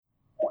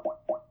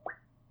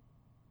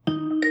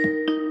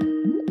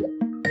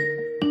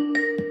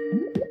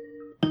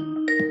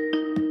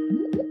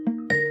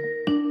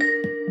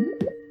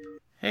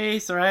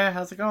Soraya,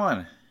 how's it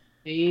going?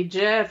 Hey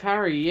Jeff, how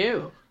are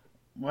you?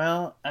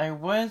 Well, I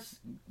was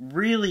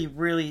really,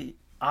 really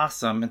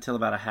awesome until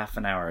about a half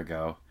an hour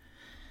ago.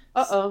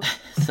 Uh-oh.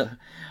 So,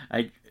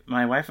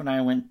 my wife and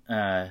I went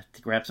to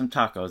grab some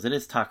tacos. It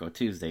is Taco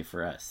Tuesday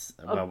for us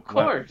Of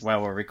course.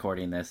 while we're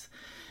recording this.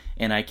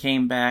 And I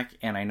came back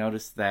and I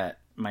noticed that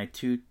my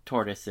two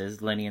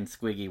tortoises, Lenny and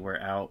Squiggy, were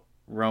out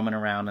roaming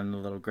around in the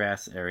little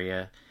grass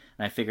area.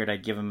 And I figured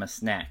I'd give them a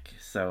snack.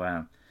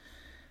 So,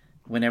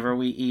 whenever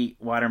we eat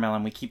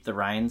watermelon, we keep the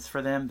rinds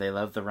for them. They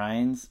love the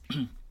rinds.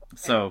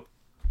 So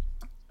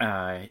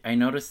I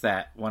noticed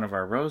that one of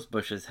our rose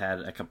bushes had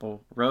a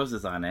couple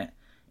roses on it,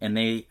 and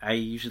I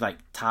usually like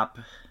top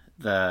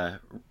the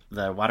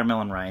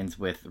watermelon rinds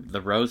with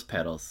the rose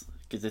petals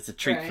because it's a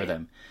treat for Right.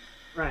 them.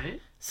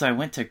 Right. So I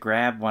went to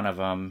grab one of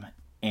them,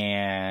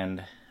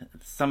 and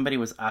somebody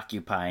was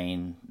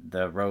occupying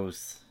the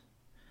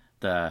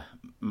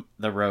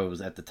the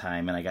rose at the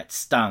time, and I got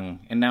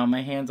stung, and now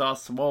my hand's all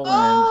swollen.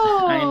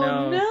 I Oh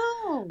know.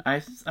 no.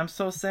 I'm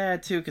so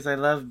sad too because I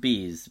love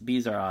bees.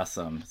 Bees are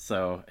awesome.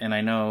 So, and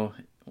I know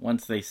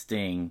once they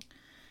sting,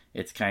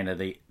 it's kind of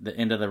the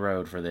end of the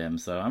road for them.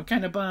 So I'm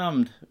kind of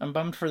bummed. I'm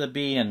bummed for the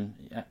bee,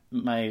 and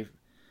my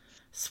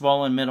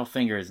swollen middle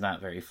finger is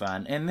not very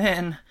fun.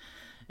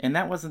 And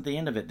that wasn't the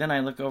end of it. Then I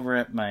look over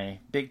at my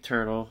big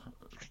turtle,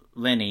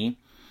 Lenny,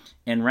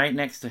 and right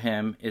next to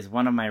him is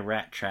one of my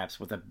rat traps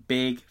with a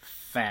big,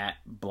 fat,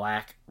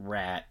 black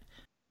rat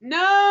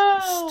No.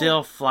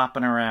 still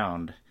flopping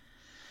around.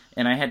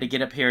 And I had to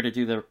get up here to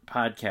do the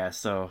podcast,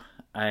 so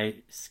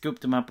I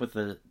scooped him up with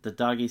the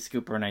doggy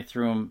scooper and I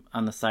threw him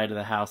on the side of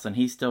the house, and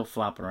he's still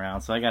flopping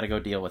around, so I got to go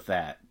deal with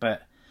that.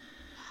 But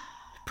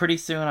pretty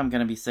soon I'm going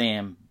to be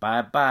saying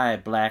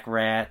bye-bye, black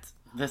rat.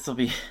 This will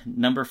be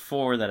number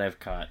 4 that I've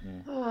caught.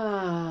 And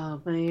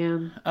Oh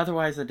man.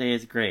 otherwise, the day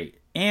is great.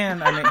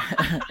 And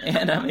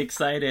and I'm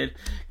excited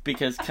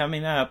because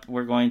coming up,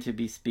 we're going to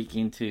be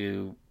speaking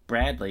to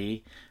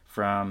Bradley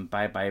from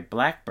Bye Bye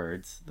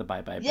Blackbirds, the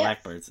Bye Bye Yes.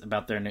 Blackbirds,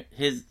 about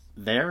his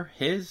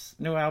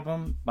new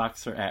album,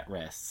 Boxer at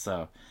Rest.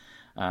 So,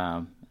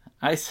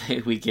 I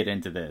say we get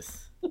into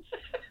this.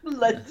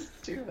 Let's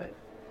do it.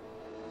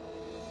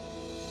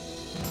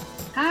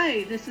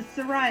 Hi, this is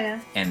Soraya.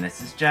 And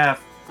this is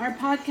Jeff, Our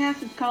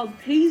podcast is called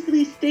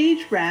Paisley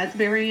Stage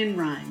Raspberry and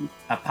Rhyme.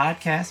 a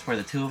podcast where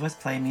the two of us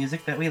play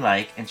music that we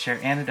like and share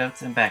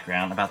anecdotes and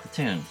background about the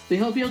tunes. We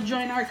hope you'll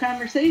join our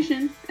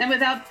conversation. And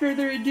without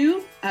further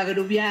ado,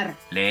 agruviar.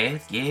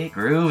 Let's get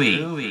groovy.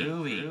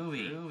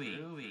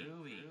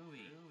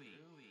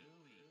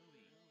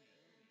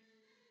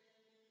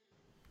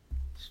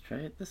 Let's try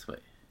it this way.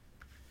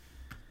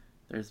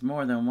 There's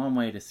more than one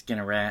way to skin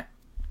a rat.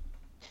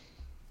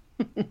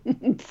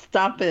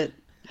 Stop it.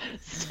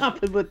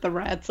 Stop it with the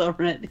rats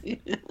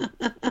already.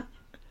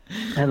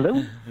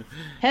 Hello.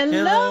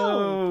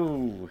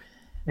 Hello.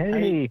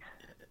 Hey.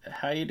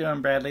 How you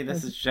doing, Bradley?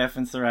 This is Jeff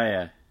and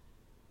Soraya.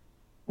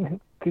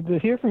 Good to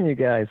hear from you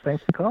guys.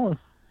 Thanks for calling.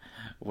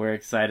 We're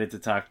excited to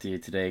talk to you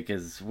today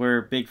because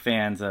we're big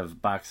fans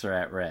of Boxer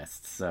at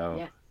Rest. So,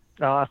 Yeah.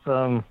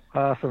 Awesome.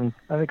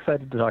 I'm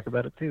excited to talk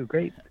about it too.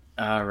 Great.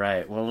 all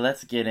right. Well,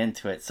 let's get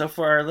into it. So,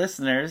 for our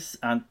listeners,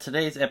 on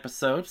today's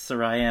episode,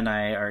 Soraya and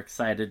I are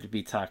excited to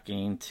be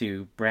talking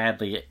to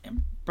Bradley.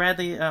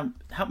 Bradley,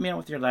 help me out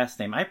with your last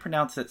name. I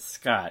pronounce it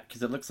Scott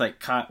because it looks like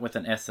cot with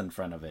an S in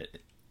front of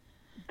it.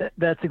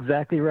 That's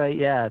exactly right.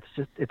 Yeah,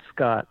 it's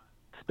Scott.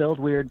 Spelled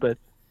weird, but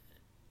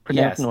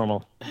pronounced Yes.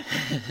 normal.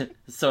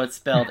 So it's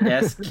spelled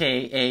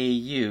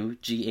Skaught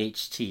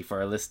for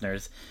our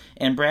listeners.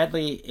 And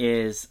Bradley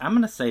is, I'm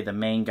going to say, the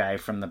main guy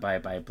from the Bye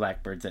Bye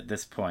Blackbirds at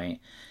this point.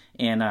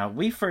 And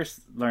we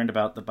first learned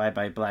about the Bye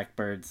Bye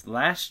Blackbirds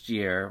last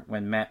year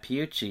when Matt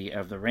Piucci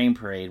of the Rain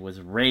Parade was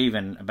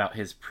raving about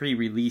his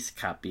pre-release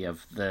copy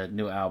of the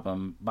new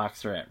album,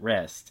 Boxer at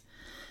Rest.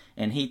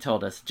 And he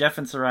told us, Jeff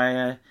and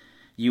Soraya,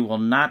 you will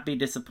not be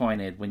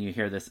disappointed when you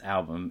hear this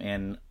album.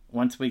 And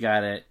once we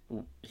got it,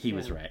 he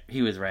was right.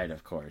 He was right,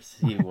 of course.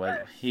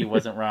 He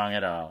wasn't wrong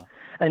at all.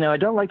 I know I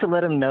don't like to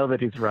let him know that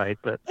he's right,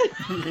 but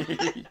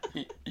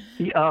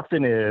he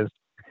often is.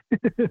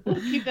 We'll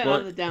keep that Well,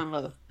 on the down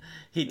low.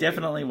 He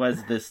definitely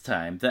was this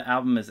time. The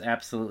album is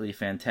absolutely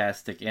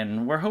fantastic,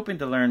 and we're hoping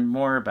to learn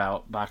more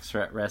about Boxer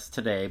at Rest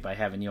today by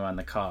having you on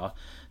the call.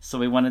 So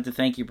we wanted to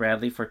thank you,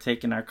 Bradley, for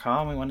taking our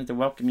call, and we wanted to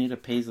welcome you to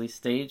Paisley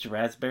Stage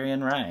Raspberry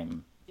and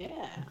Rhyme.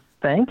 Yeah.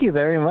 Thank you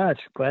very much.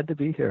 Glad to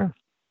be here.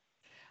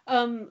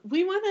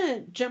 We want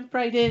to jump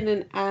right in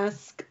and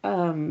ask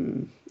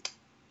and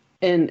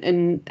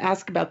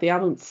ask about the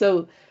album.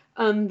 So,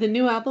 the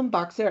new album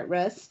Boxer at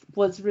Rest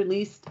was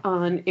released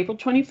on April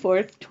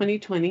 24th,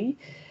 2020.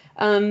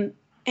 And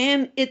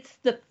it's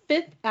the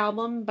 5th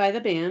album by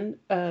the band,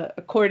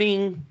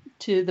 according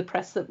to the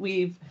press that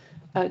we've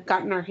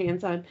gotten our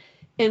hands on.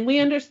 And we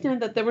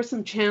understand that there were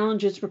some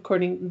challenges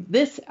recording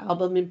this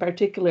album in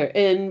particular.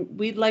 And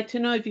we'd like to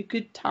know if you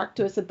could talk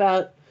to us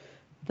about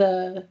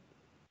the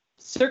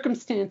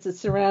circumstances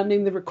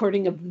surrounding the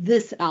recording of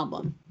this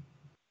album.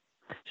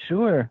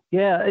 Sure.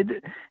 Yeah,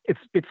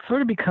 it's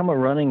sort of become a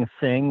running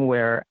thing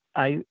where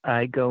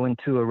I go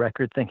into a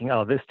record thinking,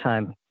 oh, this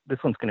one's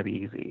going to be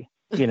easy,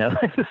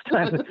 this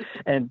time,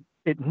 and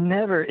it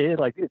never is.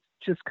 Like, it's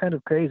just kind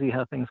of crazy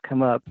how things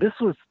come up. This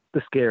was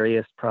the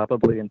scariest,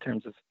 probably, in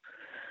terms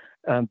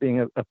of being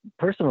a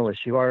personal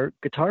issue. Our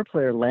guitar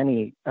player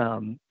Lenny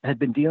had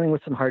been dealing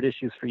with some heart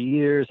issues for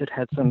years. It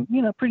had some,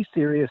 pretty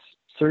serious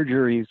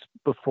surgeries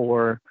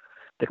before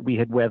that we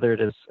had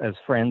weathered as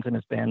friends and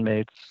as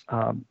bandmates.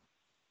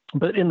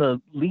 But in the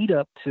lead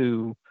up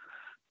to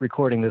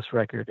recording this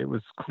record, it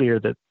was clear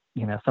that,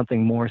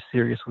 something more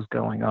serious was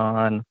going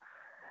on.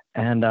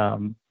 And,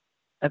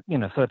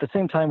 so at the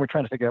same time, we're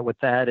trying to figure out what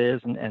that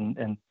is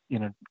and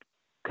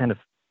kind of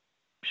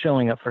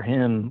showing up for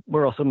him,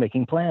 we're also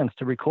making plans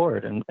to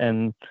record.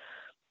 And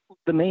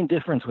the main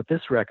difference with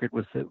this record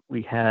was that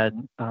we had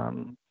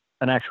an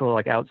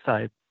actual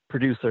outside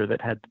producer that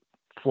had to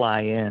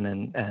fly in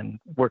and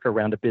work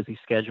around a busy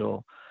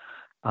schedule.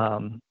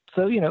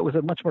 So, it was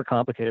a much more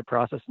complicated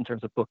process in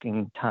terms of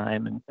booking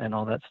time and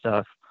all that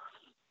stuff.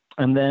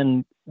 And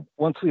then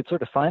once we had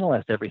sort of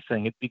finalized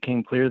everything, it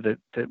became clear that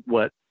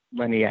what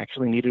Lenny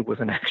actually needed was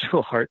an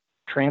actual heart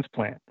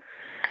transplant.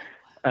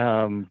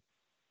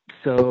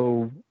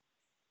 So,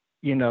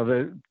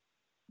 the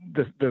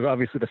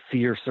obviously the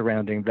fear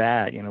surrounding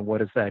that, what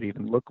does that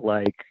even look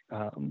like?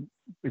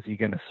 Is he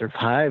going to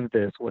survive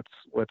this?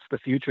 What's the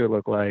future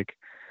look like?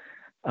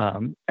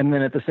 And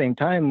then at the same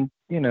time,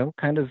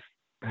 kind of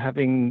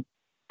having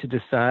to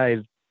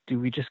decide, do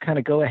we just kind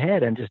of go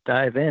ahead and just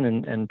dive in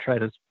and try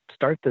to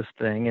start this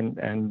thing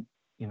and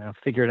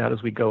figure it out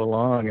as we go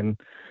along? And,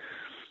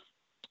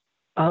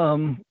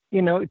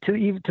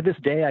 to this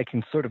day, I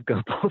can sort of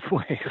go both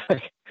ways.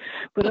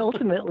 But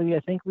ultimately, I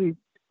think we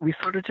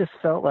sort of just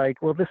felt like,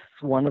 well, this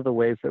is one of the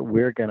ways that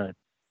we're going to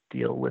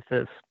deal with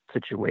this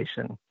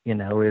situation,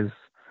 is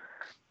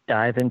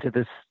dive into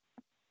this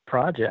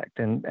project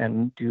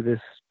and do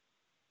this,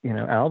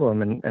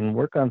 album and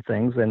work on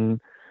things. And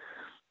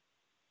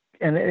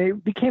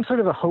it became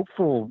sort of a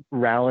hopeful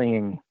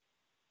rallying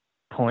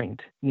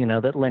point,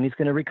 that Lenny's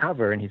going to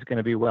recover and he's going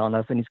to be well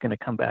enough and he's going to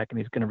come back and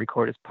he's going to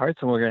record his parts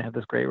and we're going to have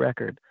this great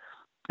record.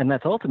 And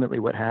that's ultimately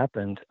what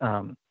happened.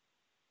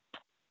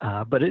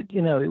 But as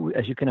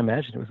you can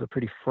imagine, it was a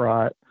pretty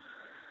fraught,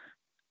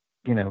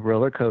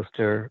 roller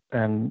coaster.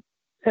 And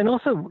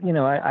also,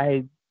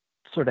 I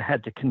sort of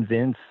had to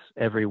convince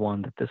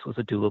everyone that this was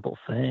a doable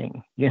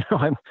thing.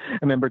 I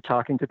remember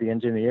talking to the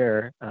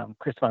engineer,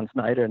 Chris Von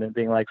Snyder, and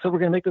being like, so we're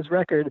going to make this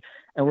record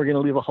and we're going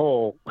to leave a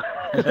hole.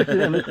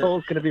 And this hole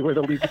is going to be where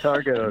the lead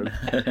guitar goes.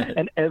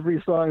 And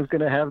every song is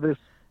going to have this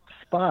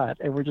spot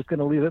and we're just going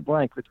to leave it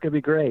blank. It's going to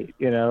be great,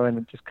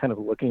 and just kind of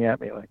looking at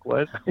me like,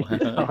 what are you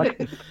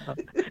talking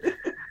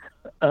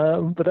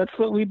about? But that's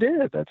what we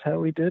did. That's how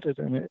we did it.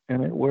 And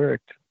it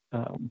worked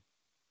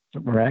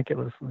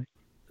miraculously.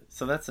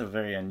 So that's a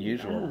very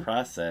unusual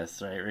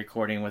process, right?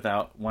 Recording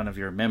without one of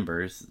your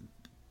members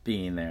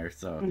being there.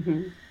 So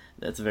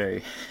that's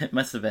it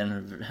must have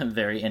been a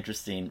very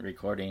interesting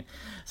recording.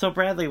 So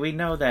Bradley, we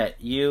know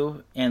that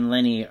you and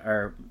Lenny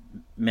are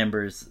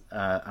members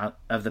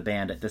of the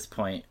band at this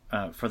point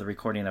for the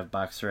recording of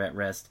Boxer at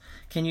Rest.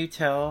 Can you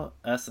tell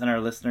us and our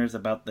listeners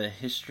about the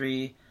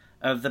history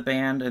of the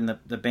band and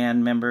the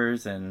band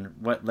members and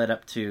what led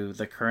up to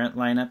the current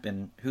lineup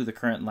and who the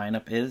current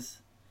lineup is?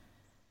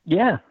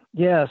 Yeah.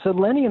 So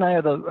Lenny and I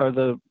are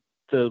the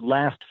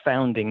last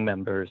founding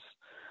members.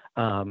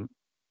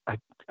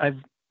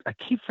 I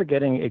keep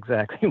forgetting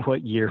exactly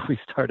what year we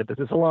started this.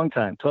 It's a long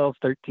time, 12,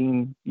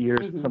 13 years,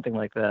 something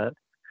like that.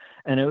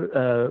 And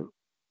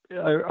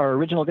our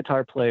original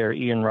guitar player,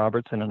 Ian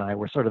Robertson, and I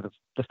were sort of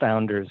the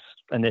founders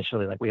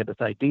initially. Like, we had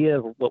this idea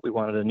of what we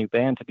wanted a new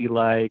band to be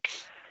like.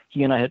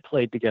 He and I had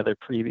played together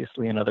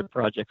previously in other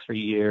projects for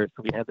years,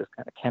 so we had this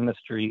kind of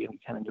chemistry and we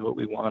kind of knew what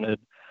we wanted.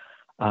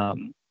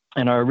 And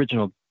our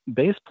original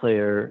bass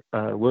player,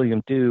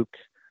 William Duke,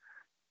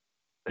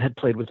 had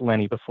played with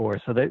Lenny before,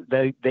 so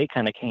they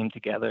kind of came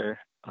together,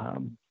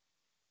 and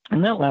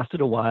that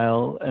lasted a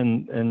while.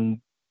 And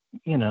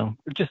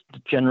just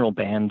general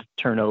band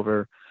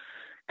turnover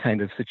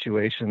kind of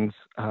situations.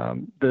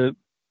 Probably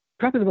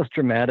the most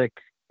dramatic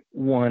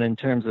one in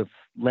terms of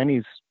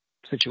Lenny's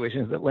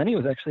situation is that Lenny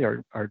was actually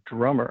our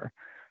drummer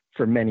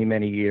for many,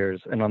 many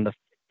years, and on the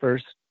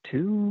first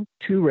two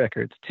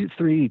records,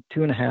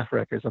 2.5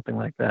 records, something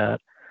like that.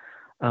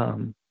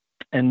 And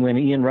when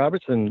Ian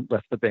Robertson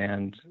left the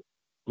band,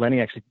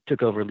 Lenny actually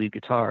took over lead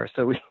guitar.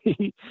 So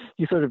he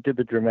sort of did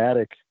the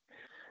dramatic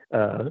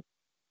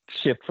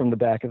shift from the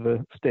back of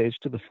the stage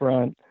to the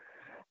front.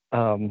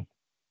 And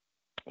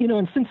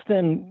since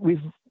then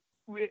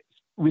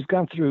we've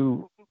gone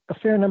through a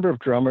fair number of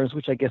drummers,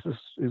 which I guess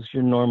is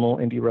your normal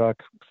indie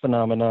rock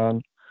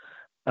phenomenon.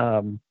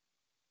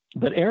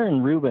 But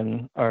Aaron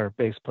Rubin, our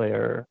bass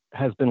player,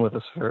 has been with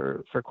us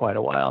for quite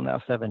a while now,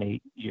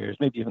 7-8 years,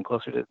 maybe even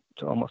closer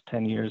to almost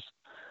 10 years.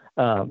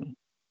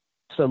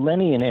 So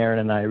Lenny and Aaron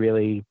and I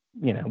really,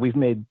 we've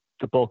made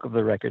the bulk of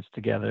the records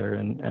together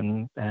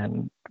and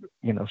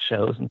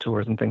shows and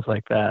tours and things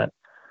like that.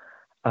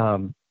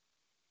 One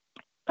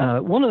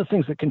of the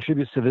things that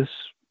contributes to this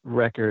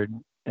record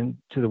and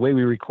to the way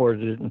we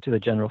recorded it and to the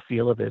general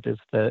feel of it is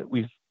that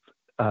we've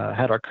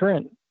had our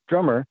current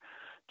drummer,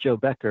 Joe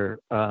Becker,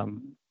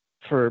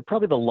 for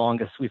probably the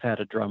longest we've had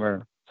a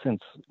drummer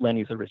since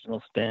Lenny's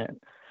original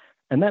stint.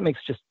 And that makes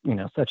just,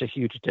 such a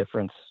huge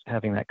difference,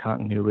 having that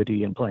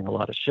continuity and playing a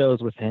lot of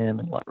shows with him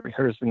and a lot of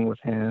rehearsing with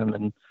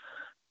him.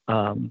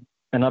 And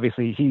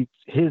obviously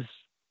his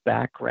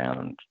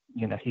background,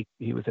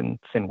 he was in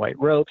Thin White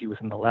Rope, he was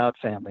in the Loud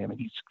Family. I mean,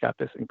 he's got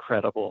this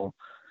incredible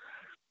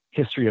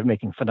history of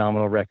making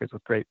phenomenal records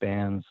with great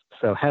bands.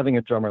 So having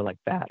a drummer like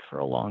that for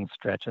a long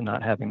stretch and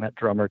not having that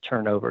drummer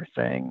turnover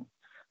thing,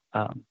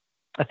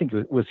 I think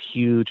it was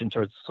huge in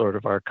terms of sort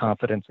of our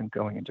confidence in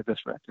going into this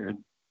record.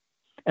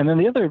 And then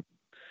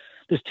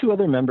there's two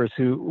other members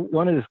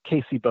one is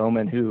Casey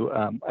Bowman, who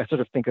I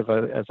sort of think of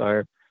as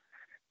our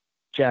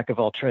jack of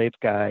all trades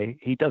guy.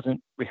 He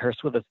doesn't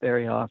rehearse with us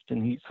very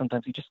often.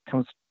 Sometimes he just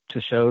comes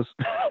to shows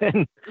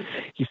and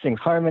he sings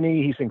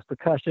harmony, he sings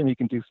percussion, he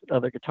can do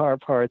other guitar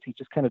parts. He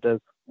just kind of does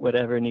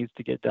whatever needs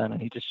to get done,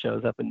 and he just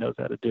shows up and knows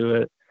how to do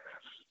it.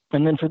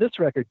 And then for this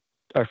record,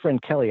 our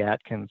friend Kelly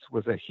Atkins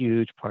was a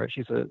huge part.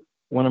 She's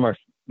one of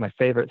my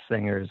favorite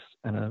singers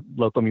and a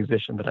local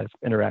musician that I've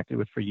interacted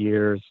with for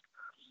years.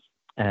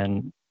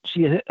 And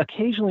she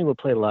occasionally will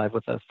play live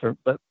with us,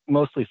 but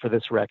mostly for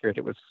this record,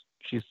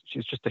 she's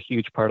just a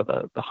huge part of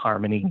the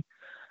harmony,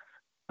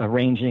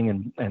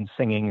 arranging and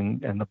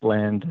singing and the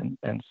blend.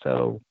 And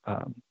so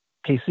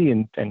Casey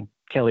and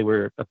Kelly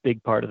were a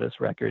big part of this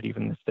record,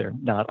 even if they're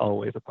not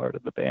always a part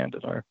of the band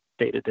in our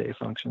day-to-day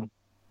function.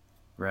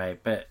 Right,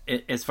 but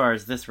as far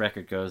as this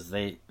record goes,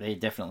 they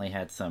definitely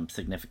had some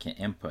significant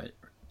input.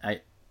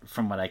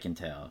 From what I can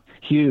tell,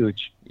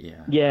 huge.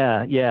 Yeah.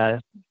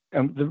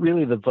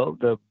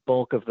 The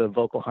bulk of the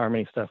vocal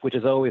harmony stuff, which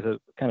is always a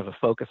kind of a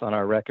focus on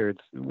our records,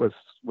 was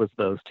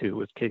those two,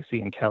 was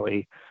Casey and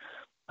Kelly,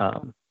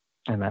 and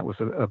that was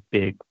a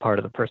big part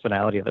of the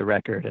personality of the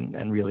record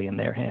and really in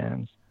their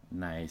hands.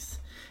 Nice.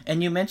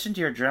 And you mentioned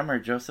your drummer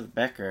Joseph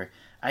Becker.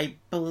 I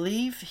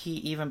believe he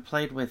even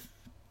played with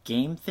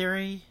Game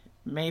Theory.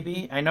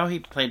 Maybe. I know he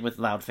played with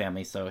Loud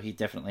Family, so he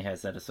definitely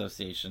has that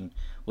association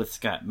with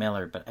Scott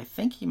Miller, but I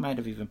think he might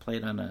have even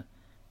played on a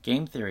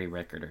Game Theory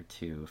record or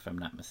two, if I'm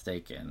not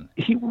mistaken.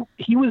 He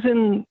was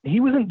in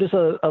there's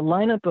a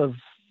lineup of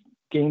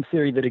Game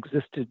Theory that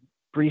existed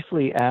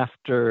briefly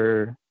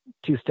after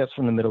Two Steps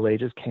from the Middle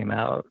Ages came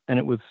out, and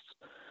it was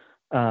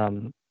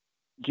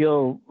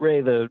Gil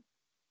Ray, the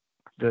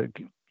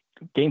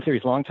Game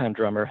Theory's longtime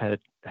drummer, had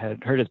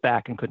hurt his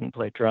back and couldn't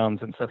play drums,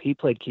 and so he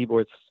played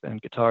keyboards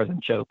and guitars,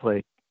 and Joe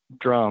played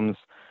drums,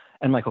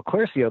 and Michael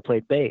Quercio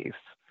played bass.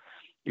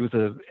 It was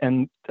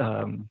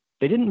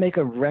they didn't make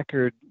a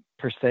record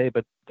per se,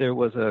 but there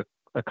was a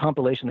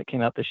compilation that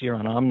came out this year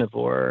on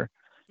Omnivore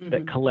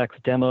that collects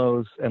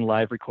demos and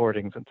live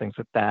recordings and things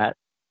that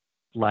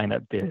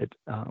lineup did.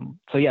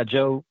 So yeah,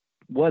 Joe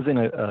was in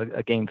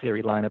a Game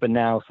Theory lineup, and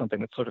now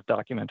something that's sort of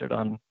documented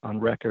on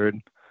record.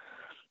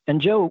 And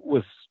Joe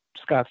was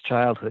Scott's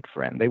childhood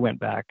friend. They went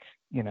back,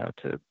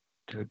 to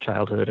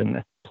childhood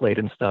and played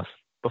and stuff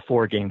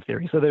before Game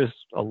Theory. So there's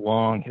a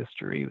long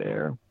history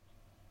there.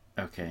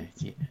 Okay.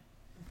 Yeah.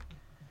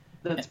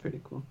 That's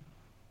pretty cool.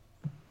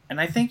 And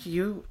I think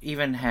you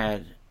even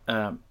had,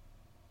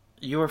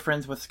 you were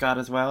friends with Scott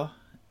as well.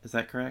 Is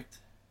that correct?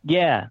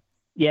 Yeah.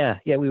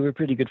 We were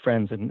pretty good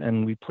friends,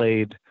 and we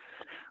played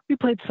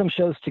some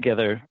shows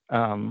together.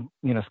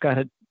 Scott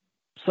had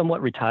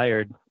somewhat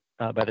retired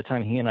by the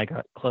time he and I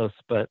got close,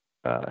 but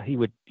he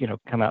would,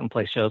 come out and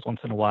play shows once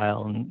in a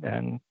while,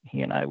 and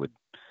he and I would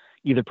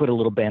either put a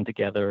little band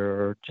together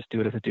or just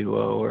do it as a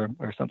duo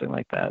or something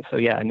like that. So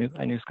yeah, I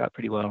knew Scott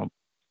pretty well.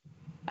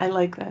 I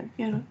like that.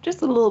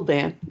 Just a little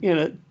band.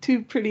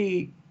 Two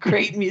pretty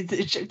great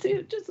musicians.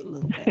 Just a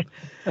little band.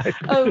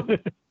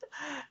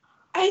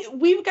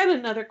 We've got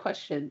another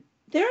question.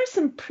 There are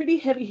some pretty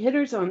heavy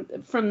hitters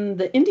from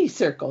the indie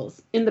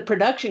circles in the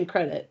production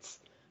credits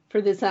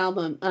for this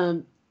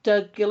album.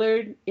 Doug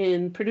Gillard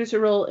in producer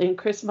role and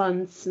Chris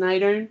Von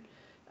Snydern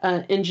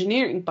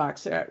engineering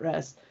Boxer at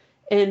Rest.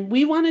 And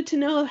we wanted to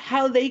know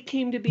how they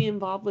came to be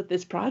involved with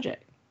this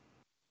project.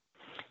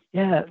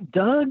 Yeah,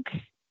 Doug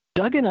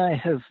and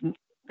I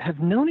have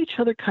known each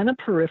other kind of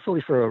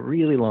peripherally for a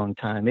really long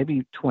time,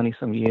 maybe 20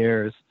 some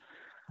years.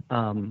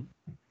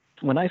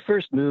 When I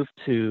first moved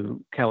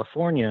to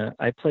California,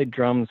 I played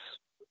drums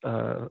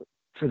for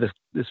this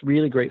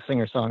really great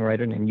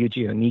singer-songwriter named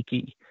Yuji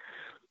Oniki.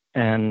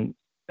 And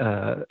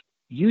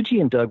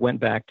Yuji and Doug went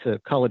back to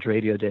college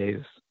radio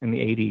days in the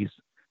 80s,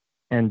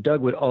 and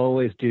Doug would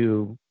always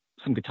do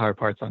some guitar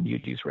parts on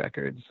Yuji's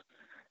records.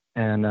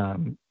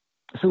 And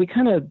so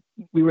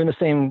we were in the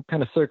same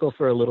kind of circle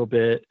for a little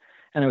bit,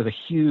 and I was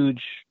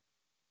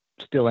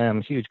still am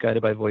a huge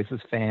Guided by Voices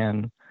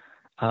fan.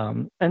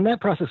 And that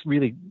process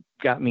really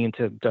got me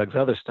into Doug's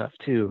other stuff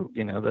too,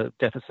 the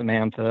Death of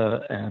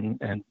Samantha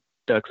and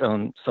Doug's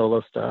own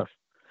solo stuff.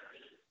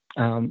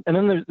 And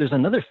then there's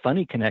another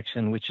funny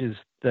connection, which is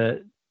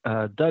that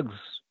Doug's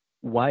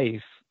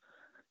wife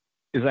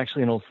is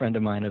actually an old friend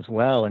of mine as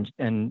well,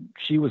 and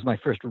she was my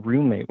first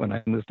roommate when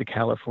I moved to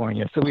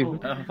California. So Oh,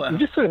 we've wow.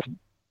 just sort of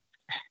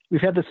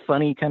we've had this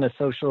funny kind of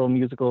social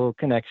musical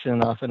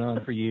connection off and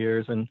on for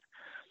years, and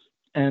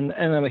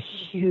I'm a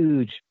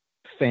huge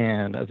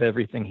fan of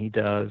everything he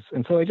does.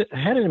 And so I just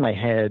had it in my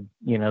head,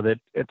 that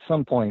at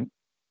some point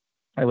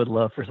I would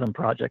love for some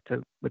project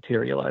to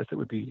materialize that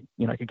would be,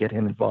 I could get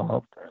him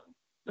involved.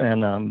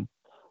 And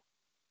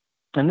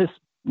and this,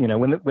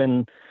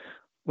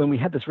 when we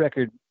had this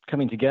record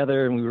coming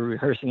together and we were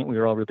rehearsing it, we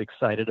were all really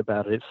excited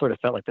about it. It sort of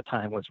felt like the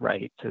time was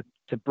right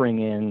to bring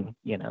in,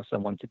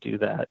 someone to do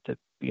that, to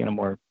be in a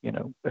more,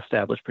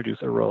 established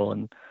producer role.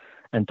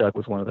 And Doug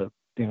was one of the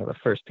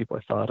first people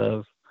I thought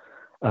of.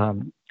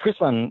 Chris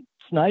von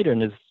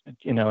Snydern is,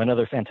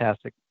 another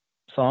fantastic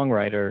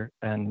songwriter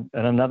and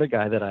another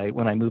guy that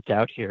when I moved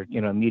out here,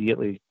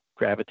 immediately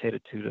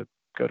gravitated to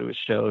go to his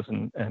shows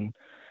and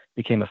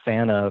became a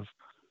fan of.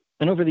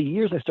 And over the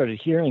years, I started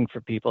hearing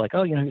from people like,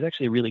 oh, he's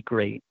actually a really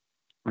great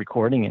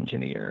recording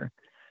engineer.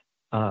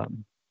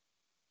 And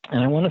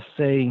I want to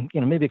say,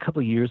 maybe a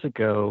couple of years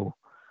ago,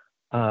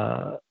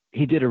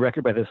 he did a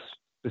record by this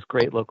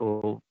great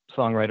local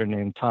songwriter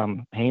named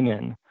Tom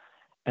Heyman.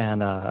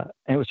 And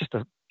it was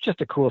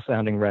just a cool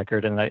sounding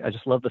record. And I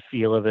just love the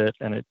feel of it.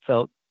 And it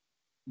felt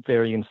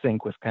very in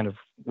sync with kind of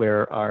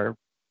where our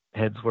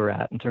heads were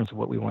at in terms of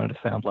what we wanted to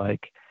sound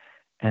like.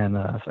 And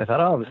so I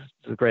thought, oh, this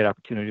is a great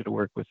opportunity to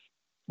work with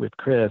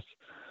Chris.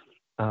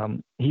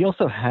 He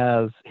also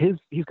has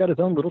he's got his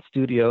own little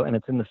studio, and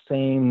it's in the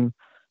same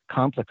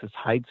complex as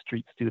Hyde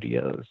Street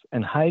Studios.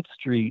 And Hyde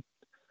Street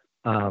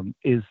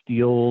is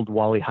the old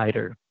Wally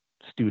Heider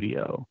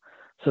studio.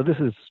 So this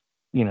is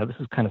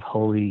kind of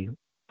holy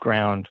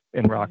ground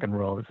in rock and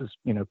roll. This is,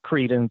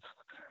 Creedence,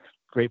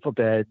 Grateful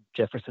Dead,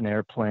 Jefferson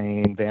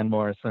Airplane, Van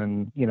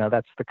Morrison.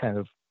 That's the kind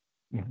of,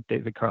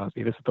 David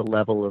Crosby. This is the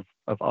level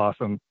of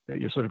awesome that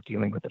you're sort of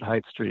dealing with at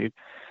Hyde Street.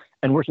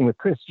 And working with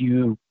Chris,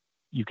 you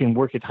can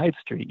work at Hyde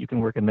Street. You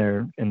can work in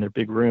their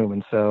big room.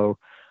 And so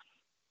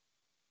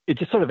it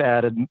just sort of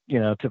added,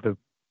 to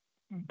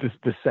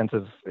this sense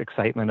of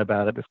excitement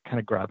about it, this kind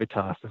of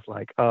gravitas of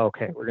like, oh,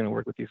 okay, we're going to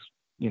work with these,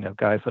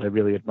 guys that I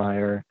really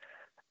admire,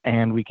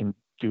 and we can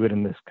do it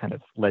in this kind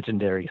of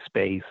legendary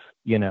space,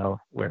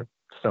 where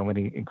so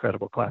many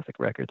incredible classic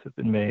records have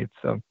been made.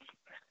 So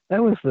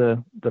that was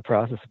the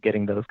process of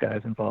getting those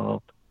guys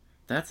involved.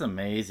 That's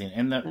amazing.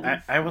 And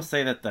I will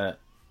say that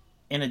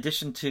in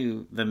addition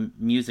to the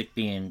music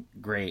being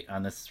great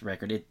on this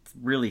record, it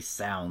really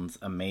sounds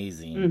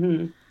amazing.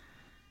 Mm-hmm.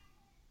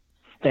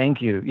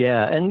 Thank you.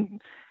 Yeah,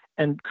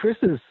 and Chris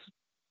is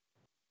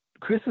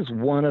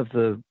one of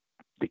the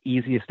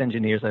easiest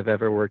engineers I've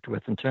ever worked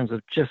with in terms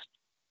of just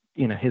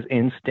his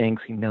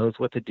instincts. He knows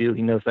what to do.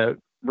 He knows that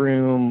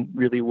room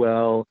really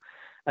well.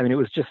 I mean,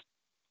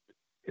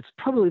 it's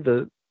probably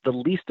the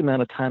least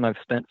amount of time I've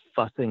spent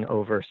fussing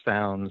over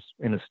sounds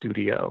in a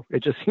studio.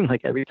 It just seemed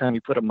like every time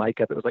you put a mic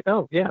up, it was like,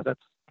 oh yeah,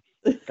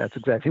 that's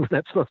exactly what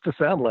that's supposed to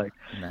sound like.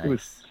 Nice. It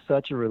was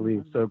such a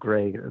relief. So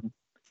great.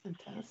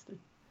 Fantastic.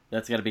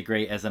 That's got to be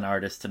great as an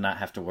artist to not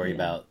have to worry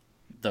about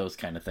those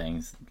kind of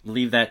things.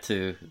 Leave that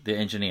to the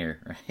engineer,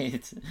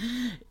 right?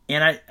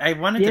 And I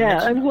wanted to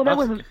mention... well, that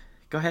was...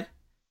 Go ahead.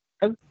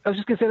 I was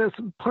just going to say that's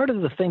part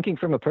of the thinking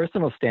from a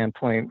personal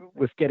standpoint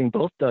with getting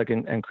both Doug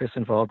and Chris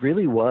involved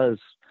really was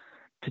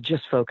to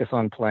just focus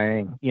on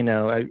playing.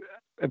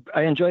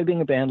 I enjoy being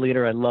a band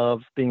leader. I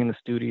love being in the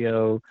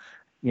studio.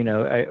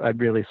 I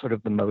really sort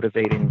of the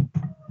motivating,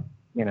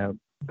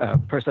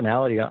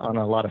 personality on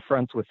a lot of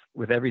fronts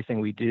with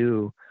everything we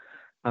do.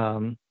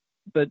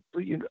 But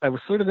I was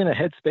sort of in a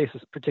headspace,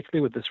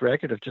 particularly with this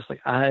record, of just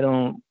like, I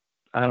don't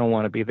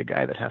want to be the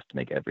guy that has to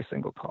make every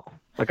single call.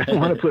 Like, I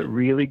want to put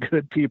really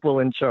good people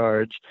in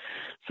charge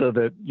so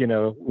that,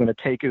 when a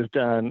take is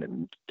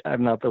done,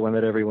 I'm not the one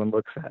that everyone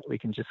looks at. I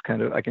can just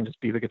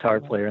be the guitar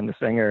player and the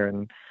singer.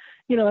 And,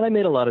 and I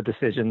made a lot of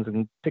decisions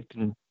and picked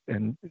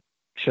and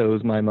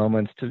chose my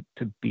moments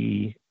to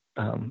be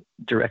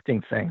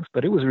directing things.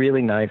 But it was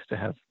really nice to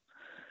have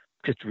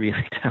just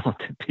really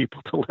talented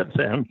people to let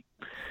them,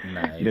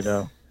 nice.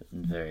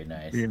 Very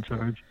nice. Be in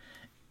charge.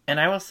 And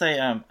I will say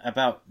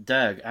about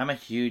Doug, I'm a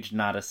huge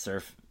Nada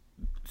Surf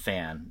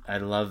fan. I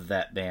love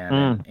that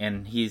band,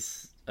 and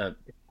he's a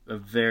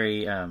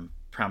very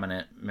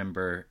prominent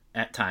member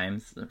at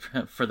times,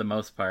 for the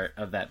most part,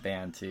 of that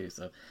band too.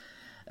 So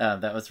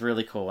that was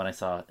really cool when I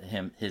saw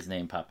his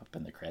name pop up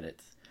in the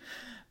credits.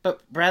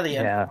 But Bradley,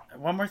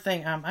 one more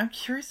thing. I'm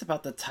curious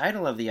about the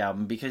title of the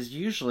album, because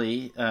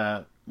usually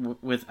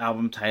with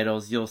album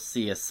titles, you'll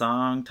see a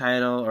song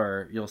title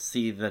or you'll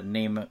see the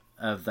name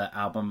of the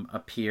album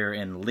appear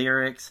in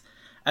lyrics.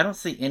 I don't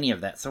see any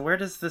of that. So where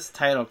does this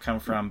title come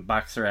from,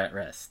 Boxer at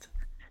Rest?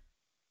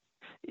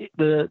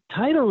 The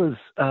title is,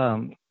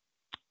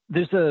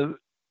 there's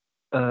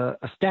a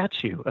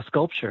statue, a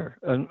sculpture,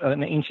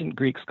 an ancient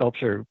Greek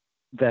sculpture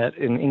that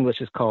in English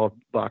is called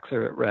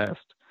Boxer at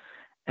Rest.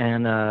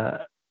 And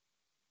I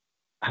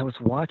was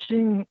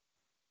watching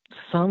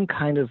some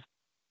kind of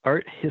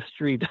art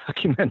history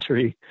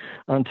documentary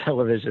on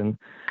television,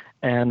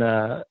 And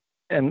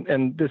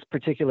this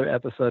particular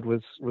episode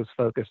was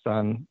focused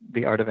on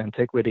the art of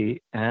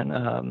antiquity,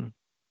 and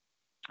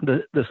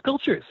the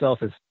sculpture itself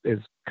is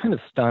kind of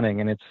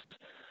stunning, and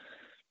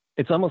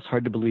it's almost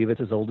hard to believe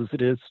it's as old as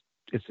it is.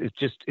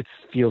 It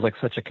feels like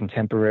such a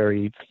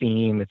contemporary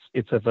theme.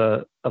 It's of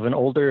an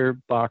older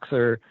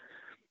boxer,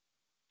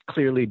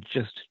 clearly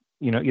just,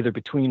 either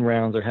between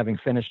rounds or having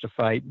finished a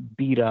fight,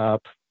 beat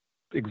up,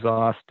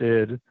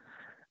 exhausted,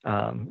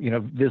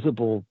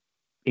 visible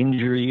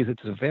injuries.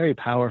 It's a very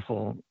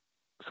powerful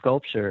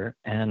sculpture,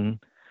 and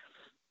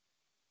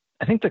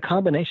I think the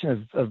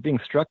combination of being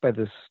struck by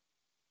this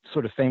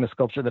sort of famous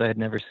sculpture that I had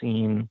never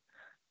seen,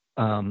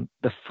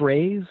 the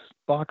phrase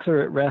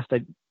 "boxer at rest,"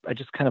 I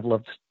just kind of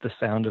loved the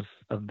sound of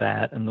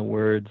that and the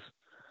words,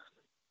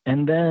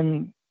 and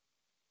then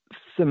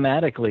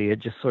thematically it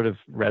just sort of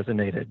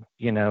resonated.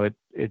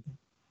 It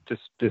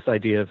just, this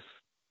idea of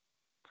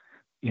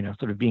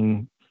sort of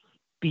being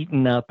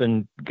beaten up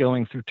and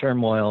going through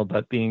turmoil,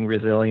 but being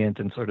resilient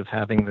and sort of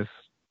having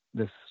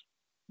this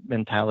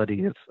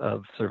mentality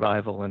of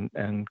survival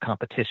and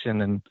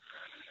competition and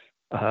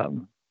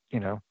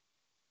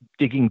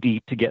digging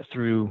deep to get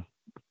through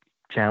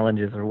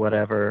challenges or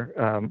whatever.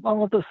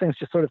 All of those things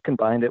just sort of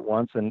combined at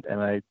once, and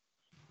I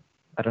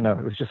don't know,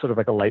 it was just sort of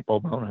like a light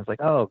bulb moment. I was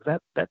like, oh,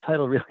 that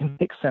title really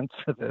makes sense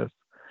for this.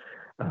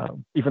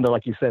 Even though,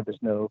 like you said,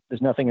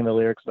 there's nothing in the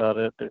lyrics about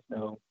it. There's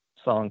no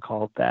song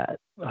called that,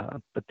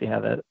 but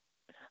yeah,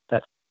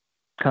 that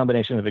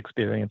combination of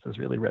experiences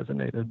really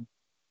resonated.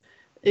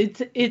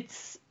 It's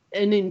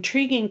an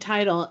intriguing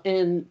title,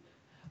 and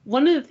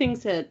one of the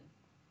things that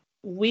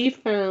we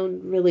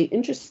found really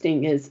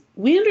interesting is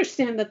we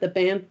understand that the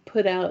band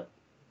put out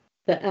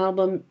the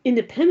album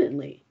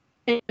independently.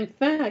 And in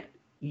fact,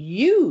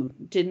 you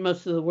did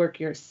most of the work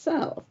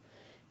yourself.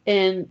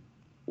 And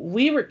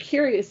we were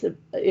curious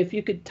if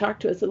you could talk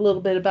to us a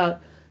little bit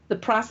about the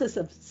process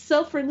of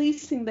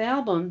self-releasing the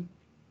album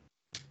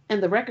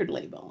and the record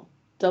label,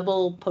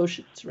 Double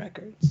Potions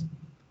Records.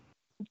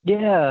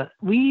 Yeah,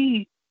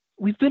 we've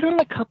been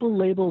on a couple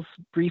labels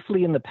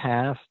briefly in the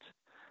past.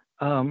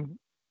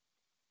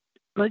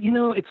 But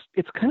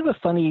it's kind of a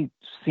funny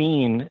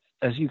scene,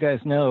 as you guys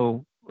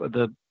know,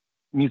 the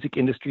music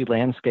industry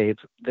landscape.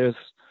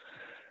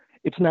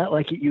 It's not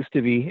like it used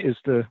to be, is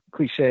the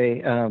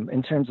cliche,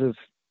 in terms of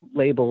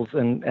labels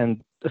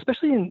and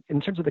especially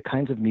in terms of the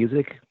kinds of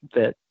music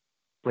that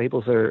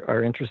labels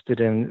are interested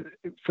in.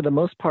 For the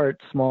most part,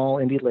 small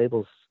indie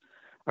labels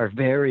are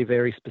very,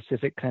 very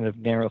specific, kind of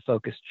narrow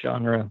focused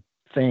genre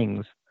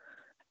things.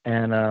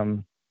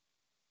 And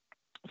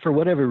for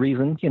whatever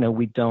reason,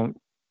 we don't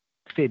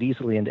fit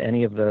easily into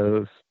any of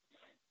those.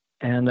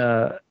 And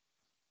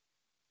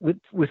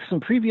with some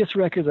previous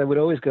records, I would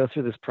always go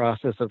through this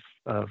process of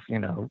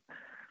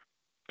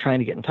trying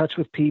to get in touch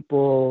with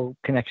people,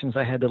 connections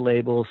I had to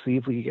labels, see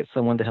if we could get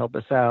someone to help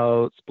us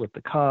out, split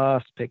the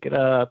cost, pick it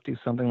up, do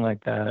something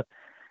like that.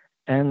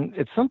 And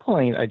at some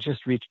point, I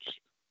just reached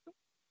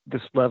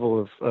this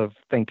level of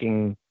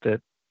thinking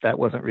that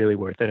wasn't really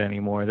worth it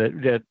anymore,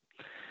 that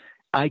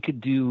I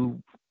could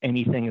do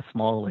anything a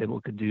small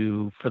label could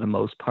do for the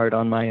most part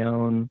on my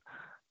own.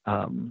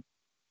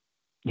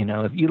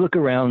 If you look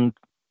around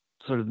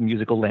sort of the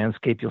musical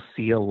landscape, you'll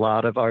see a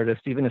lot of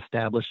artists, even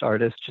established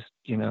artists, just,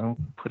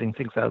 putting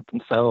things out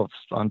themselves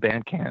on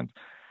Bandcamp.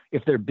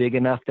 If they're big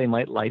enough, they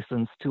might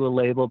license to a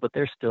label, but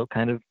they're still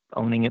kind of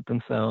owning it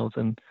themselves.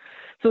 And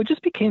so it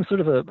just became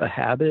sort of a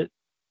habit,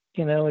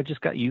 I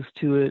just got used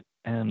to it.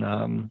 And,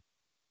 I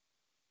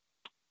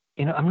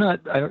don't know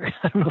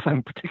if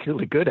I'm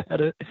particularly good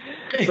at it,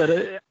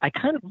 but I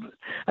kind of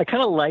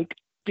like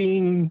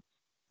being,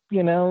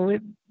 being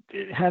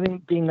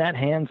that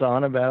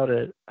hands-on about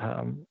it.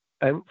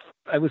 I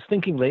was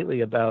thinking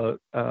lately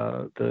about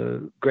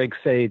the Greg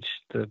Sage,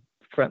 the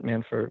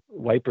frontman for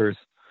Wipers,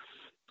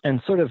 and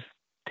sort of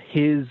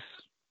his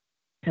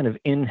kind of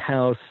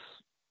in-house,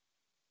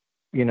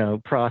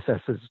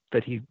 processes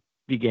that he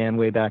began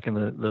way back in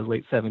the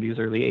late 70s,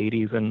 early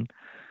 80s. And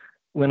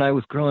when I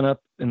was growing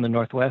up in the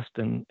Northwest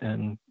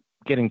and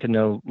getting to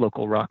know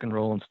local rock and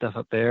roll and stuff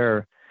up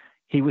there,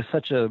 he was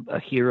such a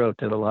hero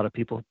to a lot of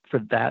people for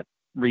that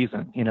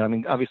reason.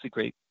 Obviously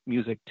great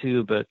music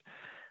too, but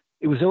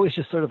it was always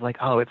just sort of like,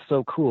 oh, it's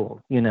so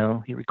cool.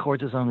 He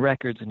records his own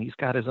records and he's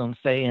got his own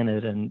say in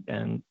it.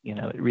 And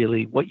it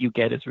really, what you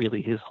get is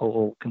really his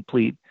whole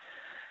complete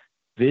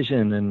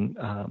vision. And,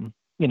 I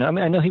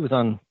know he was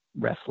on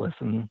Restless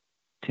and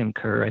Tim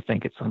Kerr, I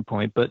think, at some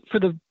point, but for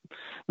the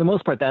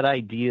most part, that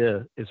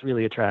idea is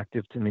really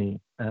attractive to me.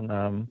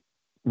 And,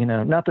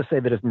 not to say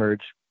that if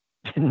Merge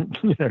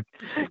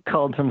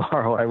called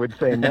tomorrow, I would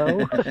say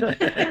no, but,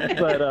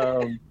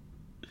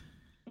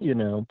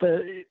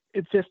 but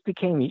it's just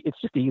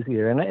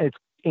easier. And it's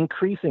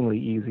increasingly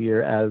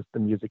easier as the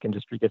music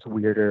industry gets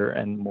weirder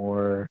and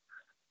more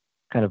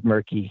kind of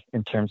murky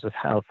in terms of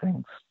how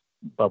things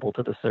bubble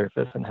to the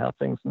surface and how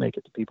things make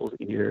it to people's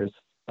ears.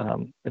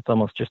 It's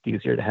almost just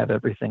easier to have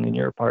everything in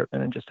your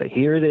apartment and just say,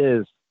 here it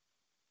is,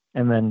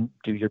 and then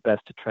do your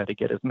best to try to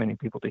get as many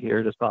people to hear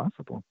it as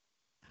possible.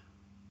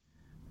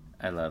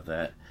 I love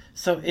that.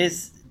 So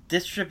is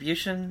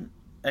distribution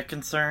a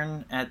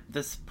concern at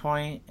this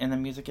point in the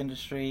music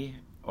industry,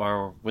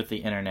 or with the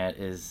internet,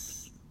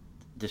 is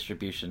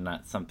distribution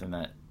not something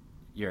that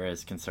you're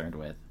as concerned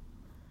with?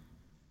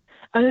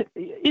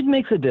 It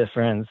makes a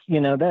difference.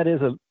 That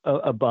is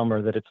a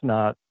bummer that it's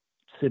not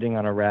sitting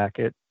on a rack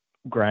at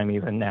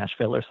Grammys in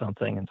Nashville or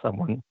something, and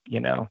someone,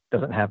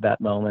 doesn't have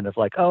that moment of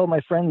like, oh,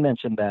 my friend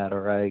mentioned that,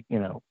 or I,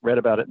 read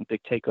about it in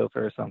Big Takeover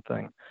or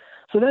something.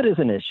 So that is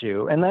an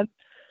issue. And that,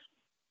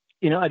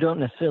 I don't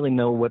necessarily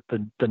know what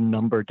the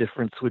number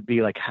difference would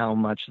be, like how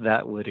much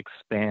that would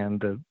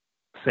expand the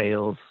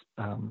sales.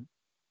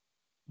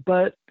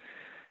 But,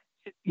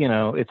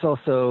 it's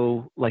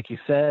also, like you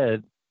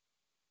said,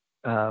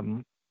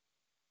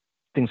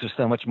 things are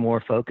so much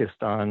more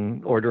focused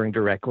on ordering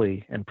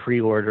directly and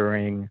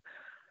pre-ordering.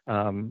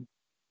 A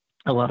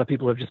lot of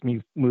people have just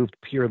moved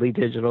purely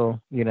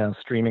digital,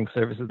 streaming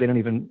services. They don't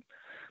even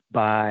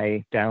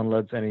buy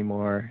downloads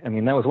anymore. I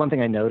mean, that was one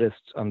thing I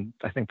noticed on,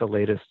 I think, the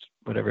latest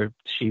whatever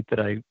sheet that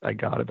I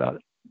got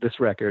about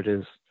this record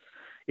is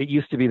it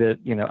used to be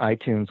that,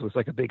 iTunes was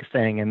like a big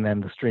thing, and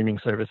then the streaming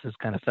services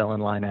kind of fell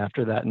in line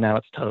after that. And now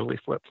it's totally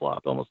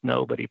flip-flopped. Almost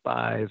nobody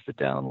buys the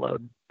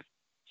download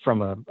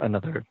from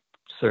another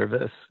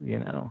service,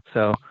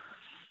 So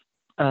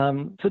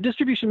so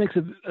distribution makes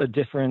a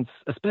difference,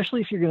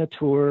 especially if you're going to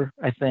tour,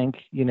 I think,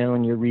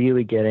 and you're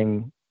really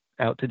getting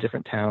out to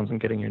different towns and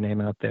getting your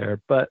name out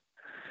there. But,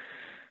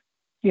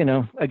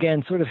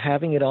 again, sort of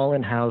having it all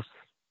in-house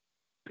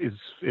is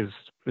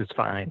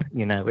fine.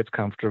 It's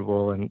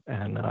comfortable, and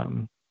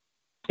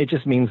it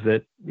just means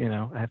that,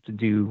 I have to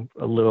do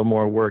a little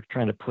more work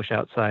trying to push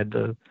outside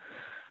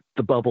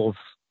the bubbles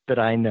that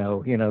I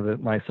know,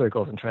 my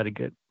circles, and try to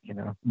get,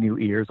 new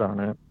ears on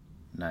it.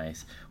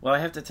 Nice. Well, I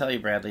have to tell you,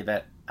 Bradley,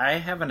 that I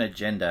have an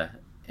agenda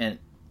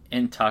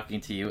in talking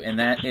to you, and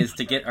that is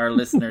to get our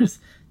listeners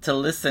to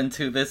listen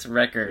to this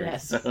record.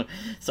 Yes.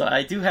 So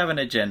I do have an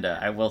agenda,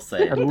 I will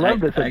say. I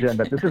love this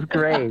agenda. This is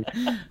great.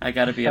 I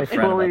got to be upfront.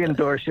 I fully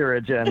endorse your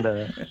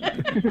agenda.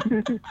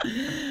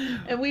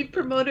 And we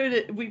promoted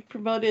it. We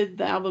promoted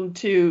the album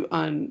too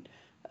on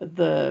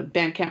the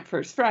Bandcamp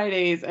First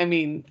Fridays. I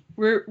mean,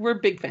 we're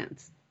big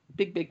fans,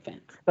 big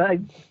fans.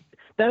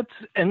 It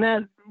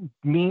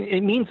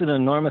means an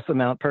enormous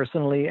amount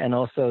personally, and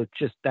also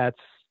just that's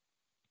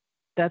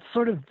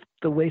sort of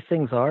the way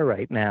things are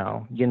right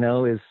now,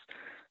 is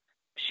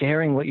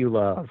sharing what you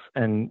love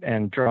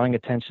and drawing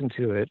attention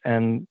to it.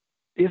 And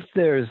if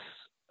there's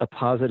a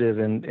positive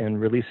in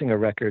releasing a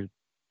record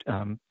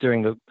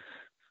during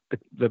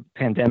the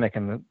pandemic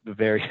and the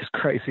various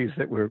crises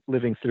that we're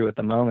living through at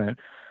the moment,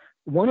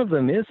 one of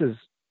them is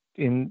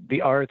in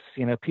the arts.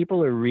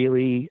 People are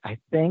really, I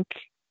think,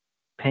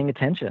 paying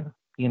attention.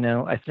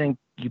 I think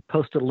you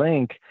post a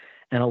link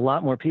and a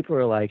lot more people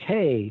are like,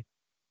 hey,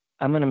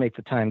 I'm going to make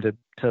the time to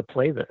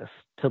play this,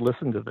 to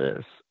listen to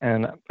this.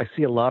 And I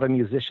see a lot of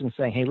musicians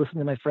saying, hey, listen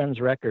to my friend's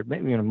record,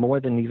 maybe more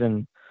than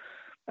even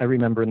I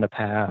remember in the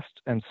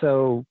past. And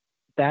so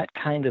that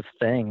kind of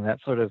thing, that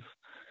sort of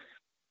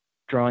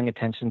drawing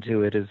attention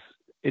to it,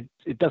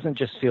 it doesn't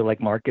just feel like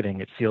marketing.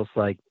 It feels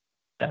like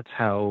that's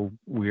how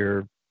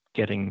we're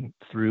getting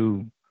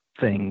through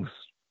things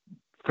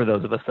for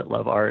those of us that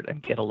love art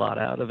and get a lot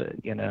out of it,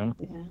 Yeah,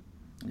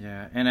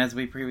 and as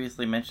we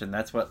previously mentioned,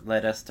 that's what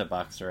led us to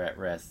Boxer at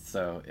Rest.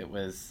 So it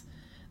was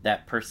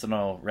that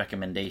personal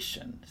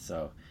recommendation.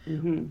 So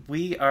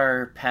we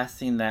are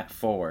passing that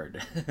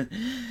forward.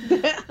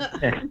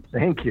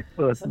 Thank you.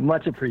 Well, it's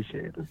much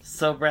appreciated.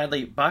 So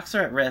Bradley,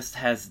 Boxer at Rest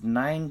has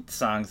 9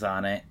 songs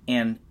on it,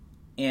 and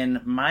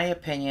in my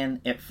opinion,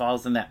 it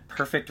falls in that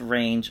perfect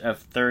range of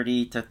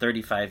 30 to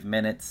 35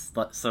 minutes.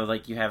 So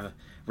like you have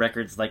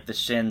records like the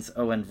Shins'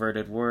 Oh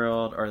Inverted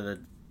World, or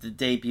the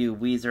debut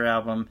Weezer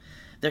album.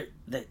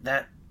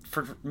 That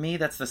for me,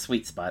 that's the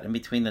sweet spot in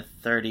between the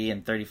 30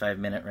 and 35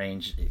 minute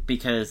range,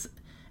 because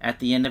at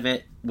the end of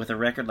it, with a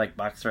record like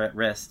Boxer at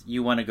Rest,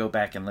 you want to go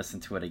back and listen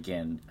to it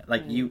again.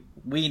 Like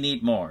we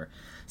need more.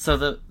 So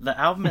the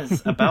album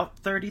is about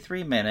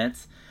 33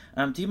 minutes.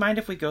 Do you mind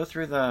if we go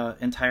through the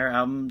entire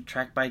album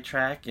track by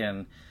track?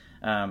 And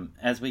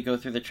as we go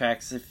through the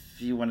tracks,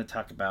 if you want to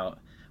talk about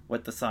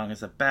what the song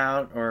is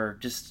about, or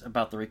just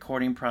about the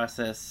recording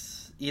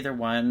process, either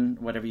one,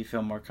 whatever you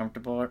feel more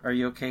comfortable. Are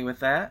you okay with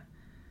that?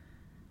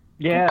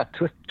 Yeah,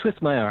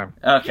 twist my arm.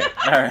 Okay,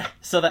 all right.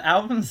 So the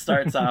album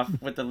starts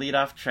off with the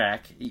lead-off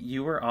track,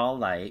 You Were All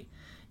Light,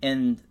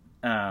 and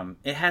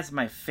it has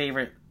my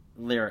favorite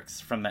lyrics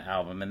from the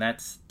album, and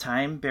that's,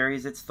 time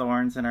buries its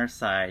thorns in our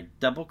side,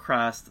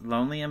 double-crossed,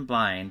 lonely and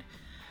blind,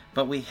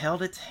 but we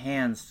held its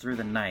hands through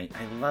the night.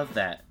 I love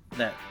that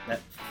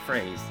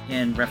phrase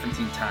in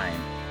referencing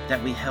time,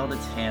 that we held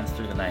its hands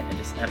through the night. I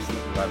just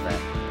absolutely love that.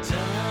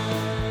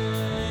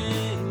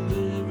 Time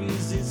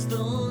buries its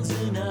thorns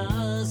in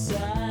our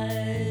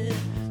side,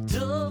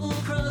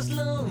 double-crossed,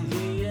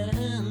 lonely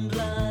and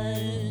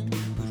blind,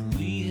 but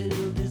we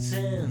held its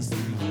hands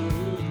through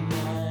the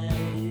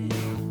night.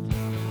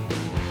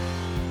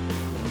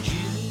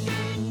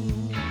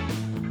 You,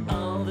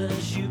 all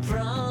that you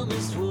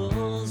promised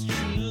was true.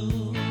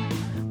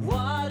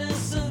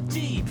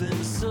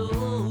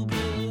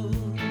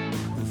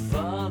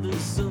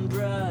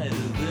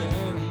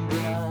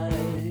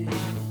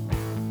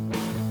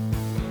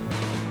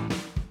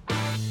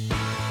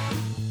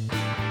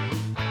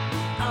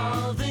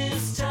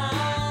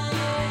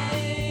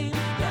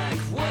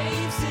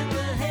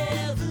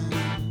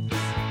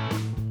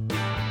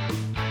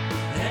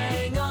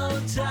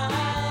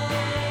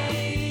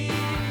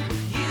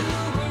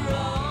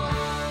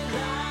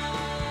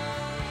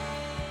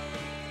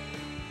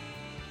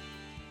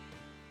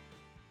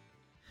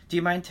 Do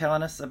you mind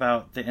telling us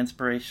about the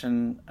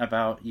inspiration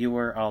about "You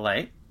Were All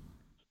Light"?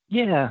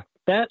 Yeah,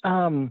 that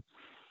song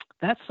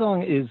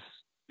is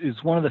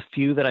one of the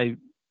few that I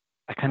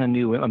kind of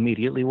knew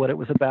immediately what it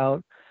was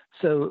about.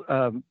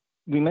 So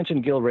we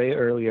mentioned Gil Ray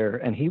earlier,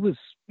 and he was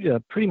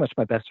pretty much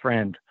my best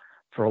friend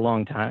for a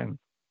long time.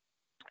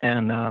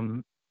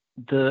 And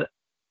the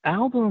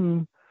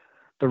album,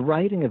 the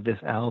writing of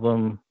this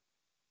album,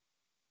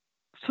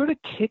 sort of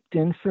kicked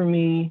in for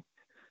me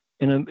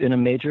in a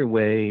major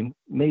way,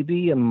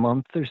 maybe a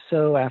month or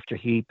so after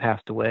he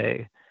passed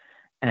away.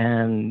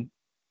 And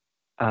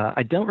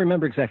I don't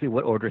remember exactly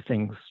what order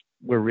things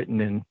were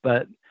written in,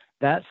 but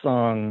that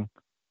song,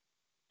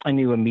 I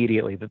knew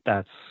immediately that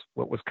that's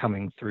what was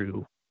coming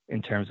through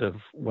in terms of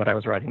what I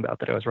was writing about,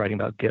 that I was writing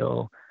about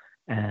Gil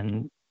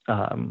and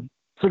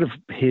sort of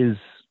his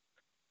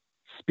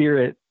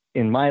spirit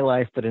in my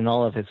life, but in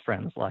all of his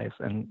friends' lives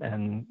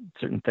and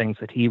certain things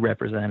that he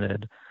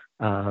represented.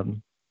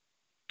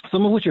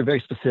 Some of which are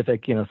very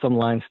specific, some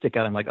lines stick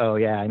out. I'm like, oh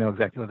yeah, I know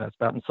exactly what that's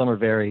about. And some are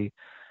very,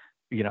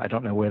 I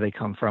don't know where they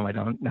come from. I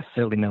don't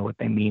necessarily know what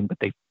they mean, but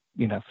they,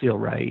 feel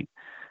right.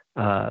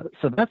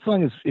 So that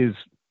song is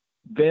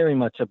very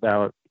much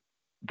about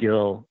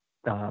Gil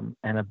and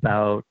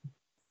about,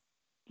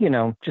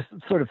 just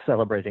sort of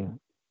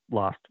celebrating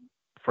lost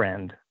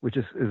friend, which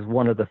is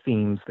one of the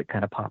themes that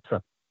kind of pops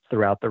up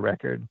throughout the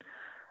record.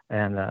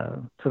 And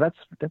so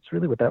that's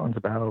really what that one's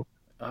about.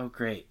 Oh,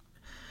 great.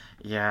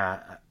 Yeah,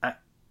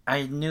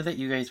 I knew that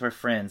you guys were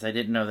friends. I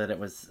didn't know that it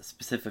was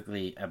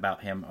specifically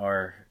about him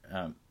or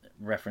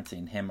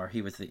referencing him or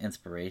he was the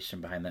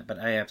inspiration behind that. But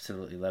I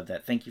absolutely love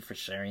that. Thank you for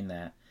sharing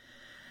that.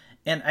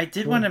 And I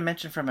did want to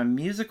mention from a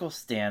musical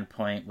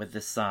standpoint with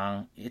this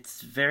song,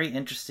 it's very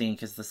interesting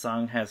because the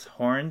song has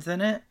horns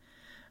in it,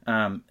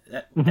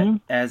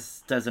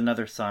 as does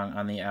another song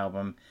on the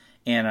album.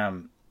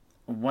 And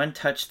one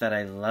touch that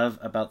I love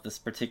about this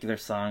particular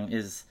song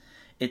is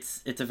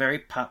it's a very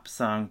pop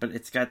song, but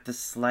it's got this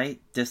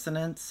slight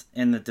dissonance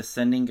in the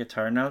descending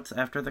guitar notes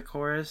after the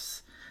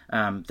chorus.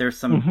 There's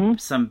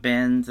some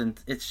bends, and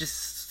it's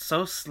just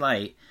so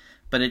slight,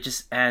 but it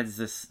just adds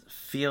this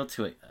feel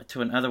to it, to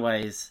an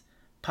otherwise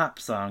pop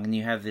song, and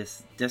you have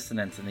this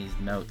dissonance in these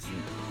notes,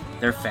 and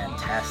they're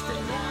fantastic.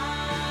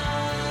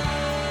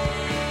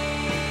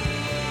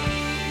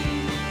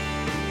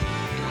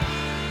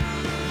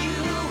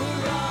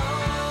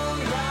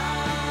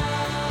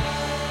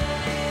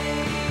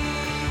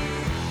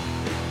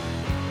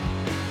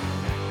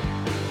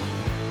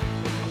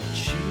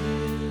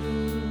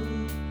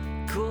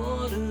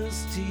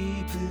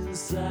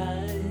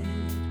 Inside,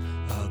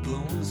 our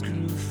bones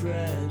grew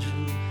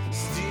fragile.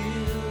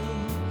 Still,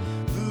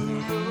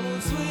 the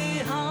roads we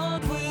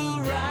haunt will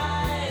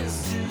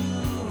rise to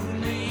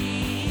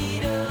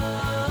meet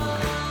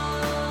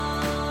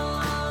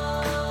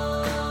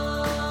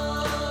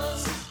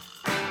us.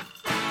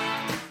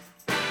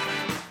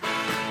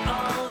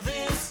 All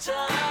this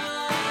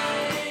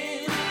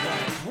time,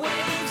 like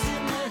waves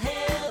in the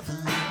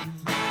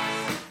heavens,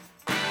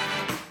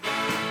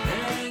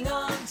 hang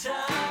on tight.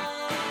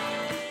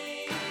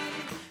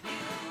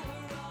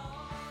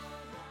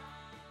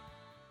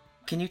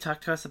 Can you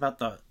talk to us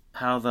about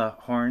how the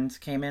horns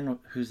came in,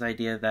 whose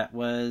idea that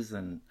was,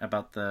 and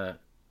about the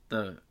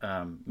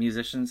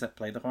musicians that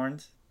play the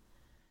horns?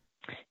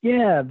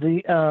 Yeah,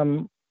 the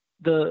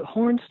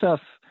horn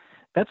stuff,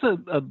 that's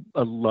a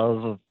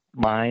love of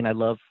mine. I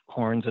love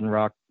horns and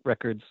rock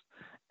records,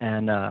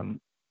 and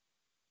I'm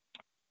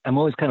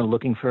always kind of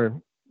looking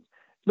for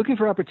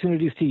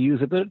opportunities to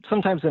use it, but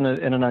sometimes in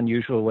an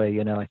unusual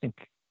way. I think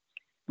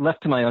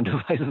left to my own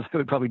devices, I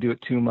would probably do it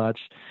too much.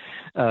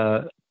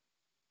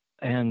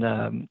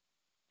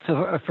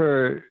 So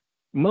for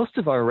most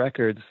of our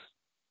records,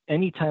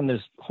 anytime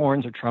there's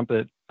horns or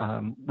trumpet,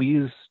 we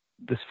use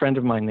this friend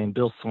of mine named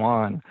Bill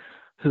Swan,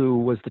 who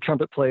was the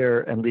trumpet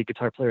player and lead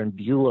guitar player in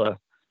Beulah,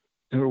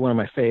 who were one of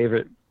my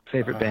favorite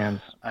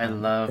bands. I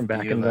love from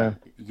back Beulah.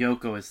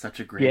 Yoko is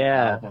such a great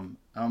album.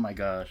 Oh my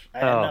gosh.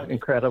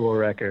 Incredible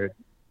record.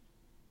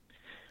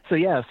 So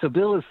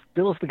Bill is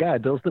the guy.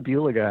 Bill's the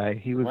Beulah guy.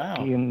 He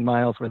and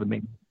Miles were the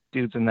main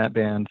dudes in that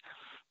band.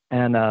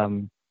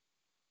 And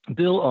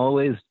Bill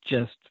always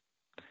he's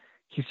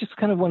just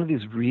kind of one of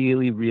these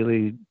really,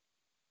 really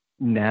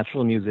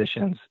natural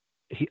musicians.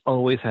 He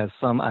always has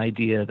some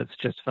idea that's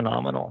just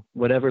phenomenal.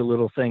 Whatever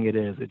little thing it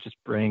is, it just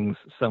brings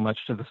so much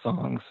to the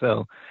song.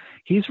 So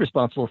he's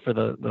responsible for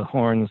the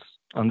horns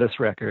on this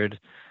record.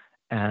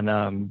 And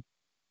that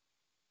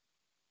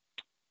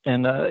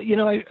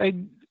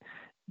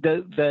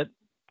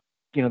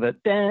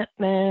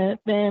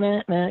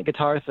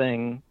guitar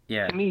thing,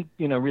 to me,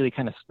 really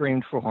kind of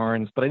screamed for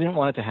horns, but I didn't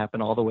want it to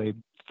happen all the way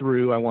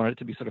through. I wanted it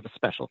to be sort of a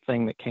special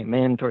thing that came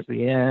in towards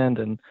the end.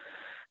 And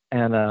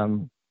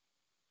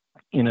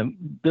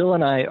Bill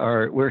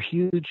and we're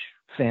huge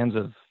fans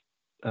of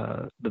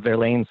the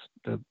Verlaines,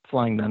 the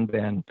Flying Nun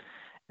Band.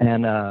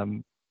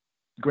 And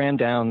Graham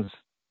Downes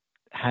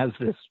has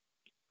this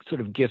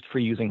sort of gift for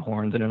using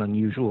horns in an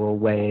unusual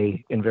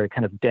way, in very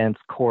kind of dense,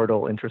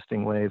 chordal,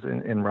 interesting ways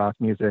in rock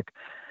music.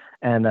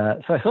 And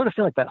so I sort of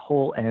feel like that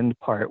whole end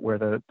part where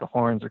the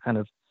horns are kind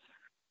of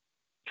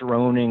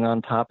droning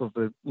on top of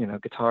the,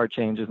 guitar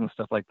changes and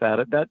stuff like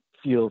that, that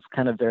feels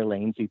kind of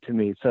Verlainesy to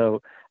me.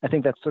 So I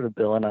think that's sort of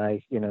Bill and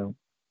I,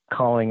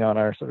 calling on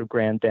our sort of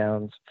Grand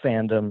Downs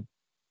fandom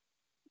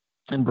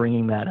and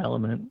bringing that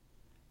element.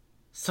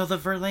 So the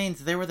Verlaines,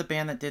 they were the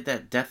band that did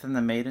that Death and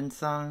the Maiden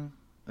song.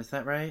 Is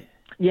that right?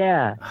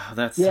 Yeah. Oh,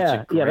 that's such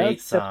a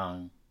great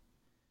song.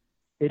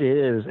 It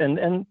is.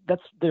 And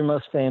that's their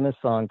most famous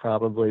song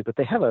probably, but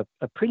they have a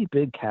pretty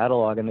big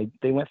catalog, and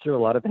they went through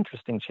a lot of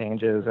interesting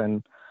changes.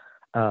 And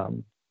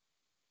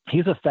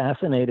he's a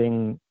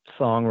fascinating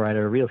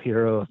songwriter, a real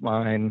hero of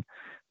mine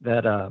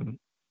that I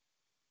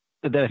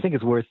think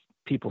is worth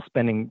people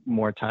spending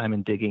more time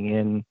and digging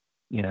in,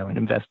 and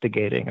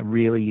investigating. A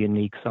really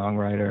unique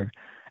songwriter.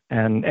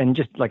 And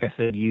just like I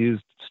said,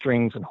 used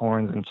strings and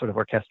horns and sort of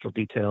orchestral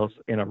details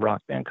in a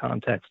rock band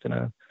context in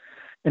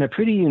a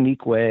pretty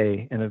unique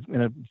way, in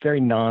a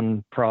very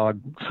non-prog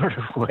sort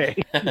of way.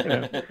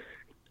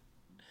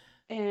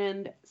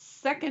 And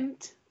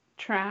second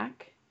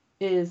track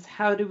is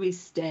How Do We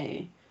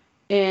Stay?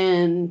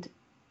 And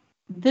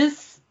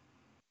these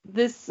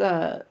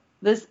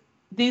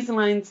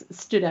lines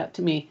stood out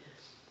to me.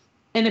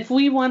 And if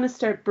we want to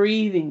start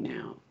breathing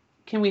now,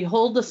 can we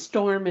hold the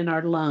storm in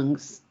our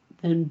lungs?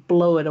 Then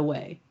blow it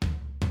away.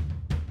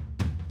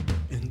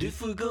 And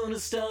if we're gonna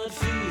start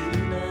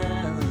feeling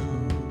now,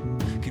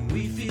 can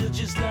we feel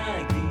just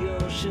like the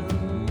ocean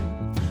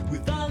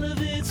with all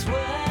of its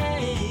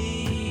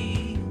waves?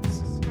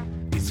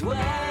 Its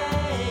waves.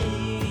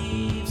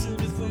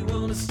 And if we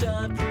wanna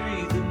start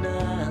breathing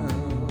now,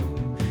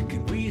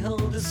 can we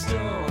hold the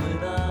storm in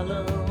our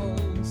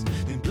lungs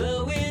and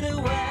blow it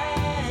away?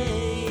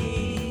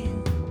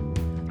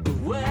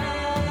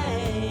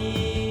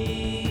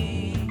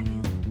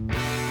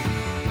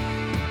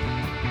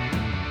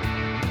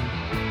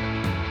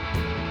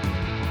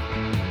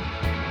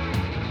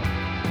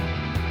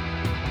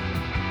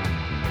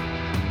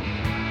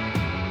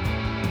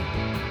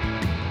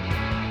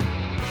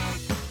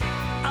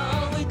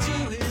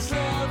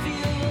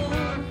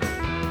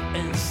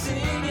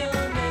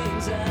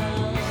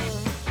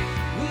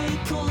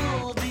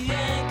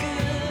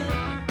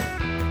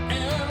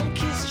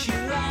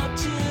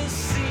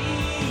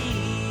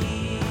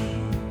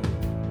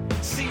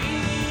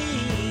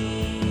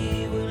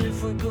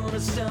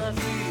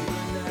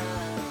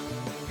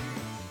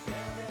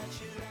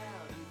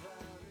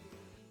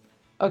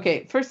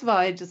 Okay, first of all,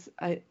 I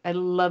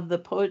love the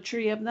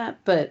poetry of that,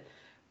 but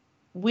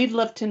we'd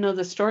love to know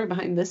the story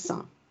behind this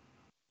song.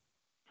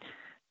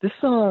 This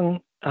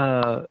song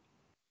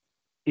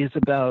is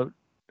about,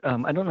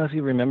 I don't know if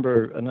you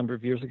remember, a number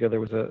of years ago, there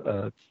was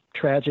a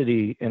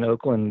tragedy in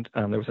Oakland.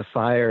 There was a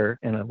fire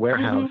in a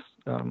warehouse.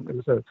 It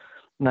was a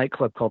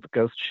nightclub called the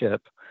Ghost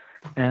Ship.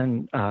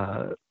 And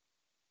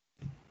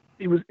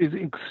it was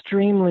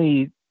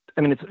extremely,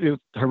 it was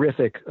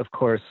horrific, of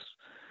course,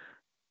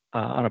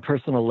 on a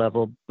personal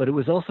level, but it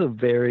was also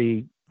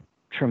very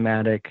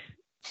traumatic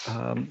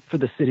for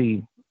the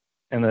city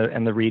and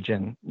the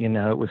region.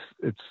 It was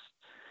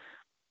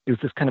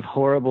this kind of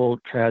horrible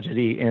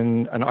tragedy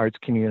in an arts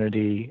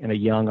community, in a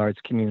young arts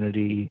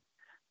community,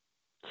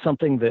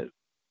 something that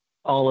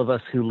all of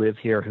us who live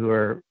here, who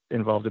are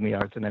involved in the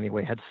arts in any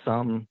way, had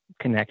some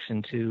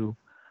connection to.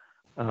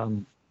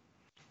 And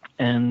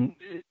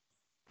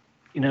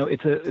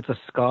it's a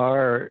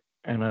scar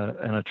and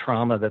a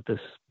trauma that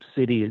this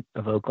city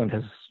of Oakland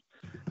has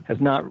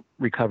not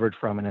recovered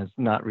from and has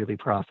not really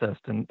processed,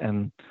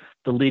 and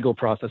the legal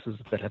processes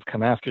that have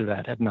come after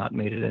that have not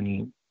made it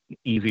any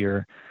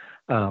easier.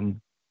 And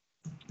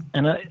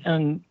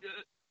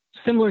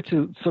similar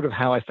to sort of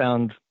how I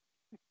found,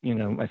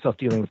 myself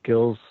dealing with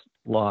Gil's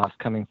loss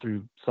coming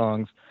through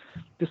songs,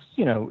 this,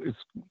 is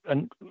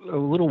a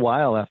little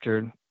while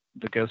after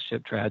the Ghost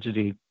Ship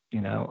tragedy.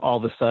 All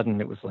of a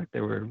sudden it was like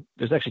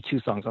there's actually 2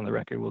 songs on the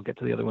record. We'll get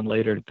to the other one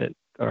later that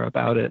are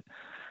about it.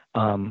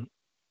 And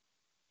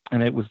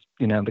it was,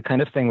 the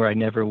kind of thing where I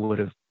never would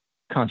have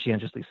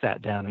conscientiously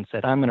sat down and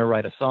said, I'm going to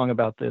write a song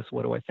about this.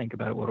 What do I think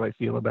about it? What do I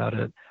feel about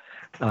it?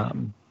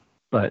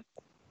 But,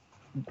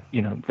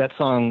 that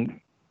song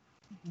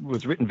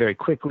was written very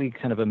quickly,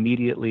 kind of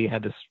immediately,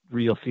 had this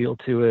real feel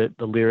to it.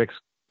 The lyrics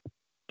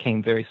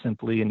came very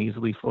simply and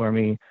easily for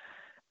me.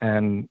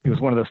 And it was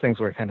one of those things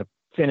where I kind of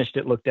finished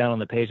it, looked down on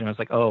the page, and I was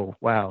like, oh,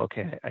 wow,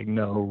 okay, I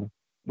know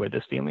where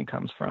this feeling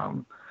comes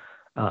from.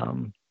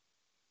 And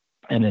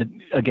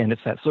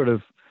it's that sort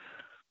of,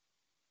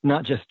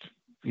 not just,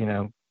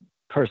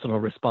 personal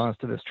response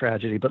to this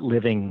tragedy, but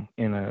living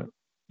in a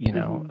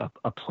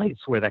place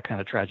where that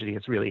kind of tragedy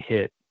has really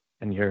hit,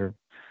 and you're,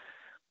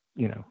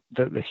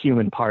 the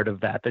human part of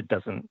that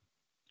doesn't,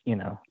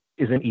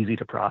 isn't easy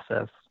to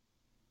process.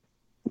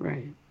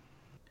 Right.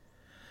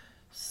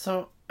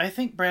 So I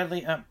think,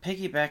 Bradley,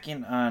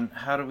 piggybacking on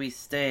How Do We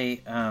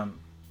Stay,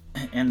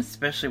 and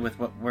especially with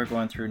what we're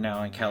going through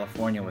now in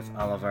California with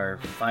all of our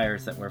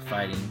fires that we're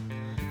fighting,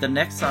 the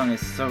next song is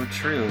so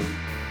true.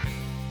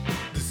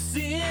 The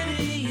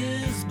city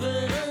is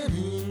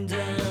burning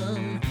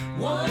down.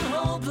 One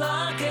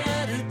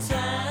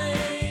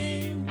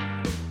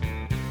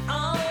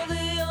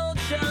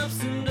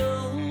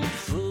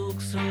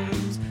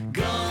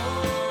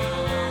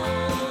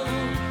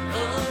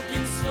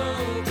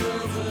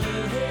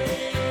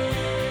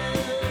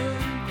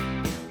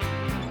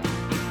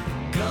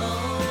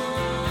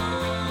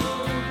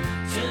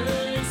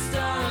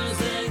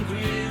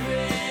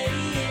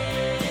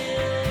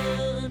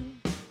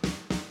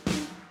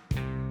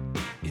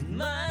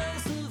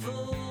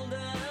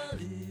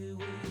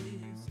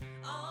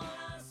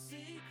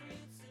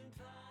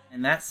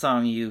in that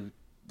song,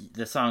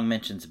 the song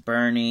mentions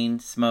burning,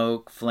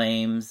 smoke,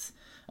 flames.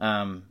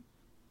 I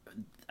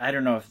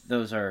don't know if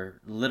those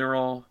are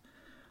literal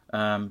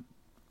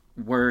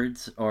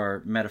words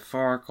or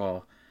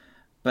metaphorical,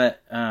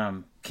 but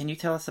can you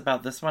tell us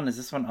about this one? Is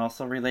this one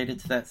also related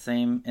to that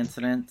same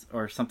incident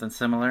or something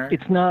similar?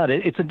 It's not.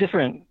 It's a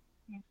different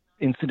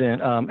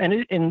incident,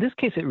 and in this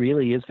case, it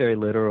really is very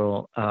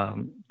literal.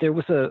 There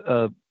was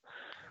a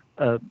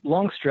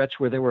long stretch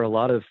where there were a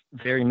lot of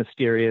very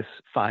mysterious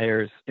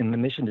fires in the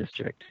Mission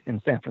District in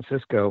San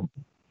Francisco,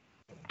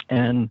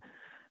 and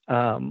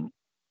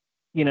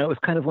it was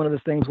kind of one of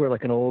those things where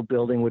like an old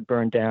building would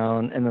burn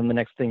down, and then the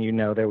next thing you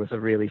know, there was a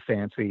really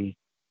fancy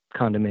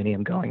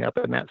condominium going up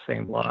in that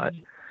same lot.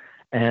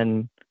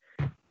 And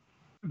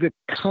the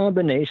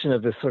combination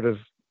of this sort of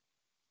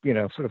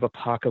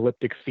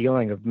apocalyptic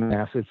feeling of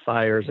massive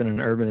fires in an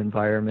urban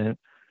environment,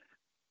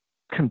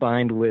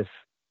 combined with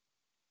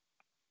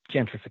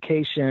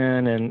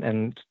gentrification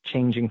and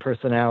changing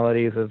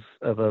personalities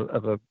of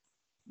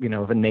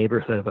a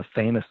neighborhood, of a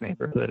famous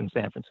neighborhood in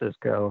San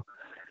Francisco.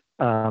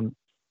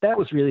 That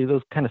was really,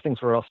 those kind of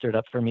things were all stirred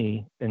up for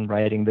me in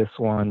writing this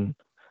one.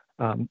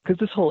 Because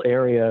this whole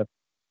area,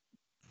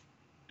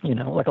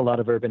 like a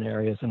lot of urban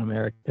areas in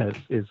America,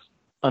 is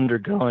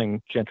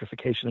undergoing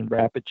gentrification and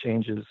rapid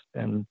changes.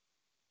 And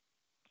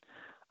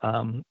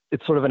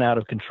it's sort of an out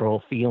of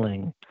control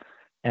feeling.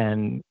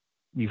 And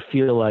you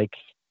feel like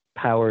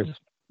powers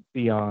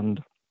beyond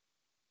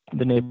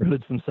the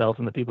neighborhoods themselves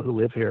and the people who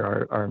live here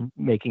are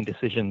making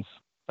decisions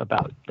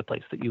about the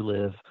place that you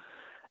live.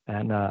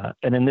 And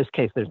in this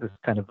case, there's this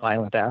kind of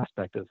violent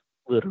aspect of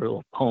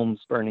literal homes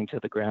burning to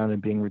the ground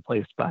and being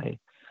replaced by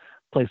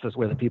places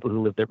where the people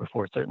who lived there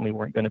before certainly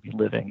weren't going to be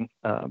living.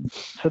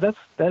 So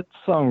that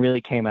song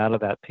really came out of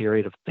that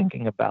period of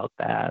thinking about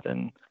that,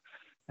 and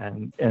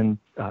then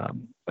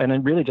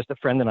really just a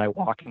friend and I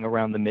walking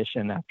around the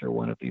Mission after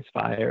one of these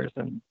fires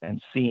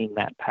and seeing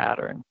that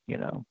pattern.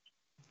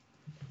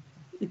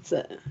 It's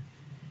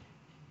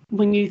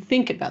when you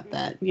think about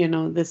that,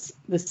 this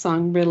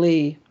song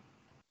really,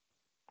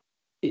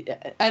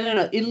 I don't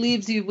know, it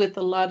leaves you with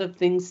a lot of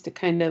things to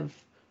kind of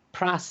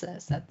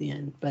process at the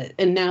end.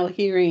 And now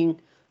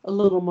hearing a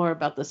little more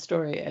about the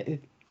story,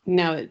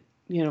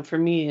 for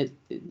me,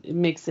 it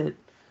makes it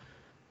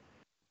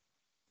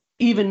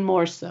even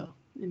more so.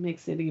 It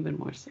makes it even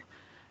more so.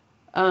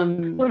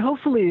 Well,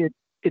 hopefully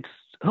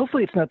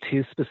it's not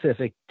too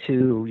specific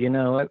too.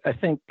 I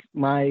think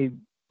my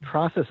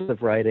process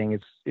of writing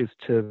is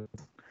to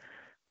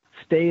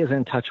stay as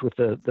in touch with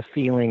the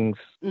feelings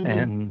mm-hmm.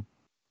 and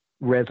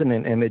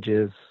resonant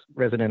images,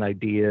 resonant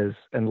ideas,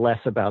 and less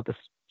about the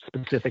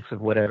specifics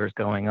of whatever's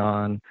going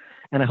on.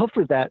 And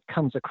hopefully that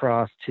comes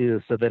across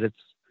too, so that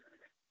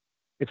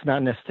it's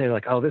not necessarily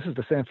like, oh, this is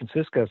the San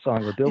Francisco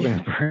song where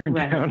buildings burn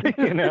down,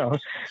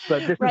 but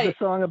this is a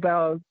song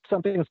about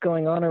something that's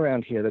going on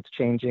around here that's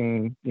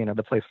changing,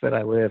 the place that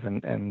I live,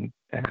 and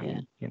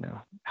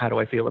how do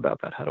I feel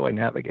about that? How do I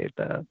navigate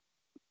that?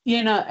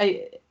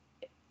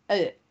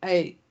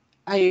 I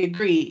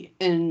agree.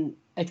 And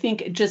I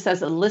think just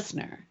as a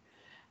listener,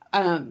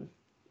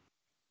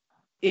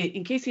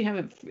 in case you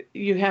haven't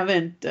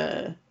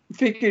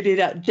figured it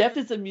out, Jeff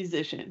is a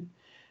musician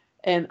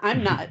and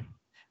I'm not,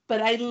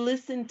 but I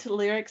listen to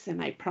lyrics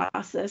and I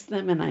process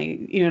them and I,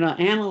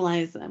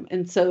 analyze them.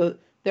 And so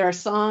there are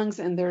songs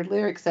and there are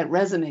lyrics that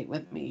resonate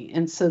with me.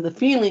 And so the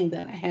feeling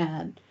that I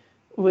had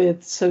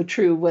with So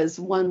True was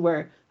one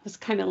where I was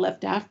kind of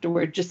left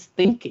afterward, just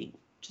thinking.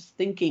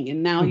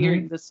 And now mm-hmm.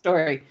 hearing the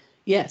story,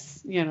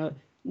 yes,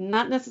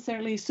 not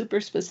necessarily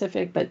super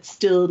specific, but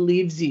still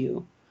leaves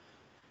you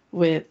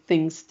with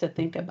things to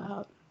think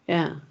about.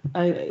 Yeah.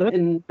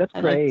 That's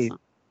great.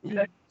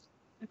 Like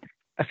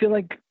I feel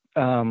like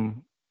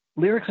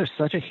lyrics are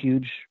such a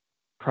huge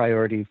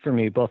priority for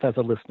me, both as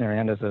a listener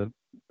and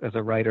as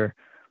a writer.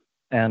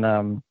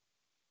 And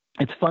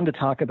it's fun to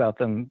talk about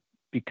them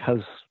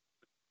because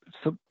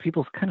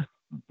people kind of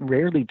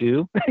rarely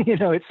do.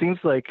 It seems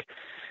like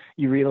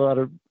you read a lot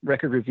of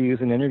record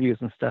reviews and interviews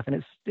and stuff,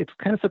 and it's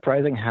kind of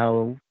surprising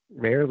how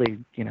rarely,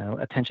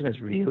 attention is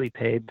really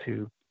paid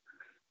to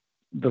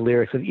the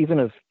lyrics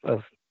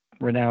of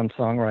renowned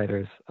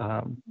songwriters.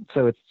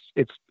 So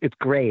it's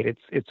great.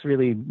 It's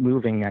really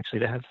moving actually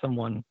to have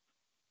someone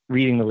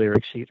reading the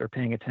lyric sheet or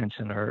paying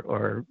attention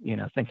or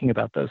thinking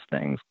about those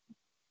things.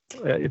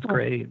 It's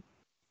great.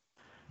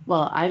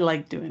 Well, I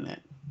like doing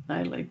it.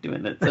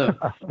 So,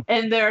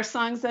 and there are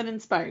songs that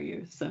inspire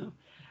you. So,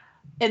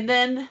 and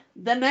then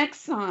the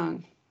next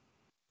song,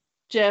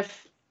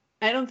 Jeff,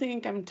 I don't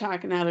think I'm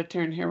talking out of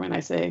turn here when I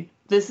say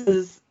this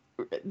is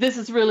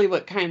really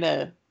what kind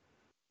of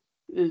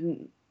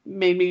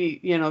made me,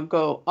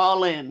 go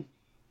all in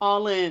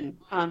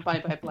on Bye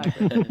Bye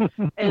Blackbird.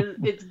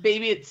 And it's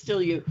Baby It's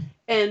Still You.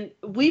 And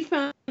we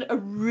found a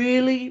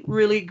really,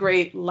 really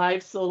great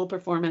live solo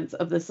performance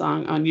of the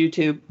song on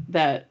YouTube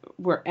that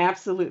we're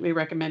absolutely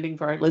recommending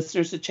for our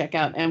listeners to check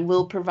out. And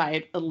we'll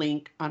provide a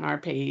link on our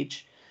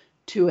page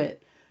to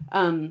it.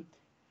 And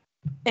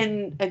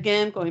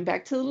again, going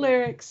back to the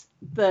lyrics,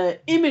 the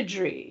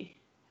imagery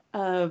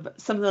of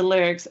some of the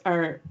lyrics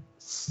are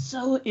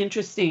so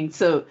interesting.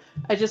 So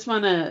I just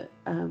want to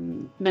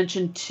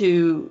mention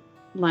two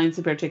lines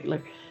in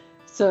particular.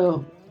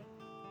 So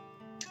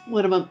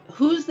one of them,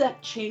 who's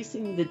that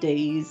chasing the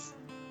days?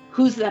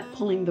 Who's that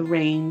pulling the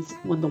reins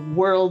when the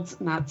world's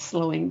not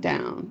slowing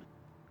down?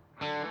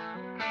 Hey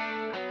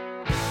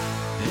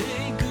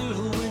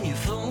girl, when your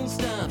phone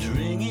stops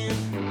ringing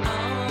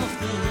off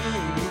the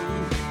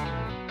hook,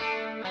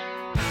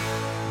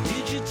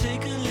 did you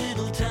take a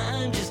little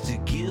time just to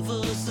give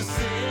us a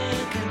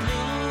second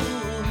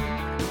look?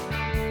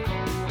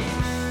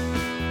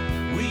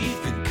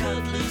 We've been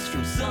cut loose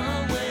from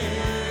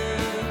somewhere,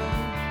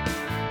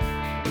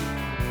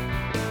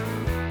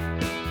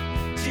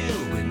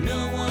 till we're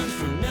no one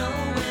from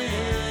nowhere.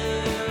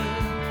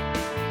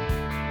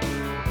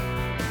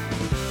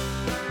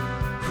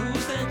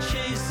 Who's that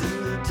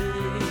chasing the days?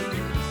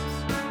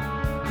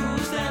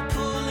 Who's that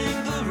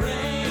pulling the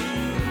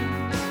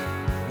reins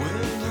when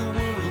the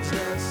world's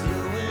not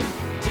slowing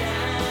down?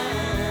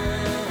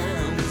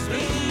 'Cause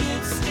maybe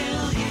it's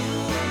still you.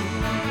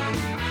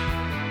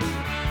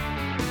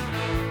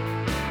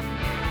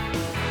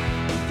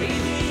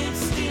 Maybe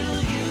it's still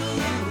you.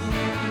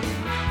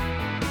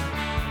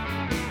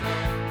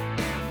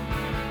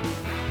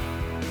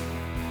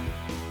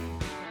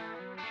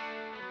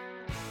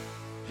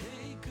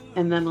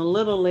 And then a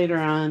little later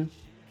on,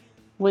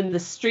 when the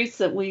streets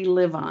that we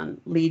live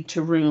on lead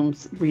to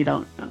rooms we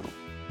don't know.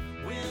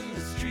 When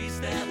the streets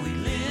that we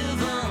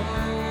live on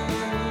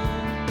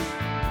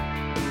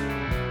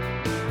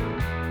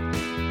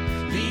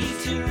lead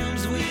to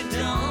rooms we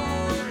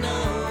don't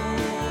know.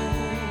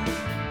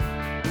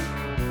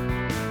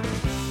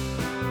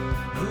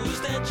 Who's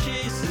that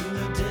chasing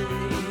the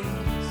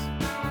days?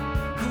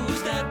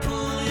 Who's that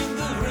pulling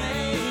the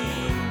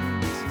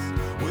reins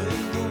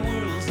when the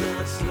world's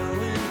not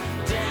slowing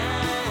down?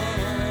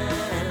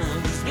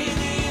 'Cause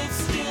maybe it's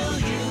still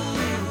you.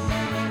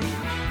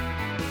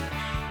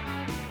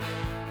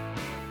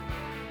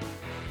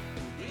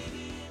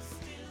 Maybe it's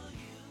still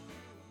you.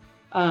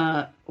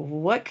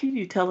 What can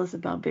you tell us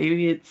about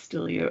Baby It's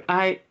Still You?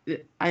 I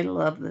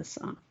love this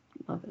song.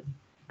 Love it.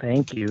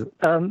 Thank you.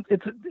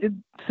 It's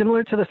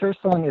similar to the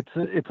first song.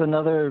 It's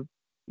another,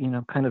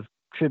 kind of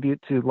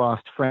tribute to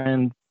Lost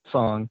Friend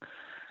song.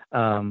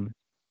 The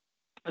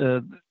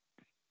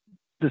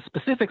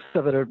specifics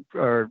of it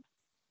are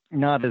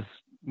not as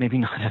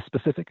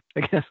specific,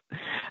 I guess.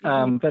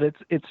 But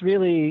it's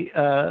really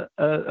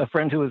a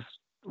friend who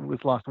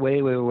was lost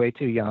way, way, way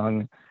too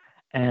young,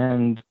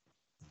 and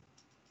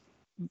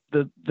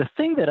the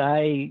thing that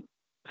I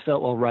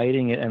felt while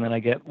writing it, and then I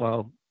get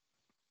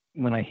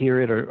when I hear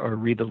it or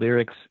read the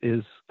lyrics,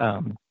 is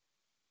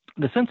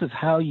the sense of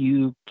how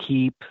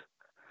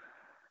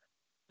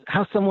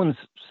someone's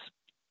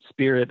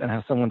spirit and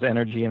how someone's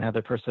energy and how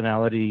their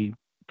personality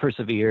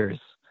perseveres,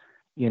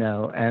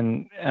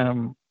 and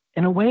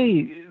in a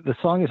way, the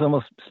song is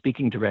almost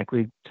speaking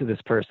directly to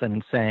this person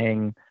and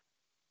saying,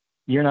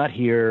 you're not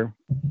here,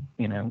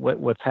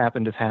 what's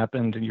happened has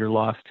happened and you're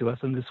lost to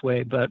us in this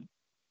way, but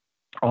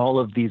all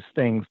of these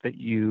things that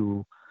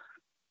you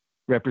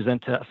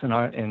represent to us in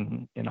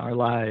our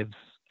lives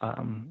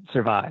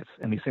survive,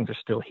 and these things are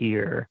still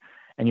here,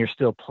 and you're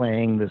still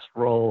playing this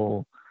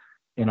role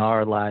in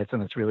our lives in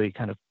this really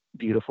kind of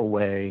beautiful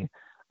way,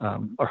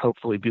 or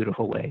hopefully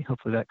beautiful way.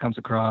 Hopefully that comes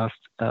across.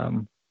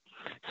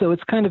 So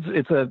it's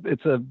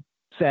a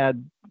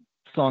sad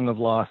song of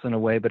loss in a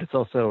way, but it's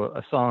also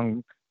a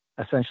song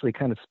essentially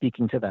kind of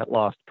speaking to that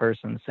lost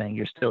person, saying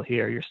you're still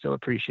here, you're still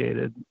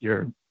appreciated,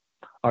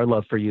 our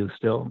love for you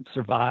still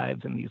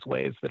survives in these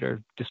ways that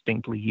are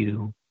distinctly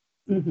you.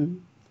 Mm-hmm.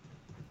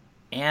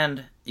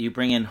 And you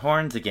bring in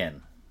horns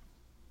again.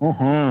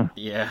 Mm-hmm.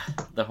 Yeah,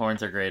 the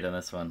horns are great on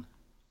this one.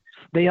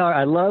 They are.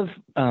 I love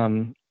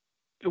one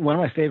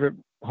of my favorite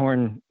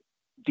horn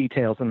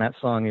details in that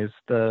song is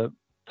the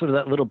sort of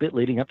that little bit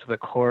leading up to the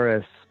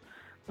chorus.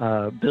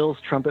 Bill's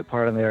trumpet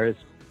part in there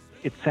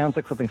it sounds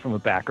like something from a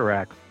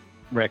Bacharach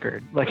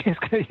record. Like it's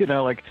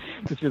like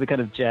this really kind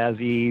of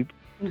jazzy,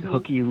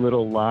 hooky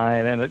little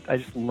line, and I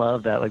just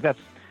love that. Like that's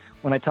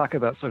when I talk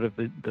about sort of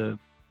the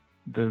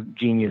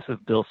genius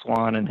of Bill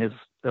Swan and his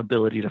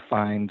ability to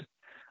find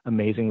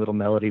amazing little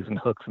melodies and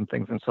hooks and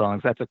things in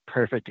songs. That's a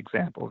perfect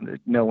example.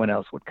 No one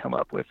else would come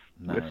up with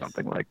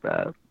something like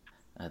that.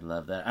 I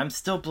love that. I'm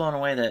still blown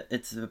away that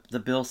it's the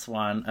Bill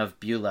Swan of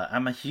Beulah.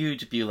 I'm a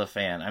huge Beulah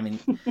fan. I mean,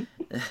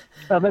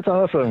 oh, that's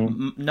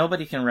awesome.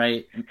 Nobody can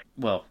write,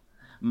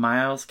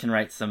 Miles can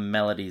write some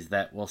melodies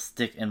that will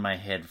stick in my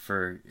head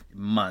for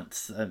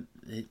months.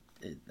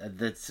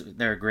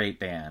 They're a great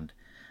band.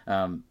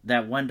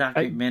 That one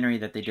documentary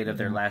that they did of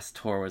their last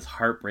tour was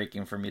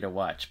heartbreaking for me to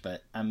watch,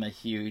 but I'm a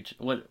huge,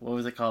 what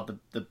was it called?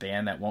 The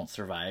band that won't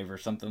survive or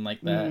something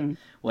like that.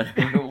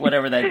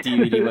 Whatever that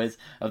DVD was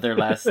of their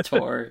last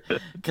tour.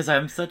 Because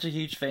I'm such a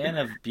huge fan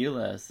of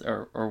Beulah,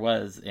 or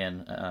was,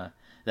 and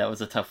that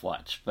was a tough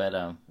watch. But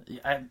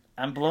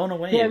I'm blown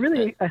away. Yeah,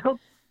 really.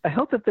 I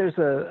hope that there's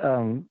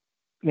a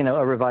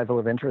revival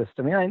of interest.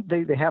 I mean,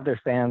 they have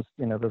their fans.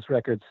 Those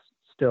records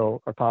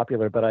still are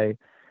popular, but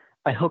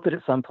I hope that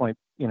at some point,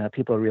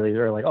 people really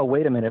are like, oh,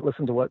 wait a minute,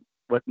 listen to what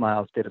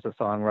Miles did as a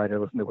songwriter,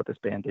 listen to what this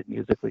band did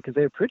musically, because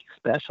they're pretty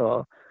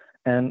special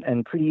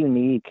and pretty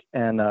unique.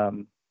 And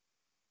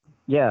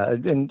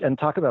and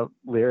talk about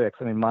lyrics.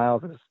 I mean,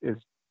 Miles is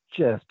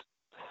just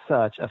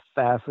such a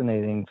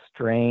fascinating,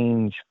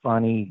 strange,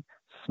 funny,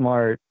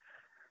 smart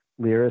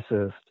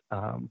lyricist.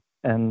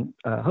 And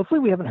hopefully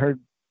we haven't heard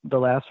the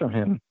last from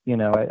him.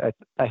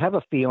 I have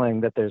a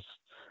feeling that there's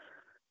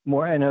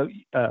more. I know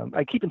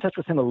I keep in touch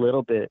with him a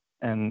little bit,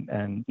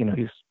 and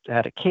he's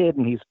had a kid,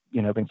 and he's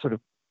been sort of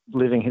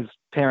living his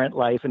parent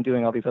life and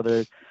doing all these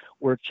other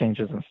work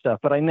changes and stuff.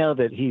 But I know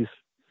that he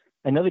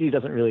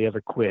doesn't really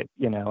ever quit.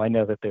 I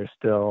know that there's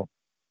still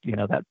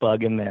that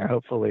bug in there.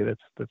 Hopefully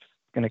that's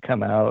going to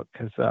come out,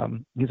 because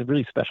he's a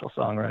really special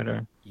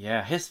songwriter.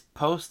 Yeah, his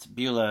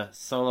post-Beulah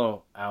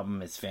solo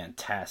album is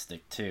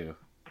fantastic too.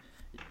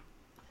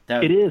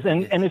 It is,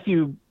 and if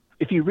you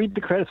read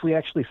the credits, we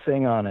actually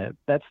sing on it.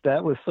 That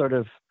was sort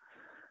of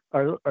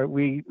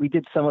we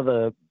did some of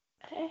the.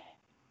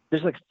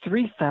 There's like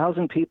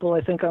 3,000 people,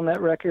 I think, on that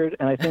record,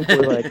 and I think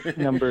we're like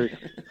number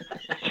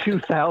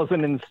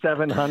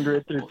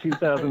 2,700 through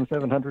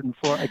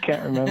 2,704. I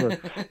can't remember,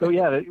 but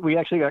yeah, we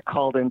actually got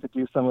called in to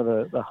do some of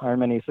the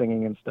harmony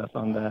singing and stuff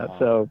on that.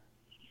 So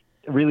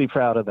really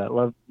proud of that.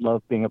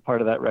 Love being a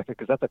part of that record,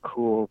 because that's a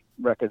cool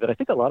record that I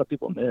think a lot of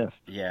people miss.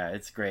 Yeah,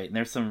 it's great, and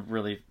there's some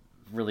really,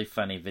 really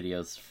funny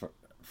videos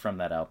from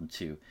that album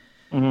too.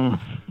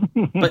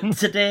 But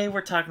today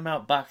we're talking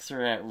about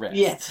Boxer at Rest.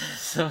 Yes.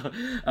 So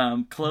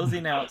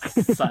closing out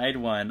side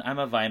one, I'm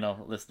a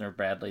vinyl listener,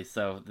 Bradley,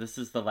 so this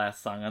is the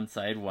last song on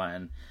side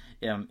one.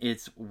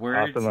 It's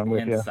Words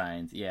and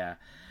Signs. Yeah.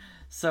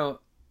 So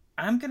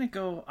I'm going to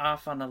go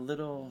off on a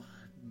little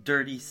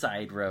dirty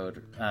side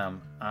road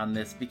on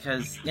this,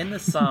 because in the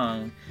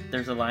song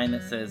there's a line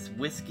that says,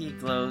 whiskey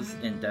glows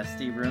in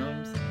dusty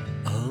rooms.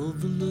 All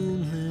the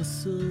lonely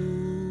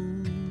souls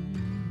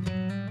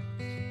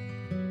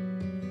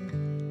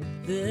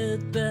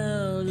that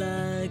bow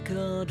like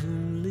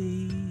autumn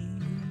leaves,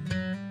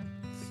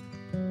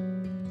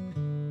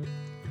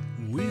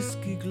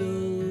 whiskey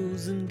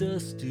glows in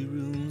dusty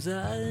rooms.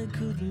 I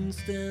couldn't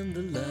stand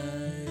the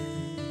light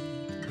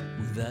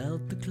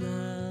without the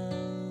clouds.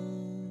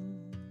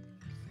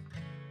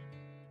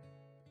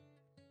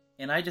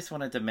 And I just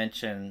wanted to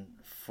mention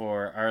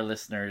for our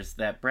listeners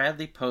that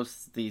Bradley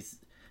posts these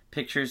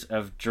pictures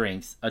of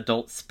drinks,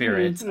 adult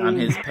spirits, on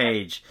his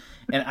page.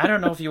 And I don't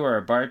know if you are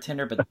a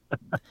bartender, but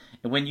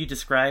when you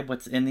describe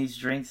what's in these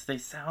drinks, they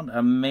sound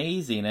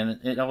amazing, and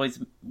it always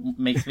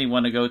makes me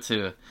want to go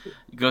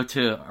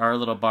to our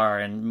little bar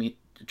and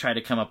try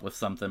to come up with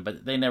something,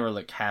 but they never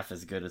look half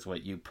as good as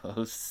what you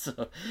post.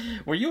 So,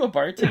 were you a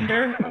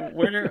bartender?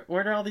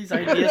 Where do all these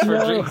ideas for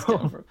drinks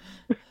come from?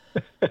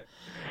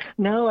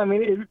 No, I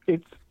mean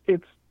it's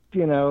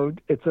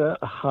it's a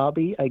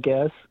hobby, I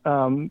guess.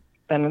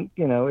 And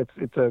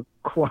it's a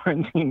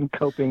quarantine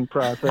coping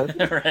process.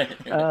 Right.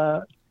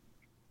 I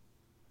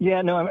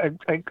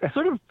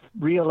sort of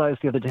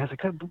realized the other day, I was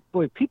like,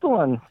 boy, people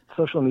on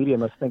social media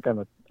must think I'm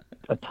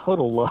a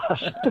total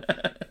loss.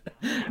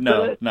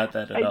 No, not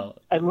that at all.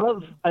 I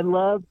love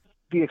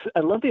the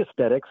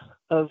aesthetics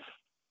of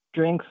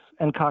drinks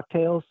and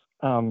cocktails.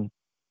 And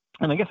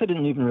I guess I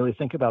didn't even really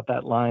think about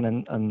that line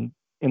and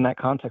in that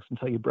context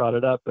until you brought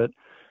it up. But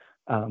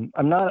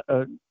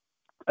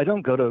I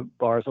don't go to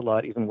bars a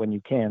lot, even when you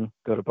can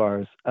go to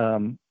bars.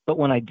 But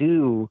when I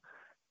do,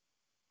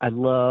 I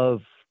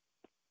love,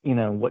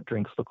 what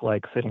drinks look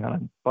like sitting on a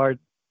bar,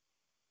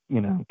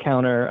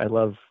 counter. I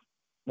love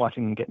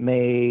watching them get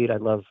made. I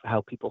love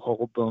how people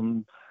hold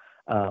them.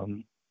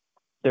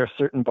 There are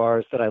certain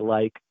bars that I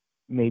like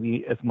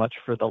maybe as much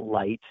for the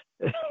light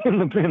in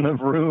the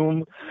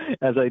room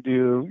as I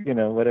do,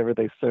 whatever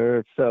they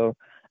serve. So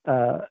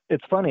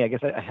it's funny. I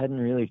guess I hadn't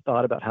really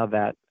thought about how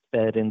that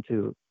fed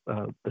into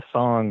the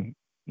song,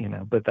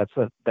 but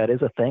that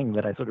is a thing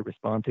that I sort of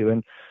respond to.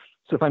 And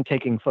so if I'm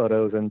taking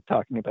photos and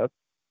talking about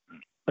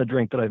a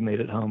drink that I've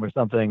made at home or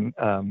something,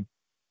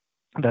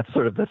 that's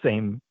sort of the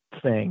same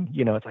thing.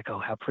 It's like, oh,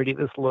 how pretty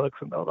this looks,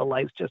 and oh, the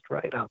light's just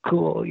right. How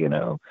cool,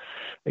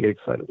 I get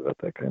excited about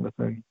that kind of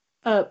thing.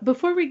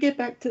 Before we get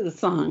back to the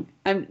song,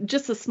 I'm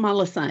just a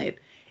small aside.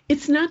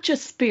 It's not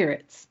just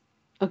spirits,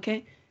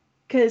 okay?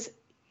 Because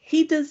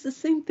he does the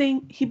same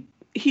thing. He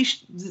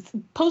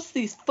posts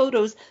these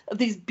photos of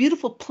these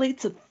beautiful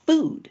plates of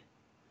food.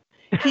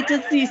 He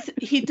does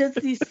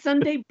these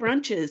Sunday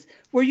brunches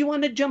where you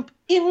want to jump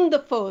in the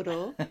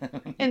photo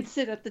and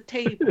sit at the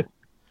table.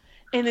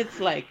 And it's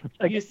like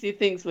you see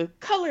things with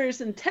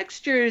colors and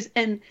textures,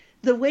 and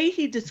the way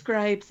he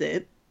describes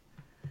it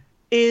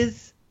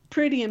is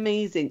pretty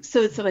amazing.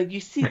 So it's like you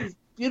see these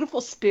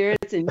beautiful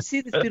spirits and you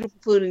see this beautiful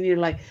food, and you're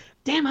like,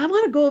 damn, I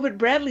want to go over to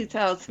Bradley's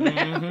house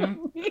now.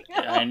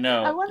 I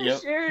know. I want to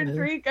share a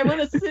drink. I want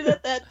to sit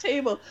at that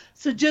table.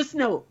 So just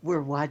know,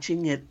 we're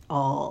watching it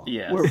all.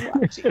 Yes. We're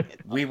watching it.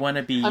 We want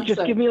to be...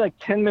 Just give me like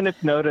 10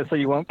 minutes notice so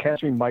you won't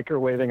catch me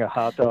microwaving a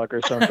hot dog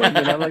or something.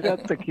 Like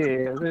that's the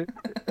key.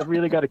 I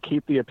really got to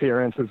keep the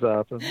appearances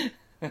up.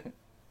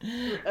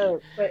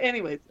 But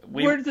anyways,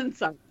 We- words and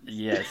signs.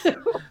 Yes.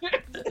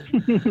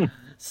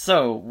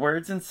 So,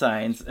 Words and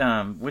Signs,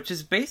 which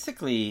is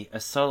basically a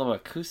solo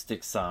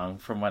acoustic song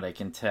from what I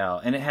can tell.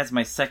 And it has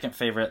my second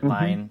favorite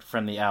line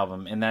from the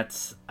album, and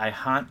that's, I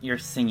haunt your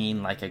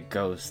singing like a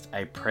ghost.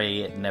 I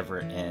pray it never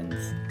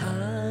ends.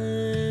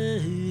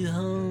 I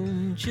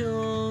haunt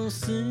your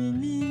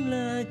singing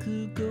like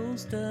a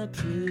ghost. I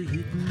pray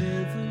it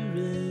never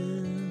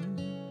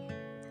ends.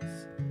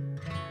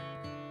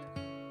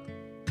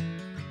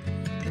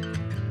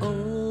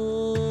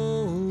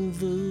 All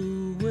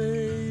the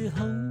way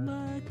home,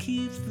 I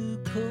keep the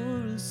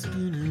chorus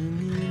spinning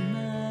in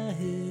my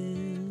head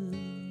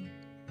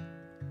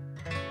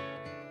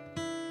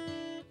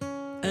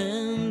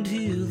and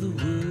hear the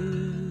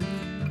words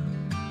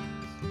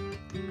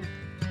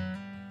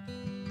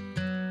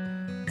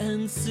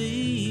and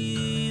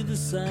see the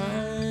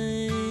signs.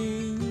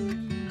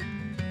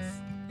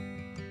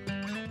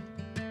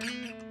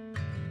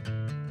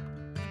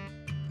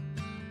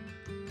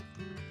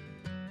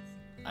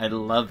 I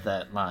love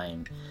that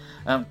line.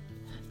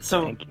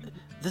 So, Thank you.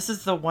 this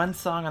is the one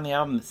song on the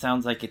album that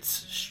sounds like it's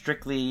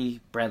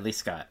strictly Bradley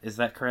Scott. Is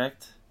that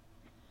correct?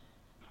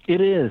 It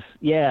is,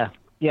 yeah.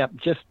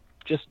 Just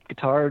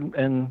guitar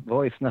and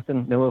voice,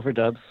 nothing, no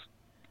overdubs.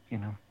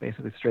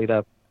 Basically straight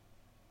up.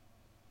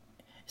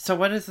 So,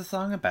 what is the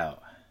song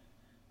about?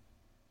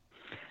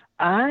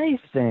 I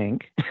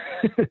think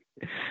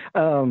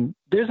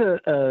there's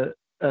a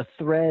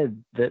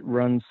thread that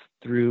runs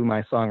through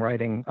my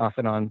songwriting off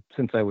and on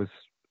since I was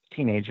a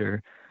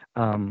teenager,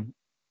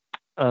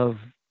 of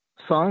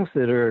songs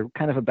that are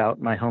kind of about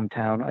my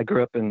hometown. I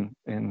grew up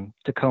in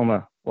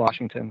Tacoma,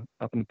 Washington,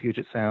 up in the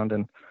Puget Sound,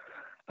 and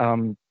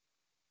I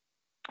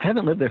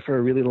haven't lived there for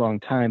a really long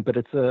time, but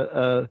it's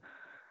a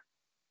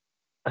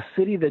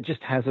city that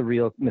just has a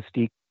real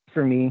mystique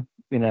for me,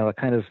 a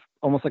kind of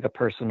almost like a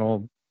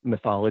personal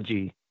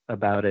mythology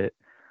about it.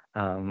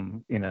 I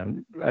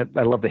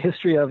love the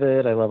history of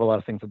it. I love a lot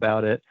of things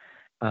about it.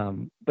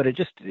 But it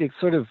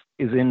sort of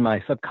is in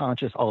my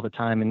subconscious all the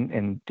time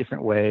in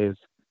different ways.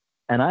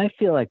 And I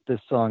feel like this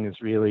song is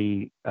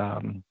really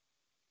kind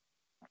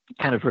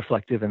of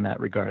reflective in that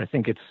regard. I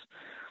think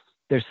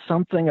there's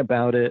something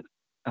about it.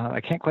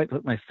 I can't quite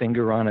put my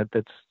finger on it.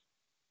 It's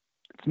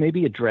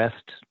maybe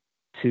addressed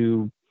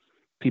to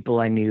people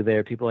I knew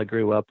there, people I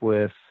grew up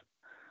with,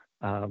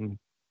 kind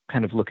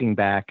of looking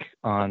back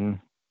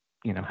on,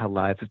 how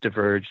lives have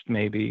diverged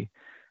maybe.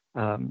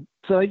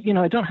 So I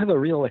don't have a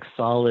real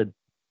solid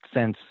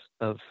sense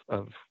of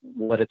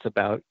what it's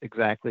about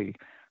exactly,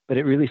 but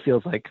it really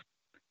feels like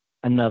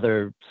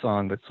another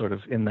song that's sort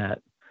of in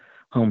that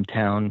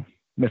hometown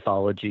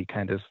mythology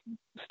kind of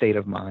state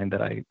of mind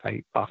that I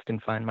often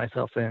find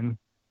myself in.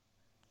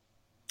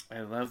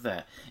 I love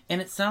that.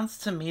 And it sounds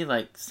to me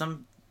like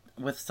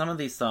with some of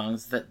these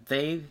songs that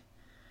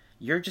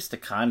you're just a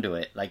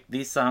conduit. Like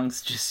these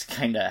songs just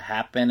kind of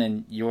happen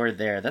and you're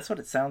there. That's what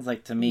it sounds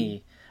like to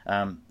me.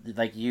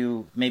 Like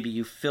maybe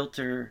you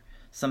filter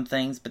some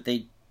things, but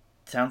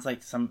sounds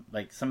like some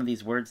of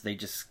these words, they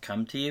just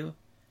come to you.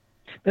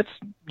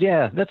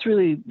 That's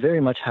really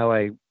very much how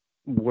I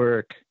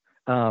work.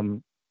 I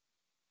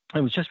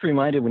was just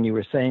reminded when you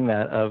were saying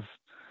that of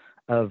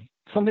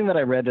something that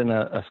I read in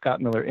a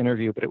Scott Miller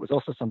interview, but it was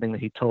also something that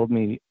he told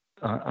me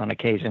on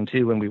occasion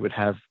too when we would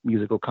have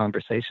musical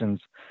conversations.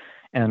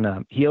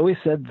 And he always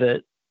said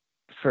that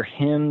for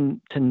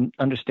him to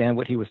understand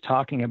what he was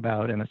talking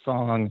about in a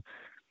song,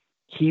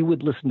 he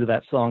would listen to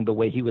that song the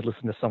way he would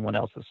listen to someone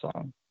else's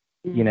song.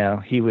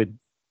 Mm-hmm.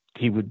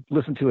 He would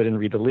listen to it and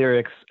read the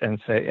lyrics and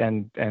say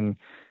and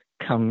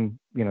come,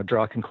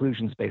 draw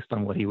conclusions based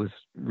on what he was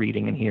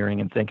reading and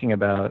hearing and thinking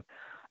about.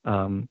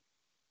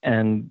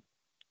 And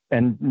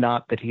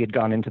not that he had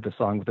gone into the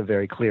song with a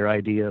very clear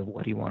idea of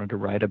what he wanted to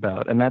write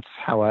about. And that's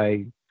how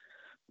I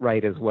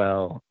write as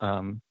well.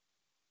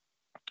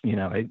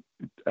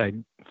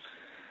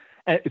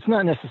 It's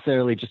not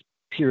necessarily just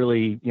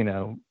purely,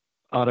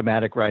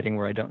 automatic writing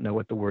where I don't know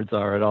what the words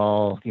are at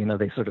all.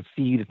 They sort of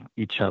feed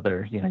each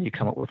other. You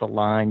come up with a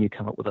line, you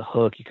come up with a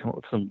hook, you come up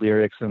with some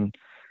lyrics, and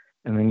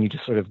then you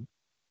just sort of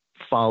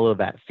follow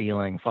that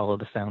feeling, follow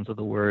the sounds of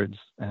the words.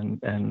 And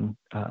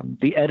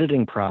the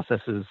editing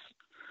process is,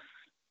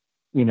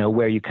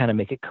 where you kind of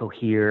make it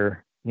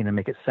cohere,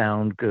 make it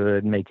sound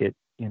good, make it,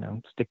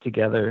 stick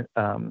together.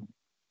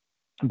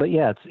 But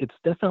yeah, it's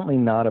definitely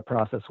not a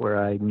process where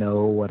I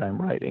know what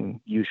I'm writing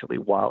usually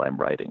while I'm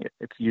writing it.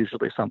 It's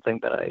usually something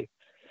that I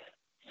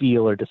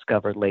feel or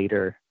discover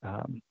later.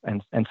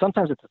 And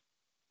sometimes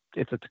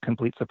it's a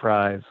complete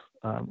surprise.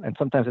 And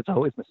sometimes it's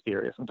always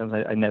mysterious. Sometimes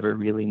I never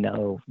really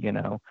know,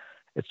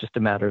 it's just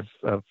a matter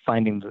of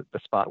finding the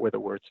spot where the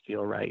words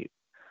feel right.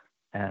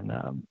 And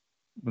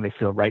they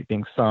feel right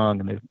being sung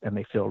and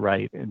they feel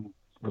right in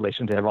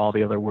relation to all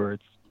the other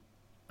words.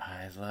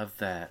 I love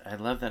that. I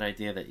love that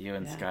idea that you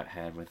and Scott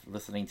had with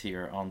listening to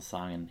your own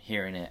song and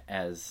hearing it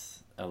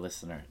as a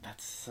listener.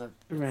 That's so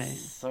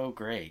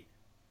great.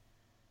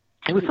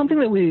 It was something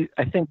that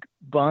I think,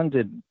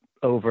 bonded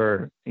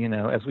over,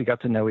 as we got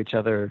to know each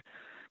other,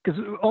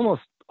 because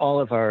almost all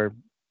of our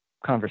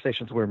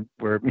conversations were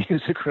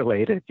music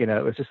related. You know,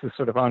 it was just this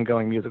sort of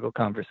ongoing musical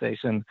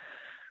conversation,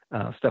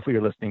 stuff we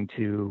were listening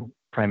to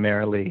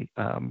primarily.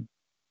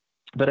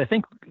 But I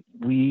think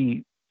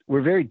we're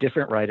very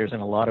different writers in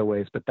a lot of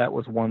ways, but that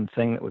was one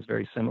thing that was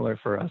very similar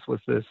for us, was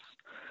this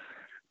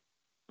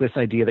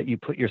idea that you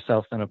put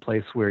yourself in a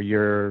place where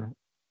you're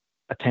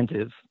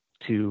attentive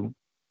to,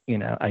 you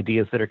know,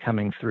 ideas that are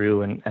coming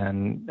through,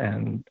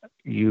 and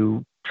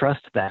you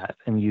trust that,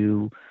 and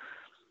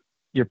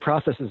your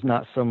process is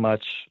not so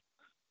much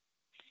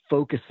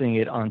focusing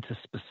it onto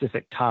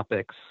specific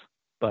topics,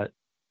 but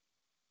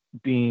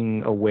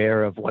being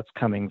aware of what's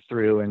coming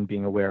through and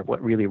being aware of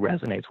what really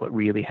resonates, what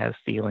really has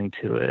feeling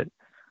to it,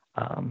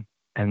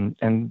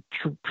 and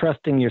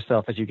trusting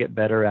yourself as you get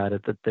better at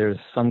it, that there's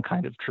some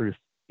kind of truth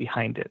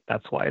behind it.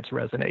 That's why it's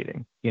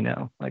resonating. You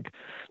know, like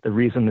the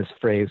reason this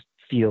phrase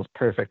feels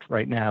perfect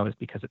right now is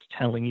because it's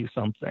telling you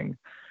something,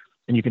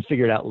 and you can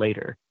figure it out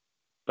later.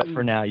 But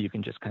for now, you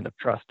can just kind of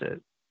trust it.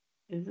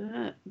 Isn't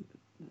it?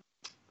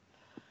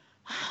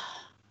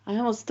 I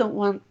almost don't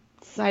want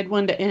side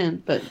one to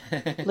end, but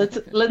let's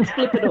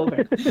flip it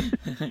over.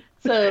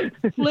 So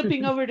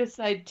flipping over to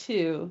side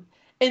two,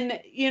 and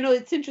you know,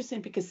 it's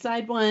interesting because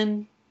side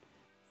one,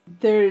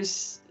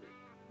 there's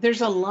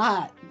a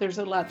lot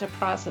to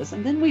process,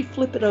 and then we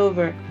flip it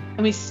over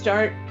and we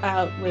start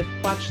out with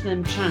Watch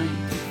Them Chime.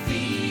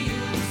 Feel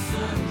the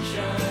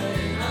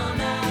sunshine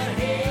on our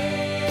head.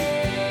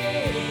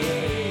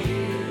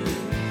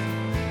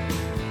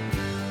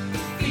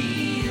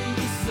 Feel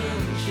the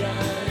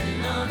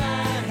sunshine on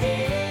our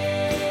heads.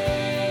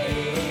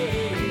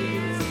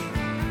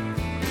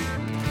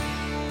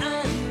 I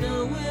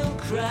know we'll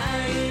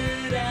cry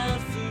it out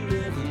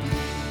forever.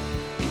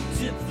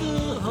 Tip the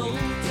whole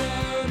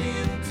town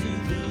into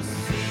the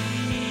sea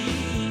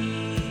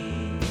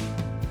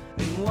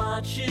and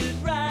watch it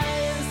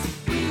rise.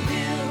 We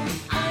will,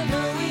 I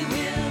know we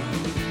will.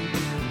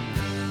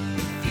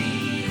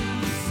 Feel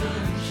the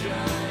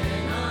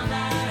sunshine on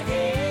our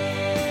head.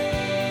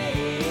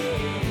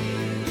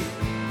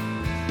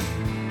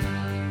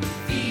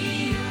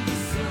 Feel the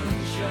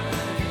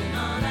sunshine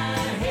on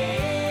our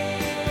head.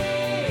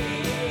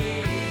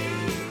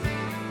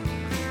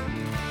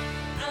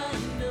 I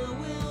know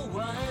we'll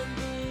wind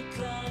the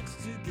clocks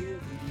together.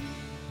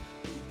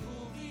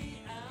 Pull the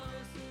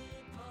hours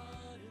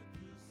apart at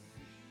the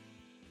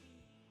sea.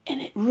 And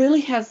it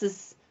really has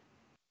this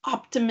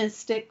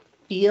optimistic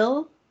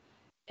feel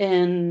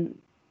and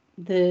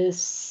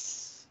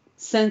this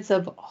sense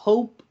of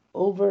hope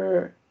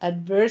over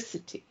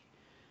adversity.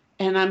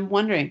 And I'm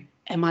wondering,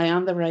 am I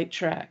on the right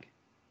track?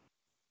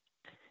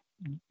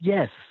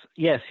 Yes,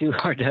 you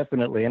are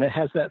definitely. And it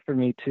has that for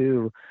me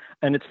too.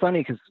 And it's funny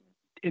because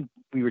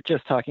we were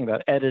just talking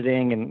about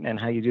editing and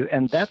how you do.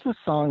 And that's a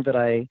song that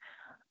I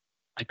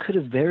could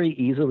have very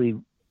easily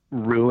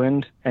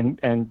ruined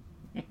and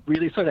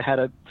really sort of had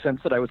a sense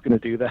that I was going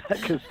to do that,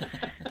 because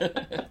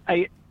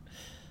I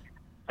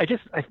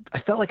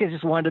felt like I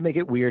just wanted to make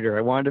it weirder.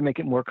 I wanted to make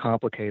it more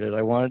complicated.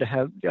 I wanted to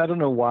have, I don't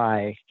know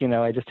why, you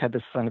know, I just had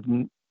this kind of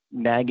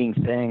nagging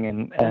thing,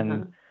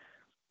 and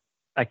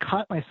I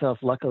caught myself,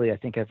 luckily, I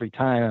think every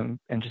time,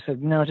 and just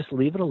said, no, just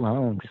leave it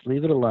alone. Just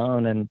leave it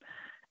alone.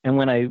 And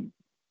when it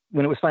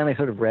was finally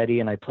sort of ready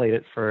and I played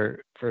it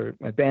for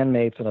my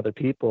bandmates and other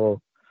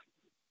people,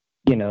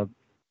 you know,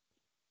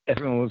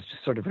 everyone was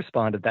just sort of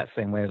responded that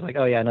same way. It was like,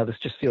 oh yeah, no, this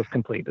just feels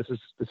complete. This is,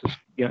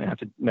 you don't have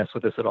to mess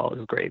with this at all. This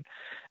is great.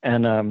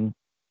 And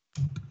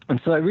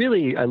so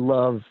I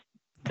love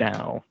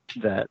now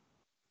that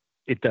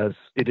it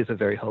is a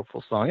very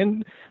hopeful song.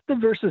 And the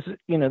verses,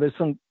 you know, there's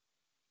some,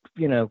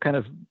 you know, kind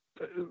of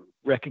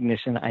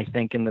recognition, I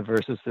think, in the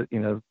verses that, you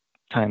know,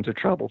 times are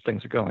troubled,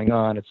 things are going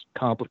on, it's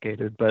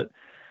complicated, but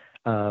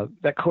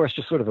that chorus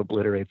just sort of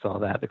obliterates all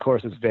that. The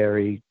chorus is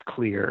very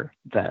clear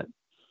that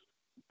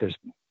there's,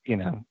 you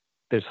know,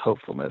 there's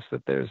hopefulness,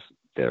 that there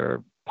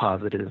are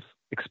positive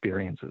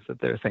experiences, that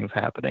there are things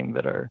happening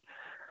that are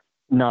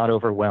not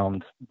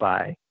overwhelmed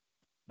by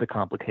the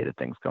complicated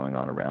things going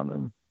on around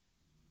them.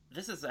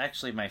 This is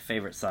actually my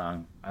favorite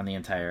song on the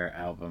entire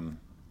album.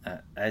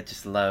 I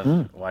just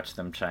love Watch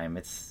Them Chime.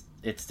 It's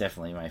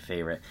definitely my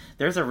favorite.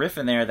 There's a riff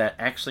in there that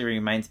actually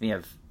reminds me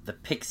of the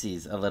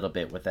Pixies a little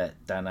bit, with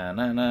that da na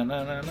na na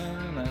na na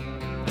na.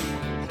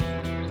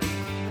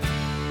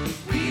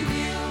 We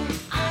will,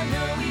 I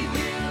know we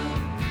will.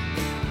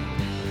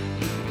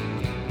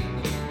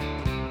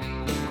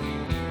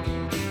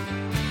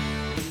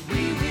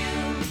 We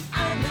will,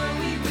 I know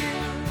we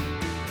will.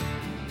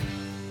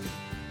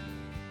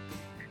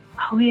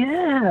 Oh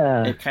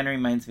yeah. It kind of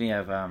reminds me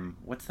of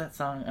what's that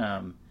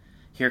song?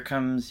 Here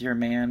Comes Your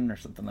Man, or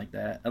something like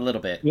that. A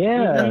little bit.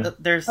 Yeah.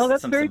 There's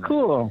that's some very similar.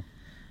 cool.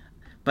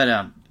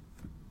 But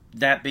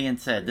that being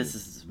said, this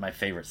is my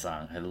favorite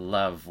song. I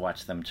love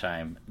Watch Them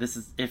Chime. This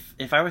is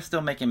if I was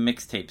still making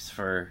mixtapes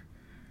for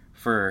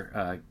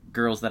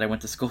girls that I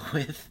went to school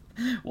with,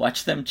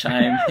 Watch Them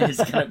Chime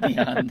is gonna be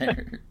on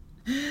there.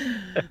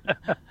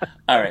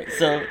 All right.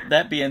 So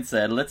that being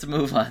said, let's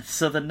move on.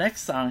 So the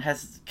next song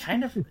has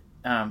kind of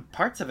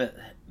parts of it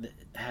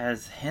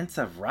has hints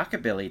of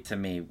rockabilly to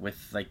me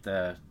with like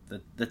the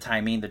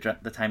timing,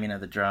 the timing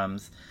of the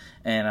drums,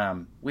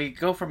 and we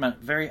go from a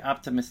very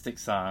optimistic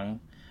song,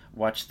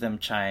 Watch Them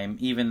Chime,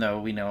 even though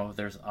we know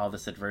there's all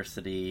this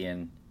adversity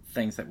and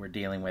things that we're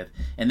dealing with,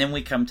 and then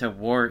we come to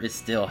War is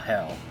Still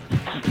Hell.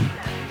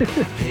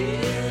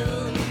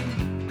 Hell,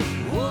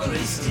 war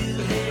is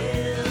still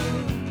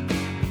hell.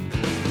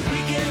 We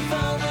can't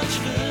fall much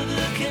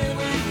further, can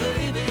we,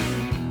 baby?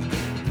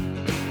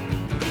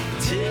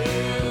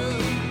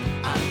 Tell,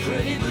 I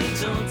pray, but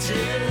don't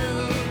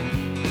tell.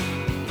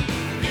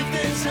 If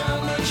there's how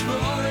much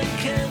more, and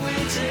can we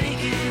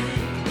take it?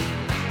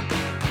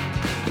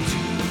 Do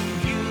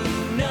you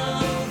know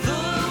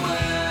the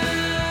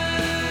words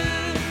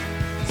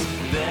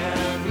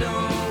that no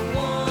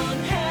one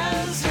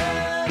has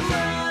heard?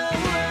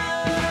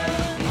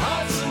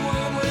 Hearts are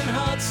warm when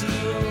hearts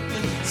are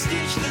open.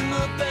 Stitch them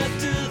up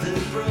after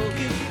they're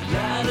broken.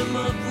 Light them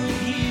up when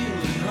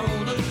healed and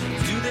hold them.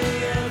 Do they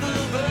ever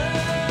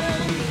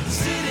burn?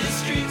 City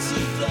streets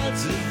are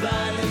floods of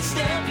violence.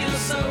 Stamp your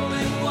soul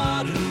in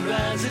water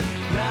rising.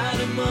 Light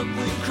them up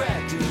when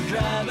cracked and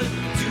dry, but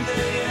do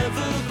they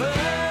ever burn?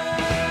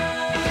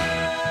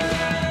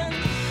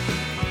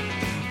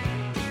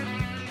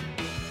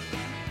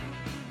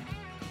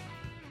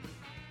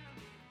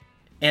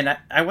 And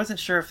I wasn't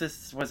sure if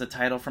this was a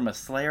title from a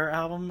Slayer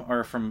album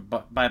or from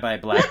Bye Bye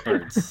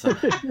Blackbirds. So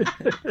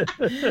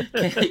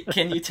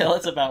can you tell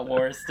us about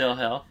War is Still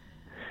Hell?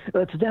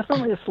 Well, it's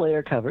definitely a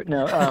Slayer cover.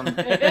 No,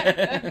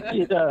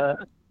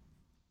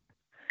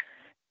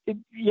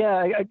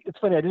 it's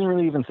funny. I didn't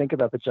really even think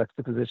about the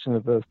juxtaposition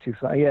of those two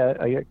songs. Yeah,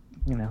 I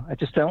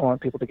just don't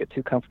want people to get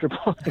too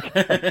comfortable.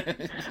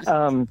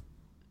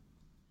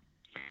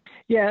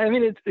 Yeah, I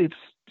mean,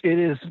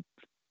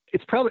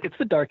 it's probably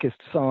the darkest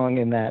song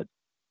in that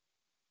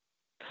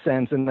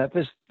sense, and that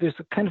there's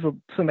kind of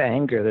some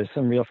anger, there's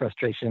some real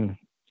frustration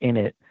in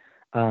it.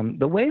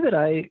 The way that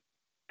I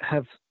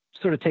have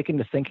sort of taken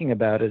to thinking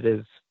about it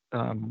is,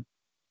 I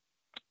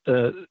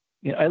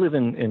live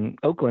in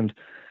Oakland,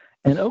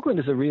 and Oakland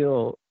is a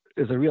real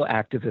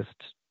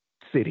activist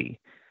city,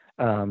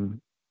 and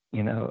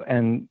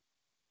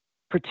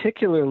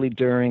particularly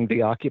during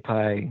the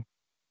Occupy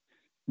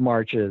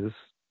marches,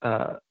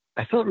 I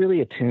felt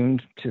really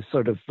attuned to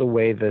sort of the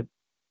way that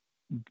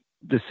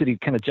the city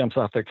kind of jumps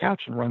off their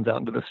couch and runs out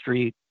into the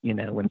street,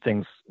 when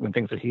things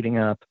are heating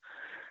up.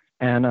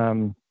 And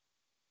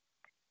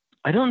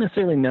I don't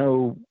necessarily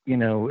know,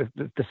 if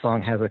the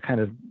song has a kind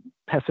of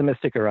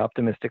pessimistic or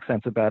optimistic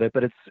sense about it,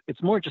 but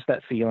it's more just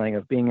that feeling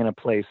of being in a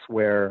place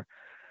where,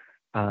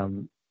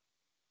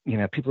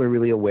 people are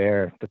really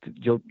aware that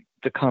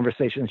the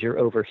conversations you're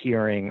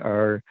overhearing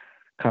are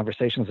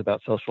conversations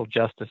about social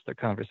justice. They're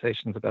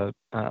conversations about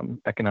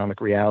economic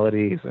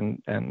realities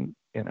and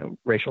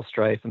racial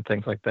strife and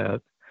things like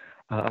that.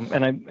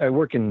 And I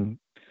work in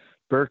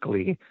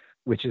Berkeley,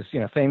 which is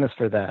famous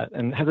for that,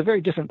 and has a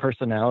very different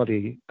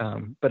personality.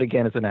 But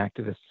again, is an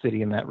activist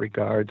city in that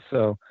regard.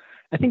 So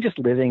I think just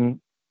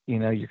living,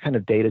 your kind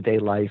of day-to-day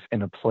life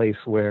in a place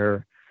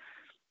where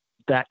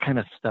that kind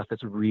of stuff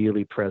is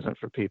really present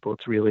for people.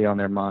 It's really on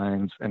their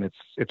minds, and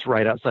it's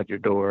right outside your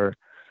door.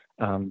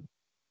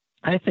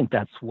 I think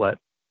that's what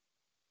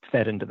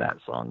fed into that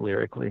song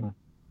lyrically.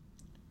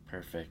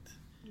 Perfect.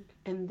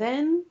 And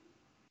then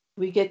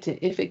we get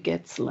to If It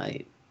Gets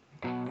Light.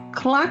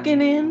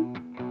 Clocking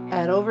in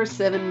at over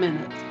 7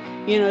 minutes.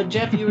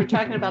 Jeff, you were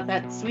talking about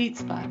that sweet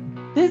spot.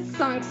 This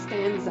song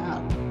stands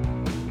out.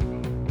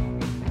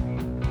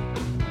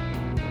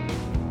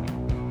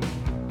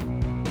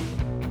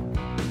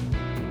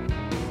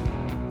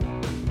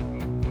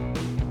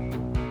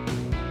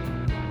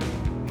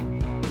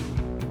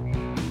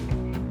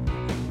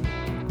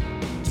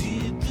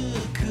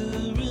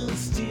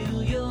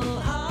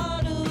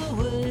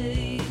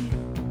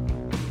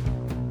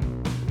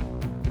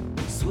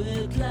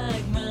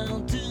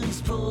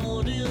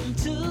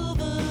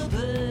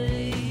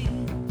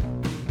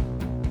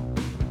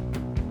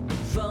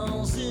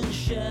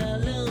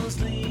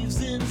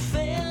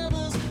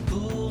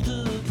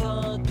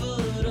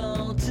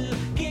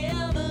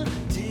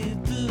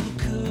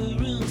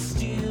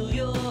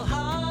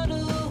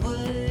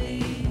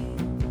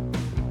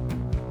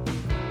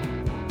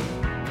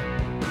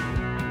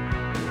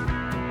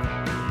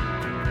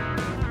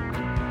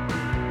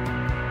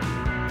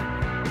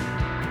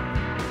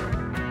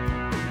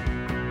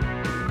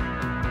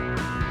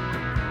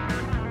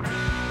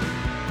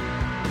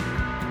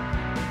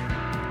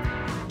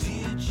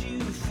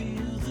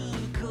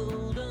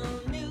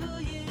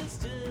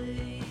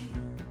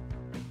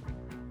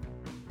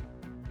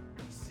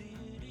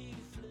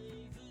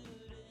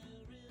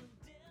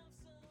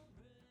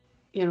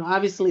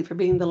 Obviously for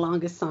being the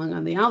longest song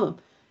on the album.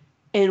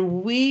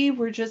 And we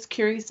were just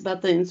curious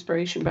about the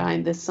inspiration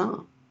behind this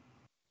song.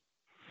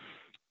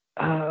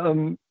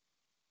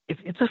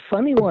 It's a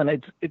funny one.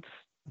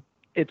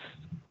 It's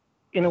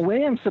in a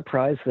way, I'm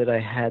surprised that I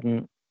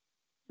hadn't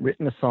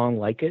written a song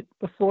like it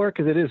before,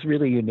 because it is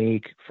really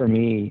unique for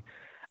me.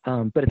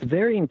 But it's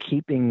very in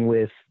keeping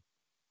with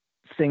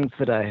things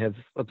that I have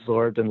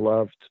absorbed and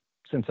loved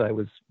since I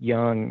was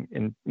young.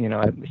 And, you know,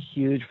 I'm a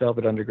huge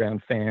Velvet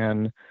Underground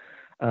fan.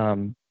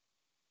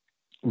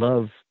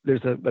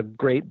 There's a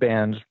great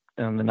band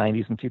in the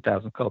 90s and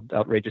 2000s called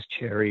Outrageous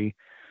Cherry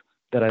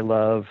that I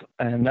love.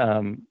 And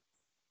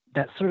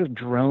that sort of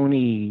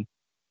droney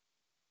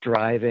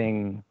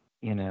driving,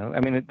 you know, I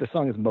mean, the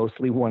song is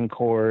mostly one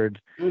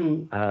chord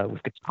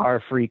with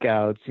guitar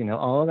freakouts, you know,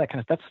 all of that kind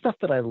of stuff. That's stuff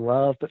that I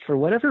love, but for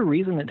whatever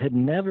reason, it had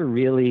never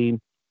really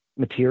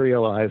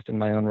materialized in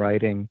my own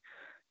writing.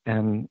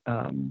 And,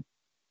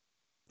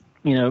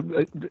 you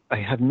know, I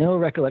have no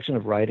recollection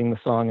of writing the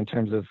song in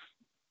terms of,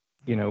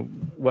 you know,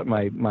 what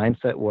my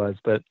mindset was,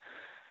 but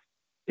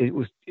it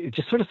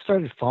just sort of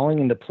started falling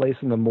into place.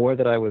 And the more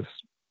that I was,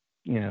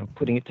 you know,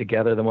 putting it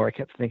together, the more I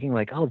kept thinking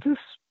like, oh, this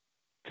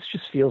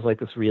just feels like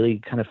this really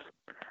kind of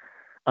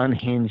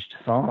unhinged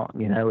song.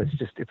 You know, it's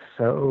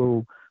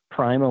so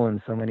primal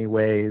in so many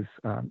ways,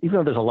 even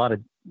though there's a lot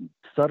of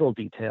subtle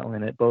detail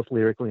in it, both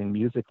lyrically and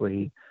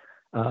musically.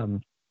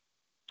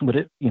 But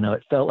it, you know,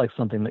 it felt like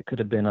something that could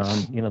have been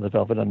on, you know, the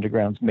Velvet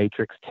Underground's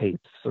Matrix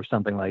tapes or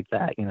something like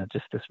that, you know,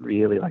 just this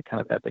really like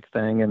kind of epic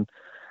thing. And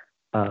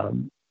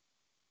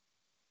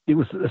it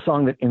was a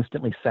song that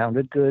instantly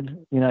sounded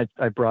good. You know,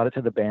 I brought it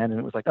to the band and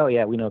it was like, oh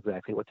yeah, we know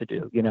exactly what to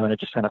do, you know, and it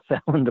just kind of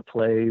fell into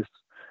place.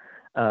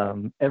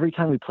 Every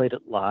time we played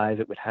it live,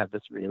 it would have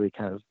this really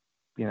kind of,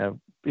 you know,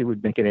 it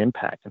would make an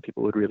impact and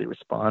people would really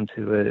respond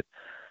to it.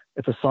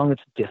 It's a song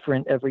that's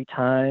different every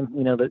time.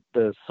 You know,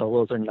 the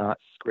solos are not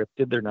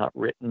scripted. They're not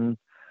written.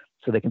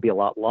 So they can be a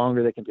lot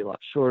longer. They can be a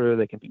lot shorter.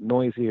 They can be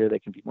noisier. They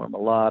can be more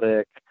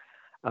melodic.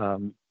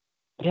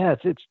 Yeah,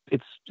 it's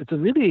a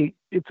really,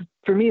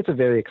 for me, it's a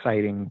very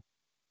exciting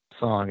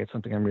song. It's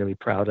something I'm really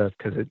proud of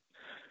because it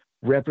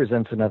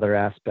represents another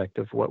aspect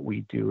of what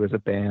we do as a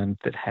band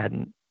that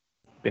hadn't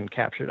been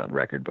captured on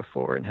record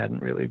before and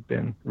hadn't really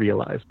been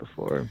realized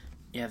before.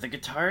 Yeah, the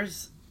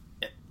guitars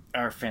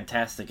are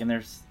fantastic, and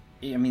there's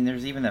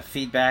even a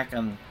feedback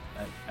on,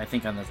 I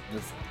think, on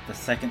the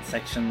second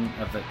section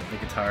of the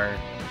guitar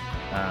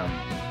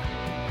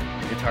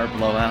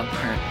blowout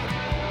part.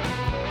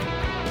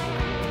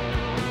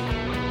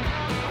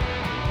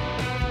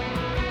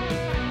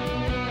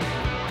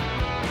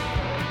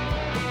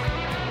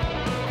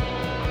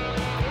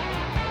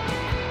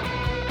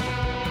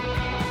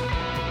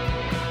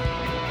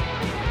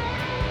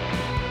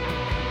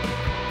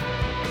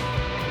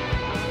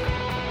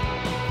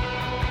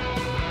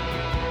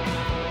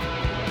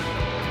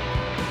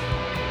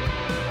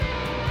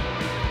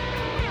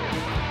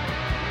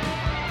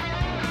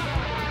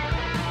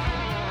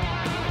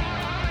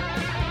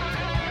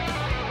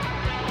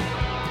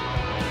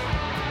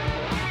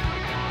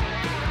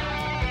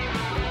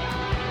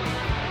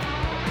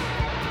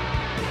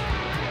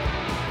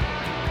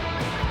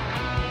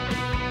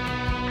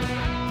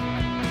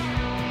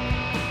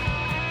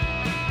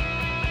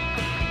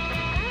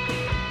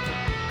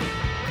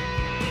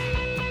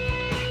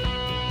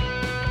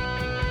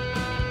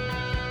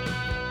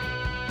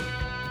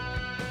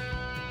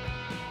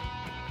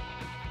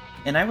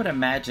 And I would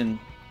imagine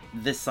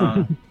this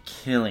song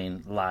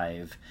killing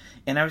live.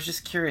 And I was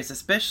just curious,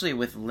 especially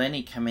with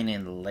Lenny coming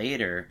in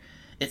later,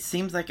 it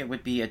seems like it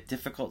would be a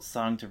difficult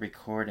song to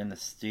record in the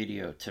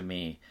studio to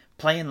me.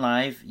 Playing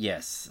live,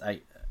 yes,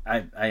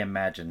 I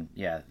imagine,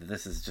 yeah,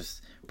 this is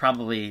just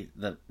probably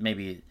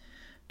maybe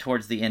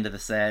towards the end of the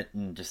set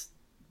and just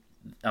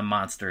a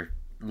monster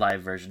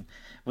live version.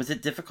 Was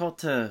it difficult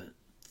to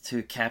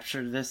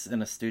capture this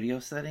in a studio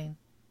setting?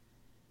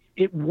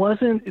 It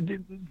wasn't.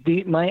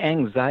 My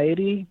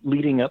anxiety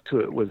leading up to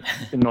it was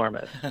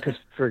enormous because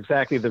for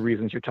exactly the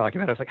reasons you're talking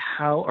about. I was like,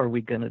 how are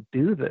we going to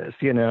do this?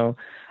 You know,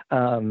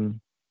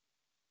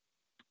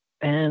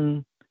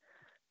 and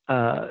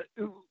I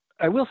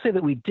will say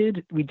that we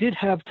did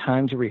have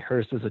time to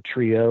rehearse as a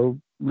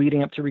trio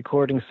leading up to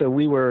recording, so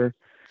we were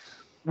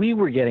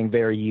getting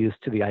very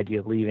used to the idea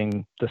of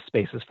leaving the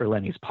spaces for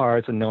Lenny's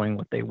parts and knowing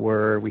what they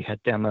were. We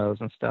had demos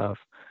and stuff.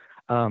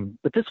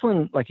 But this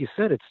one, like you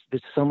said,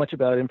 it's so much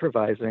about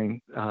improvising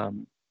that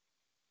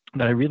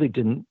I really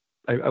didn't.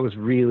 I was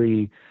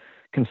really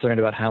concerned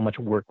about how much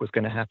work was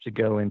going to have to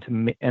go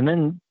into, and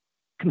then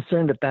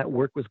concerned that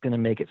work was going to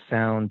make it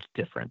sound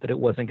different, that it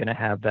wasn't going to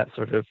have that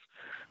sort of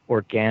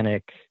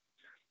organic,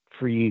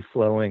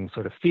 free-flowing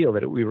sort of feel,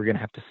 that we were going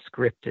to have to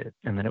script it,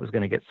 and then it was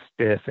going to get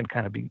stiff and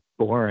kind of be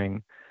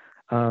boring.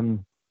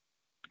 And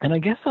I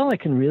guess all I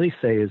can really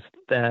say is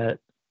that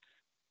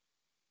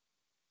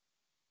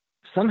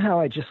somehow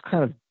I just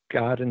kind of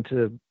got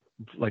into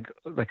like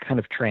kind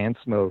of trance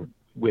mode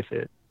with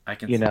it. I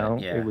can, you know,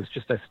 yeah. It was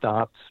just, I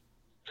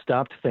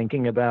stopped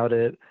thinking about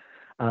it.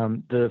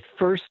 The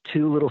first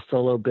two little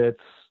solo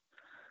bits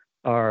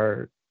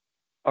are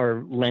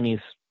Lenny's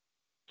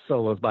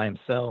solos by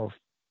himself.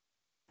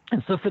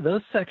 And so for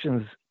those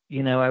sections,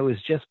 you know, I was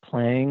just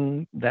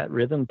playing that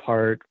rhythm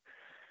part.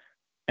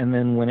 And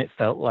then when it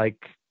felt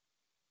like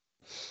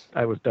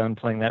I was done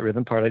playing that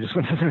rhythm part, I just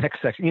went to the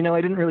next section. You know,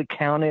 I didn't really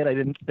count it. I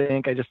didn't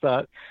think. I just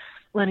thought,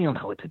 Lenny will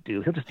know what to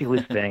do. He'll just do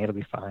his thing. It'll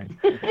be fine.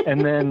 And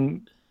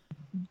then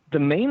the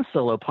main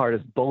solo part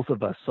is both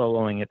of us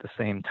soloing at the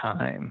same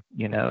time,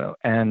 you know,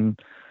 and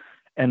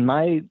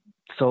my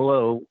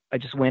solo, I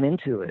just went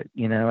into it,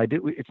 you know,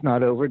 it's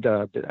not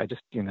overdubbed. I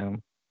just, you know,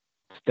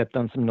 stepped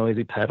on some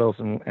noisy pedals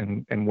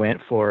and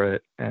went for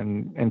it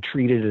and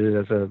treated it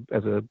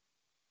as a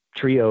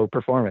trio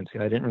performance. You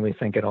know, I didn't really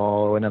think at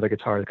all, oh, another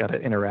guitar's got to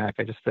interact.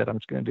 I just said, I'm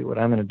just going to do what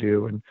I'm going to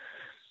do. And,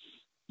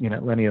 you know,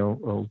 Lenny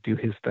will do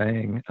his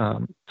thing.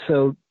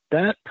 So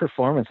that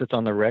performance that's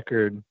on the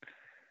record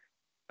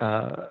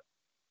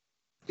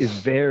is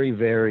very,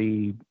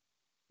 very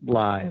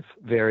live,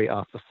 very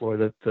off the floor.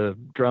 The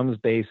drums,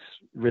 bass,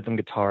 rhythm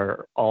guitar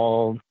are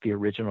all the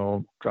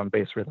original drum,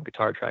 bass, rhythm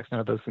guitar tracks.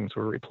 None of those things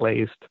were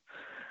replaced.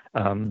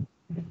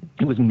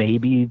 It was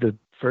maybe the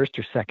first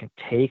or second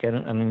take. I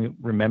don't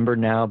remember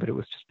now, but it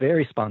was just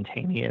very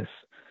spontaneous.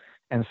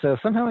 And so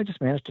somehow I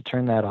just managed to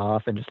turn that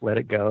off and just let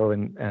it go.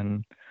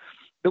 And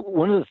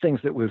one of the things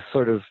that was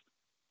sort of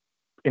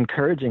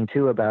encouraging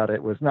too about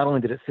it was not only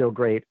did it feel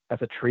great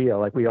as a trio,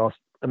 like we all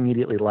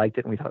immediately liked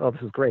it and we thought, oh,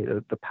 this is great.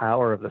 The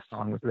power of the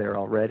song was there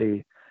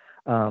already.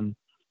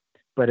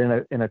 But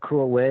in a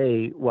cool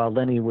way, while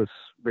Lenny was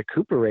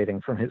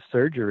recuperating from his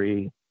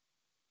surgery,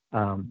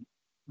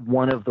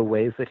 one of the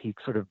ways that he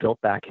sort of built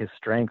back his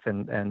strength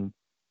and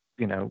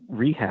you know,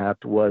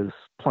 rehabbed was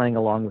playing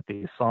along with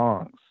these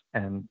songs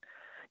and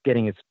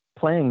getting his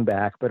playing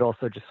back, but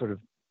also just sort of,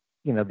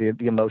 you know, the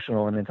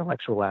emotional and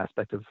intellectual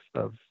aspect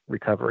of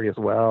recovery as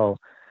well.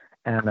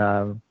 And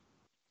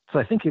so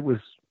I think it was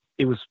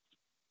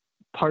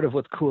part of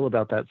what's cool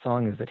about that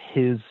song is that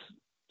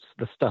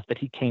the stuff that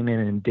he came in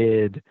and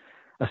did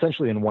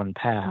essentially in one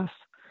pass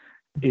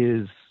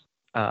is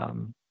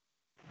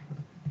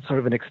sort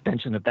of an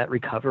extension of that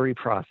recovery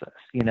process,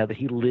 you know, that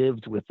he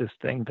lived with this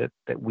thing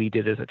that we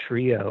did as a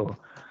trio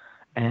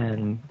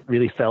and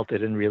really felt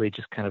it and really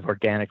just kind of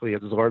organically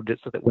absorbed it,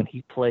 so that when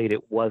he played,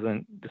 it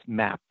wasn't this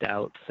mapped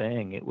out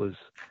thing.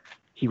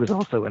 He was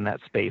also in that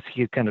space. He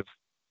had kind of,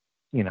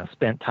 you know,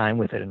 spent time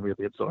with it and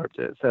really absorbed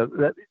it. So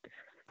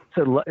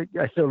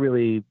I feel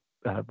really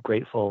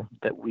grateful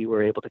that we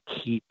were able to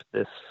keep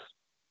this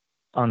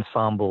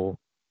ensemble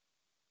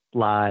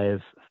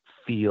live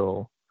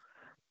feel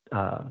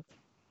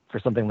for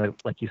something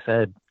like you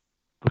said,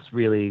 was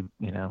really,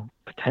 you know,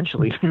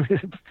 potentially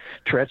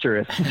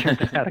treacherous in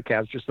terms of how to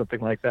capture something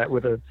like that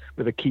with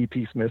a key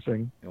piece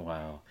missing.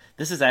 Wow.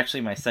 This is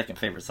actually my second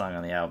favorite song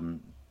on the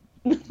album,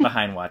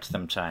 behind Watch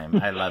Them Chime.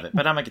 I love it.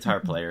 But I'm a guitar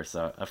player,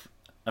 so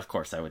of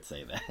course I would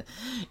say that.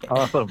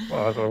 Awesome.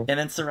 And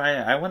then,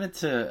 Soraya, I wanted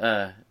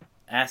to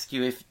ask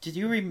you, do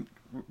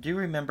you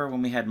remember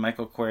when we had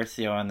Michael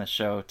Quercio on the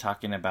show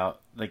talking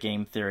about the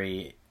Game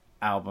Theory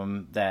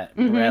album that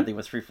Bradley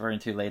was referring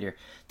to later?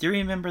 Do you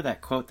remember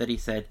that quote that he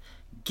said,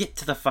 "Get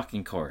to the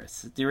fucking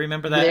chorus"? Do you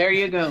remember that? There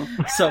you go.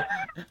 So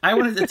I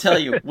wanted to tell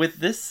you, with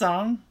this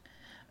song,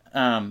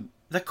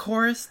 the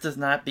chorus does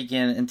not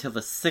begin until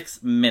the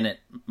 6-minute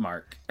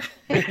mark.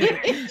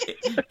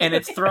 And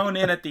it's thrown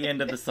in at the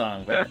end of the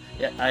song. But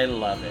yeah, I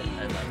love it.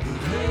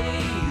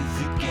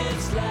 It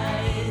gets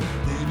light,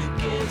 then it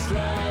gets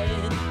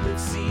light.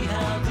 Let's see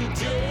how the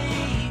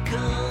day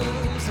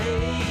comes.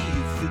 Hey,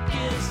 if it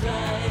gets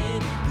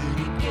light, then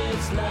it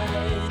gets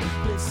light.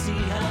 Let's see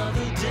how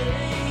the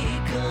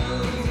day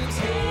comes.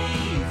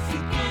 Hey, if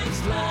it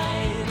gets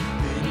light,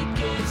 then it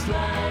gets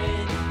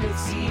light.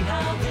 Let's see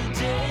how the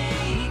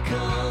day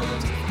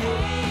comes.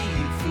 Hey,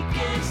 if it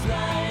gets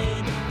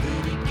light,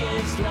 then it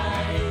gets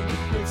light.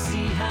 Let's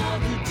see how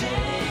the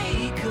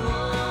day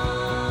comes.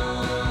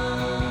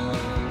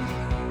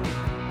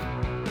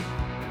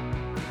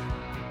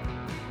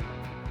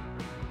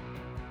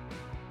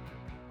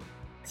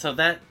 So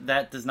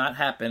that does not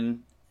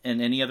happen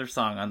in any other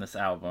song on this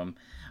album.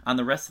 On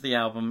the rest of the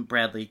album,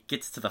 Bradley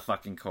gets to the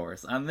fucking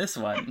chorus. On this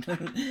one,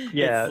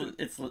 yeah,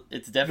 it's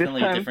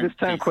definitely a different. This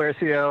time, piece.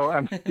 Quercio,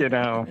 I'm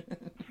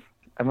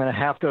going to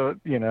have to,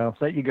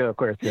 let you go,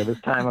 Quercio.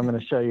 This time, I'm going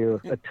to show you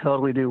a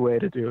totally new way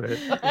to do it.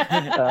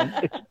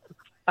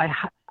 I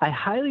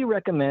highly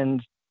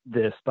recommend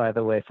this, by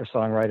the way, for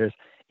songwriters.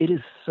 It is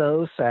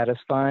so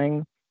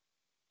satisfying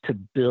to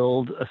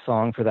build a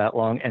song for that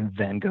long and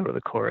then go to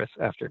the chorus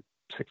after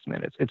 6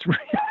 minutes. It's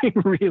really,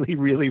 really,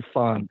 really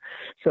fun.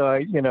 So,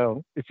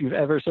 if you've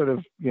ever sort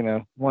of,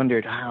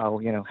 wondered how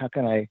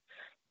can I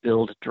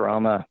build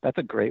drama, that's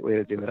a great way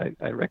to do it.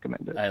 I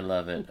recommend it. I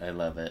love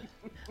it.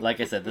 Like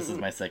I said, this is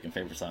my second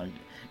favorite song.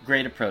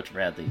 Great approach,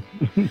 Bradley.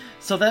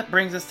 So that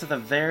brings us to the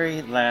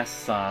very last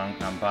song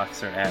on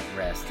Boxer at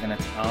Rest, and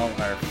it's All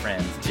Our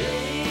Friends.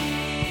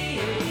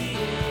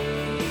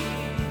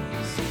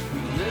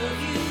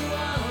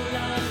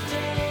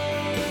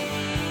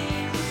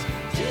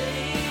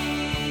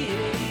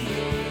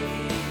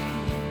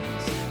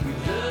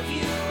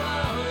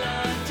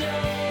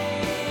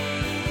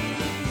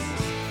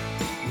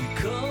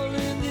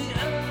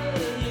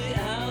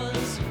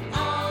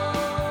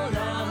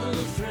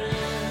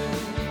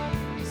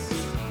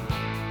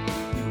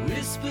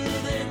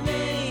 Their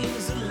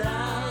names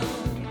aloud.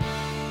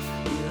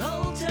 We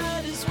hold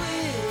tight as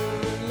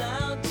we're alive.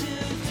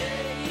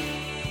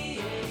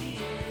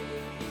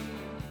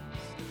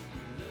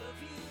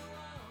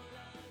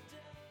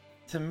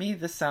 To me,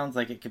 this sounds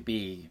like it could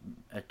be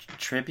a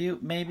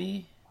tribute,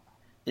 maybe.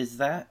 Is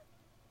that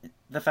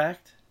the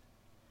fact?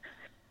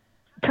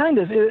 Kind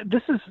of.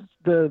 This is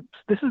the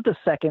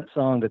second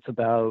song that's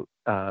about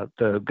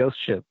the ghost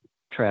ship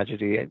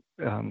tragedy,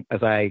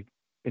 as I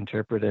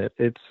interpret it.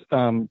 It's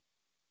a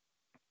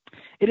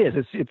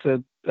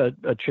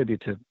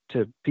tribute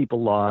to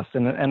people lost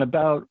and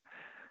about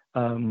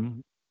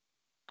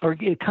or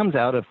it comes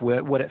out of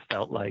what it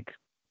felt like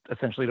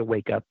essentially to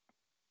wake up,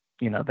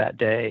 that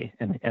day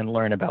and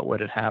learn about what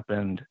had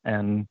happened,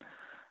 and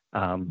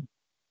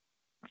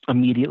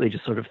immediately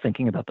just sort of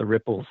thinking about the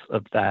ripples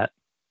of that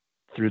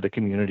through the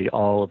community,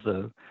 all of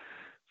the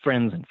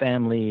friends and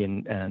family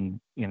and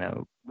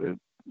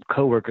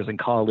coworkers and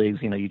colleagues.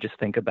 You just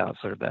think about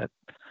sort of that,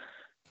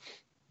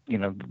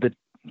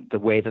 the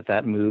way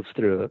that moves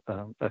through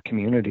a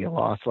community, a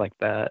loss like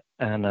that.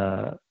 And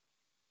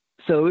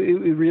so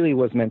it really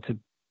was meant to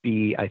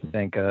be, I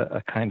think,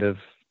 a kind of,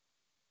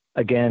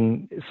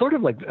 again, sort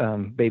of like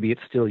Baby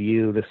It's Still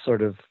You, this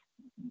sort of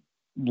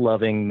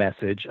loving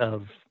message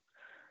of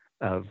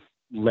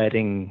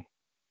letting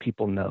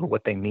people know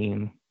what they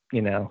mean,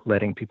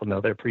 letting people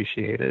know they're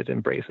appreciated,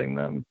 embracing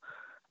them.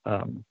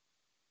 And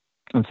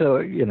so,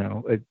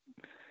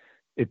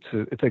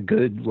 it's a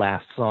good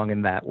last song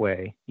in that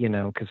way,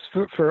 because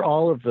for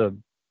all of the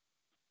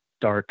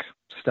dark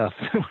stuff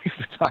that we've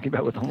been talking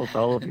about with almost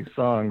all of these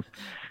songs,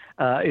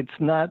 it's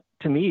not,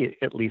 to me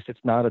at least, it's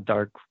not a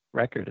dark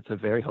record. It's a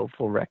very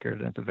hopeful record,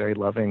 and it's a very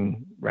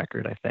loving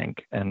record, I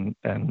think. And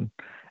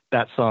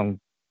this song,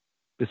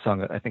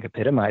 I think,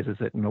 epitomizes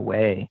it in a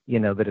way,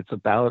 that it's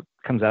about,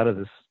 comes out of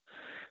this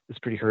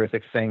pretty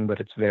horrific thing, but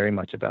it's very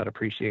much about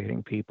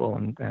appreciating people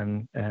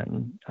and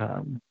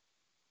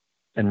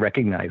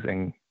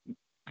recognizing,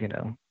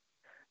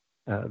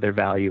 their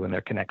value and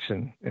their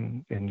connection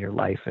in your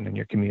life and in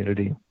your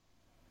community.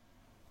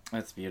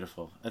 That's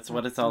beautiful. That's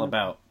what it's all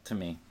about to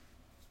me.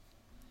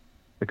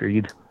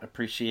 Agreed.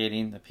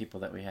 Appreciating the people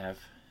that we have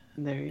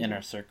in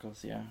our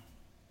circles, yeah.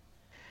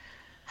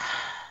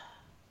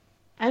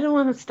 I don't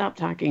want to stop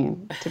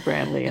talking to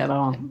Bradley at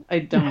all. I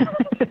don't.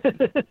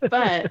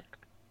 But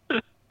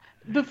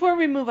before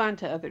we move on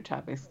to other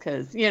topics,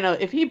 because,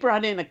 if he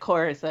brought in a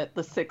chorus at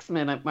the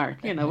 6-minute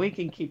mark, we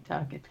can keep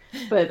talking.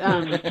 But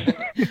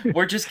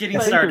we're just getting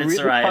started,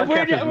 Soraya.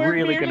 We're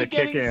really going to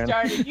kick in.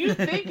 Started. You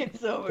think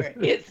it's over.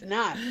 It's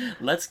not.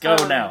 Let's go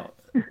now.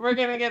 We're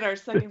going to get our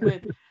second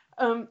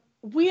win.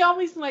 We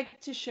always like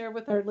to share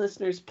with our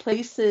listeners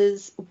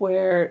places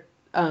where,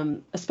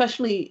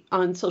 especially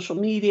on social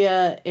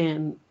media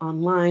and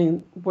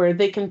online, where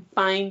they can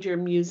find your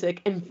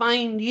music and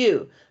find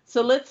you.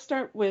 So let's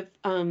start with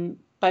Bye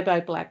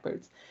Bye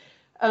Blackbirds.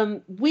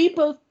 We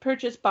both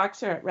purchased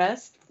Boxer at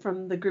Rest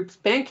from the group's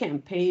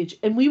Bandcamp page,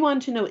 and we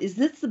want to know, is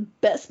this the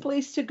best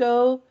place to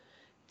go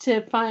to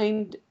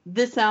find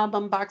this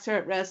album, Boxer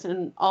at Rest,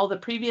 and all the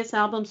previous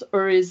albums,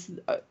 or is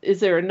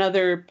there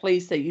another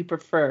place that you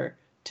prefer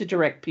to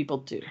direct people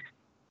to?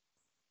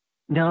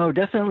 No,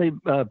 definitely.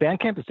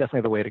 Bandcamp is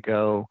definitely the way to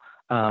go.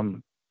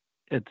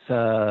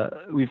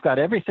 We've got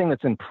everything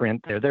that's in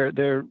print there. They're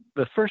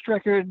the first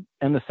record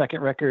and the second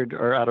record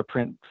are out of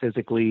print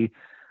physically.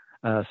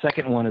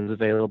 Second one is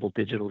available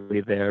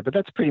digitally there, but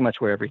that's pretty much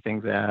where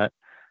everything's at.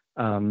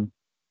 Some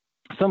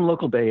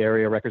local Bay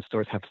Area record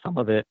stores have some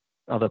of it,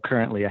 although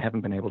currently I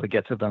haven't been able to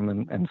get to them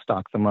and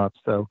stock them up.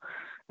 So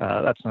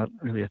that's not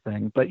really a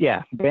thing. But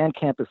yeah,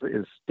 Bandcamp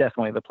is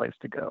definitely the place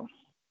to go.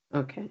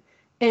 Okay.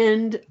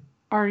 And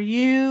are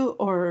you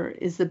or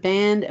is the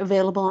band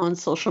available on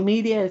social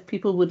media if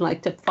people would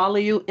like to follow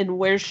you, and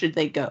where should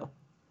they go?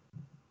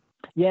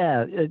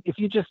 Yeah, if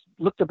you just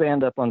look the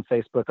band up on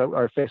Facebook,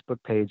 our Facebook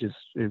page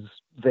is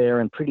there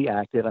and pretty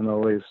active. I'm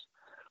always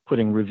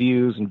putting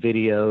reviews and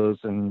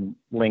videos and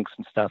links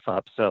and stuff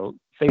up. So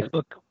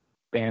Facebook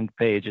band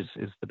page is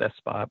the best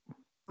spot.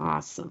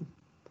 Awesome.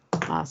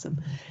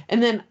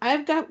 And then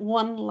I've got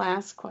one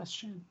last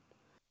question.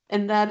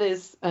 And that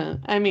is,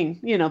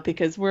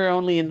 because we're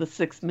only in the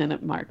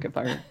 6-minute mark of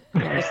our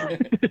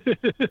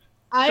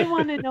I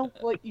want to know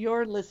what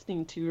you're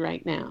listening to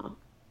right now.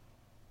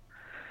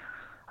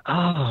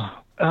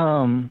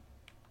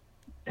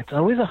 It's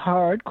always a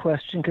hard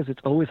question because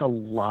it's always a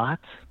lot.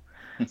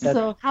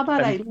 So how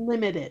about I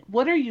limit it?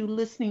 What are you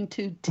listening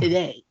to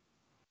today?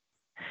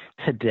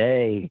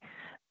 Today,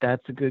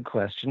 that's a good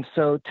question.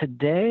 So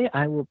today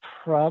I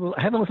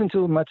haven't listened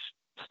to much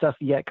stuff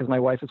yet because my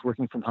wife is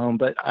working from home,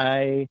 but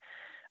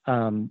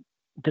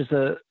there's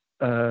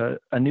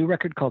a new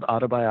record called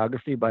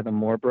Autobiography by the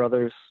Moore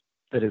Brothers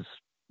that is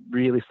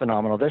really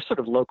phenomenal. They're sort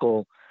of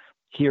local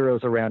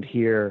heroes around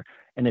here,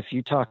 and if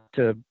you talk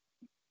to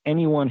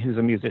anyone who's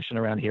a musician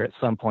around here, at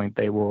some point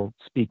they will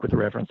speak with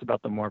reverence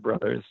about the Moore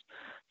Brothers.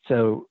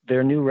 So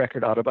their new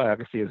record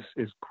Autobiography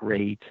is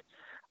great.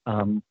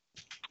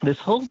 This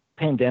whole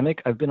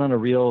pandemic, I've been on a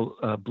real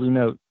Blue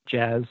Note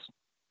jazz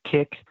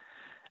kick.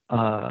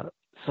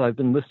 So I've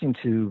been listening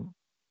to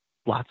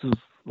lots of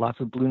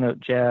Blue Note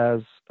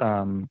jazz.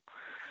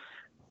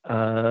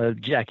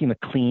 Jackie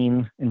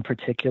McLean in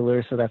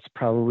particular. So that's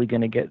probably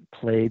going to get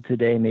played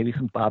today. Maybe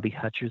some Bobby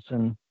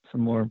Hutcherson,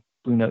 some more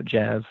Blue Note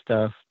jazz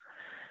stuff.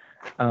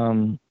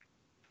 I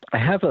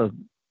have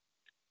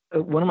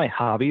one of my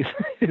hobbies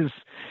is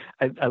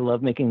I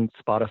love making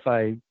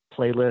Spotify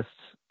playlists.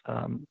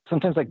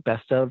 Sometimes like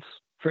best ofs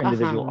for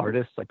individual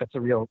artists. Like that's a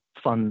real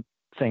fun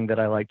thing that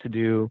I like to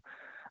do.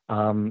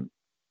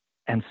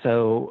 And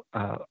so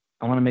I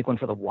want to make one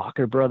for the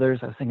Walker Brothers.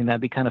 I was thinking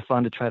that'd be kind of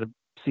fun to try to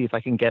see if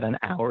I can get an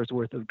hour's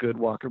worth of good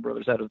Walker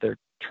Brothers out of their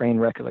train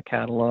wreck of a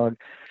catalog.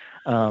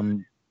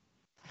 That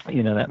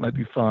might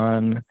be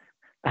fun.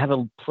 I have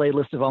a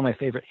playlist of all my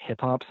favorite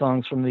hip hop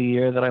songs from the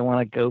year that I want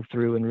to go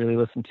through and really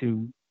listen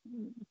to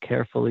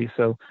carefully.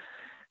 So,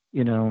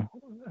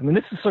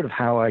 this is sort of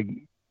how I,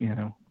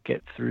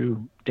 get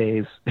through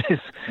days is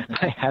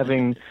by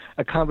having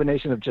a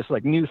combination of just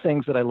like new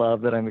things that I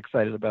love that I'm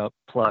excited about,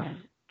 plus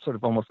sort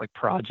of almost like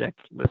project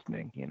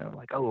listening,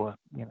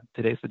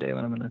 today's the day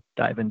when I'm going to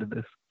dive into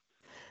this.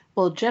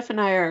 Well, Jeff and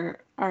I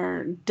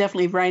are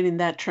definitely riding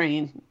that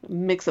train,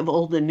 mix of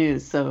old and new.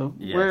 So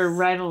we're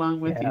right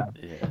along with you.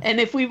 Yeah. And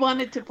if we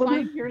wanted to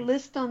find your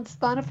list on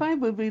Spotify,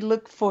 would we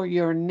look for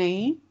your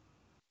name?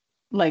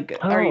 Like,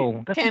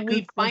 can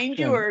we find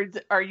you, or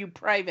are you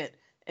private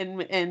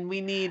and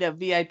we need a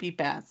VIP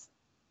pass?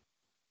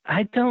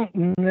 I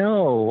don't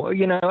know.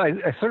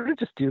 I sort of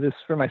just do this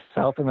for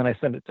myself and then I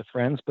send it to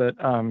friends. But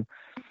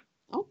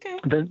okay.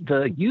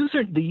 The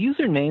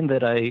username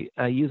that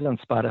I use on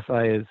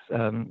Spotify is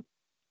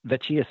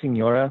Vecchia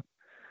Signora.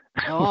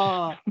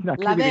 Oh, La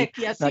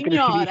Vecchia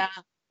Signora.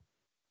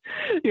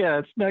 Yeah,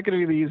 it's not going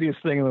to be the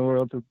easiest thing in the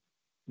world to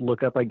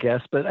look up, I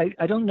guess. But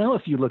I don't know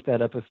if you look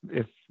that up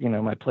if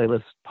my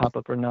playlists pop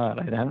up or not.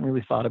 I haven't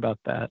really thought about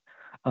that.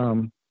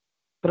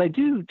 But I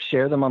do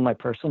share them on my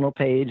personal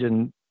page,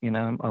 and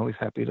I'm always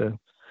happy to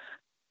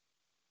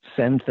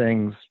send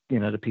things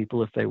to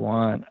people if they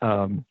want.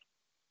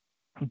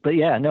 But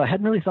yeah, no, I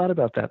hadn't really thought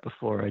about that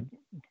before.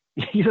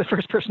 You're the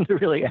first person to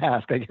really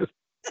ask. I guess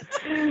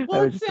I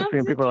was just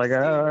assuming people are like,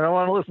 I don't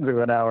want to listen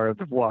to an hour of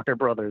the Walker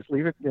Brothers.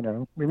 Leave it,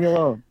 leave me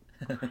alone.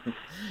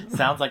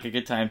 Sounds like a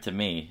good time to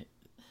me.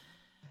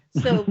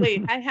 So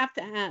wait, I have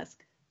to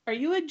ask: are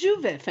you a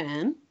Juve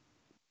fan?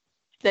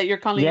 That you're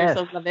calling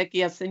yourself La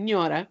Vecchia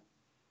Signora?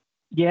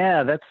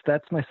 Yeah,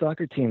 that's my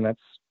soccer team.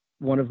 That's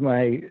one of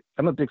my.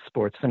 I'm a big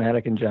sports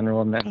fanatic in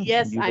general, and that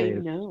yes, I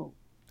know.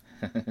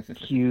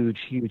 Huge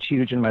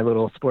in my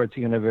little sports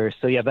universe.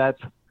 So yeah,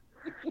 that's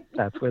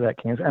where that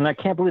came from. And I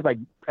can't believe I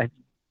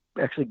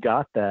actually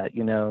got that.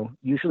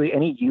 Usually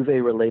any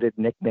Juve related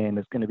nickname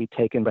is going to be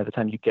taken by the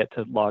time you get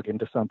to log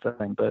into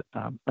something. But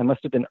I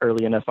must have been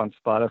early enough on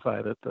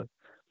Spotify that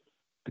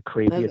the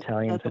crazy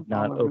Italians had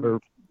not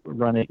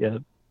overrun it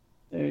yet.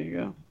 There you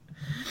go.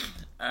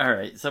 All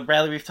right, so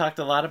Bradley, we've talked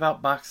a lot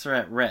about Boxer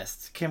at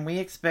Rest. Can we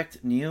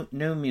expect new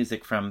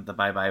music from the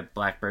Bye Bye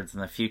Blackbirds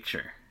in the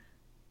future?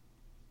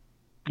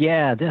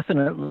 Yeah,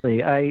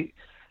 definitely.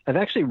 I've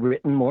actually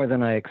written more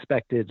than I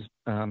expected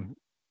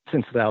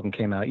since the album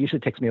came out. It usually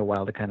takes me a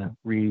while to kind of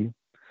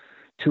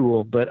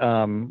retool, but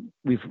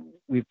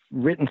we've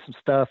written some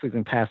stuff. We've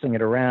been passing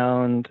it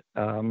around.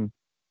 I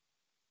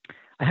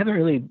haven't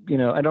really,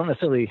 I don't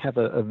necessarily have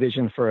a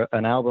vision for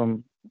an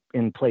album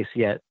in place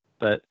yet,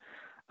 but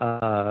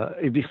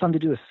it'd be fun to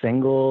do a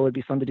single. It'd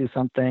be fun to do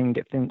something,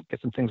 get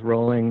some things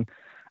rolling.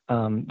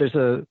 There's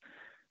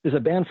a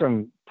band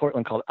from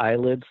Portland called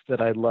Eyelids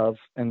that I love,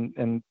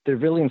 and they're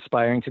really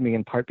inspiring to me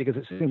in part because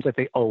it seems like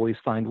they always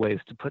find ways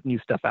to put new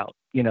stuff out.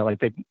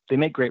 Like they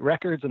make great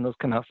records and those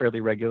come out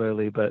fairly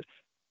regularly, but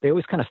they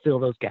always kind of fill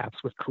those gaps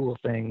with cool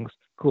things,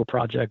 cool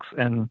projects.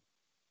 And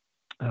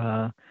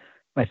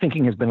my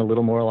thinking has been a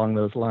little more along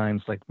those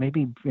lines, like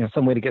maybe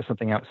some way to get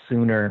something out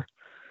sooner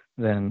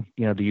than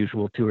the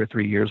usual 2 or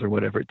 3 years or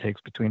whatever it takes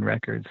between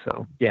records.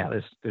 So yeah,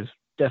 there's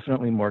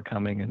definitely more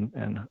coming,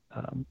 and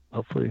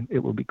hopefully it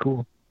will be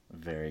cool.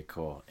 Very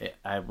cool.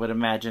 I would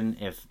imagine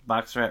if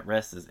Boxer at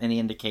Rest is any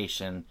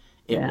indication,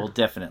 it will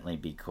definitely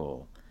be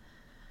cool.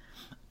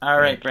 All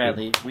right,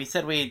 Bradley, we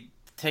said we'd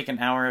take an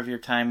hour of your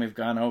time. We've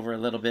gone over a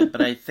little bit,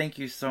 but I thank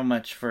you so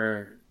much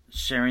for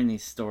sharing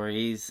these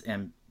stories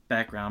and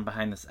background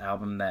behind this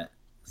album that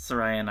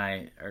Soraya and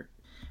I are.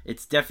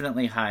 It's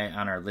definitely high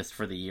on our list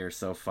for the year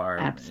so far.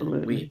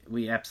 Absolutely.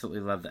 We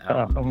absolutely love the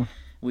album.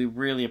 We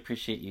really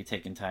appreciate you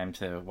taking time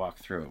to walk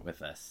through it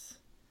with us.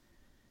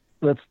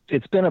 Well,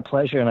 it's been a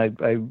pleasure,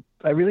 and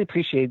I really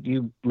appreciate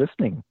you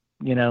listening,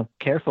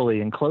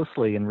 carefully and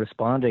closely and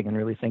responding and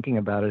really thinking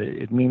about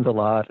it. It means a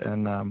lot,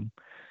 and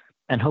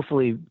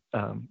hopefully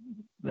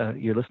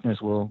your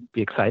listeners will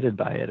be excited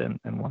by it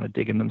and want to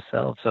dig in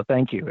themselves. So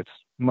thank you. It's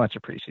much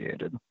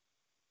appreciated.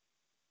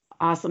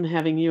 Awesome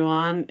having you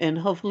on, and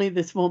hopefully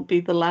this won't be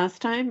the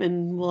last time,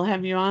 and we'll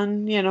have you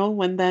on,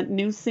 when that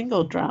new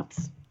single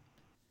drops.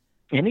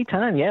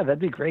 Anytime, yeah, that'd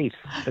be great.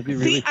 That'd be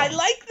really fun. I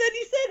like that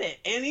he said it.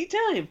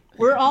 Anytime.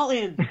 We're all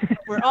in.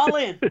 We're all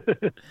in.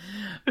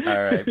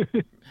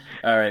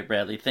 All right,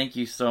 Bradley. Thank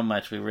you so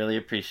much. We really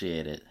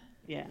appreciate it.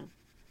 Yeah.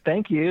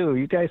 Thank you.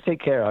 You guys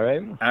take care, all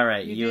right? All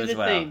right, You you do as the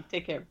well. same.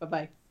 Take care.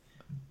 Bye-bye.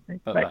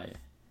 Bye-bye.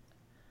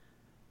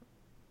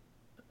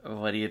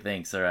 What do you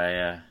think,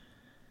 Soraya?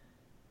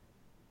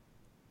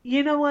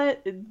 You know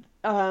what?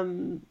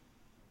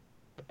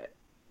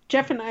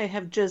 Jeff and I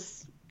have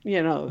just,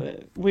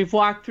 we've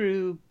walked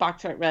through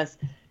Box Art Rest.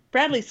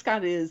 Bradley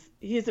Scott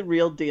he's a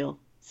real deal.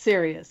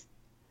 Serious.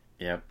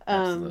 Yep,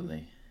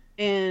 absolutely.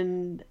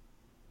 And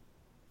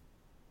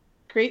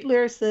great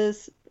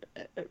lyricist,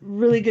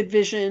 really good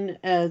vision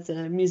as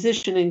a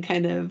musician and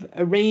kind of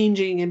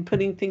arranging and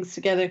putting things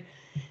together.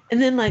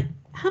 And then, like,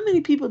 how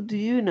many people do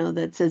you know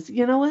that says,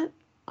 you know what?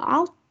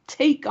 I'll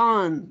take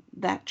on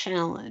that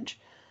challenge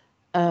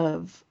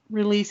of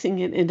releasing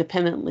it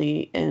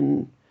independently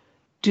and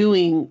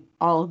doing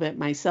all of it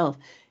myself.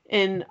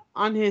 And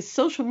on his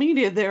social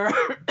media, there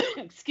are,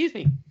 excuse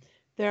me,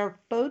 there are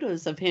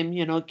photos of him,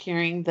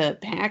 carrying the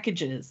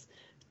packages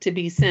to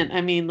be sent.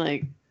 I mean,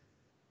 like,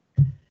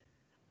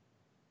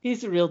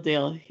 he's a real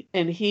deal.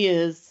 And he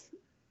is,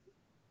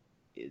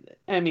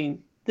 I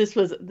mean, this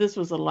was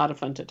a lot of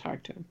fun to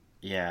talk to him.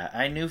 Yeah,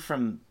 I knew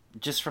from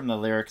the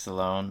lyrics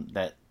alone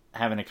that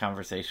having a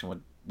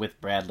conversation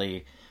with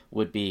Bradley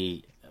would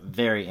be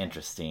very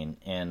interesting,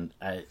 and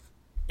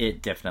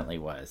it definitely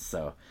was.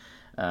 So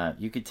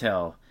you could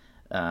tell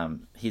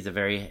he's a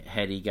very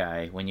heady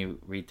guy when you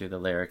read through the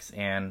lyrics,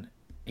 and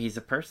he's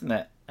a person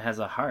that has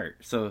a heart.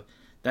 So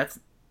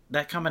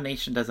that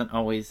combination doesn't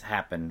always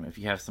happen if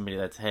you have somebody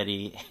that's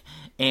heady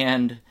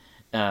and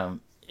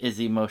is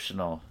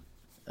emotional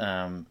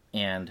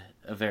and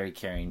a very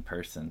caring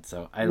person.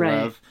 So I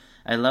love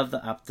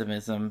the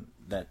optimism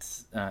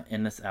that's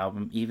in this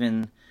album,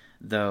 even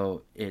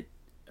though it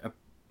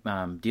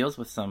deals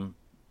with some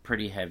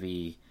pretty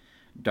heavy,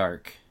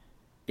 dark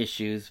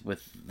issues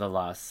with the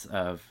loss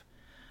of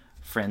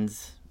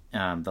friends,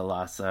 the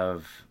loss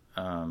of,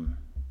 I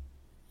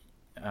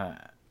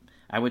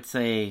would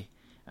say,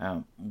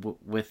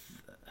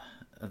 with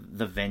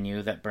the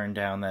venue that burned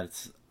down,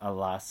 that's a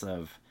loss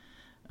of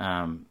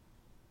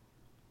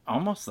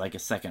almost like a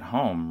second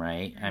home,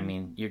 right? I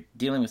mean, you're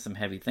dealing with some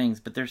heavy things,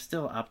 but there's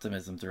still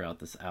optimism throughout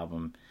this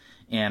album.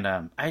 And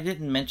I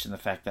didn't mention the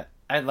fact that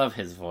I love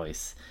his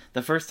voice.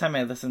 The first time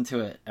I listened to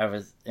it,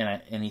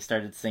 and he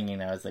started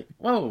singing, I was like,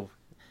 whoa,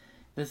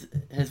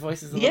 his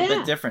voice is a little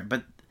bit different.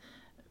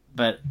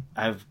 But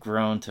I've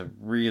grown to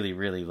really,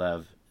 really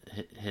love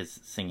his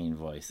singing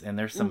voice. And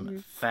there's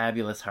some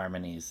fabulous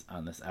harmonies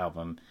on this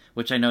album,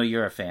 which I know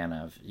you're a fan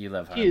of. You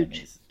love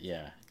harmonies. Huge.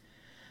 Yeah.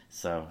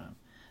 So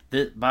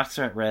the Box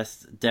Art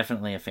Rest,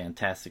 definitely a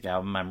fantastic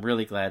album. I'm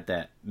really glad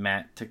that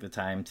Matt took the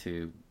time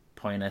to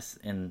point us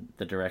in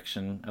the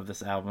direction of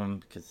this album,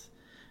 because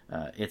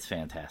it's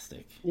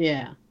fantastic.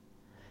 Yeah.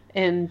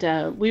 And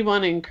we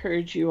want to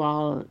encourage you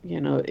all,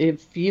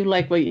 if you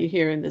like what you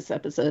hear in this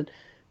episode,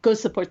 go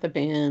support the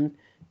band,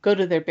 go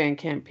to their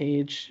Bandcamp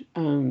page.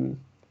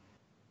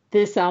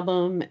 This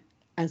album,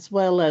 as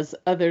well as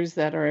others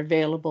that are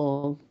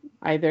available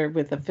either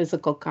with a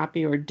physical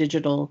copy or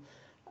digital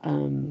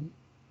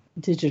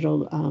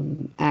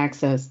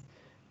access,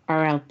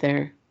 are out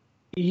there.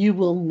 You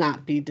will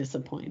not be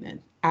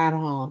disappointed at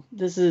all.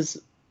 This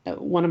is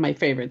one of my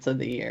favorites of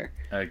the year.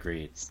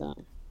 Agreed. So,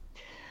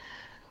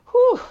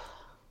 whew.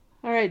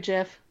 All right,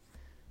 Jeff.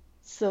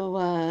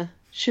 So,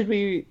 should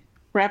we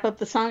wrap up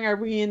the song? Are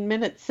we in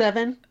minute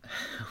 7?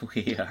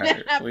 We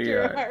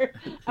are.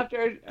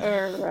 After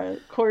our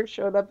chorus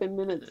showed up in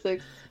minute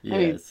 6.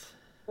 Yes.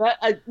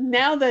 I mean,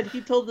 now that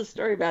he told the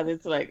story about it,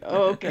 it's like,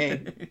 oh,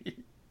 okay.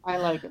 I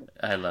like it.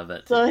 I love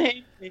that too. So,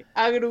 hey,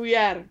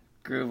 agruiar.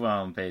 Groove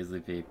on, Paisley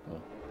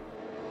people.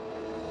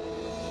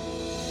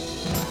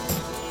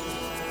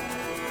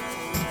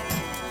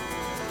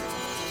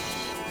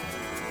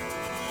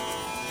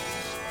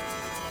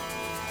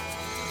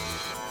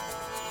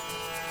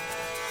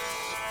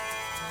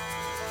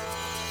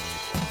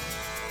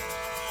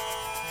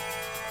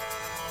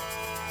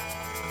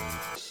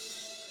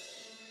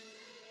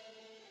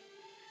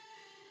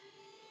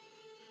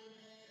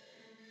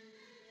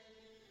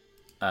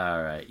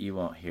 Alright, you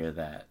won't hear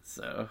that,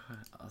 so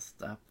I'll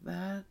stop that.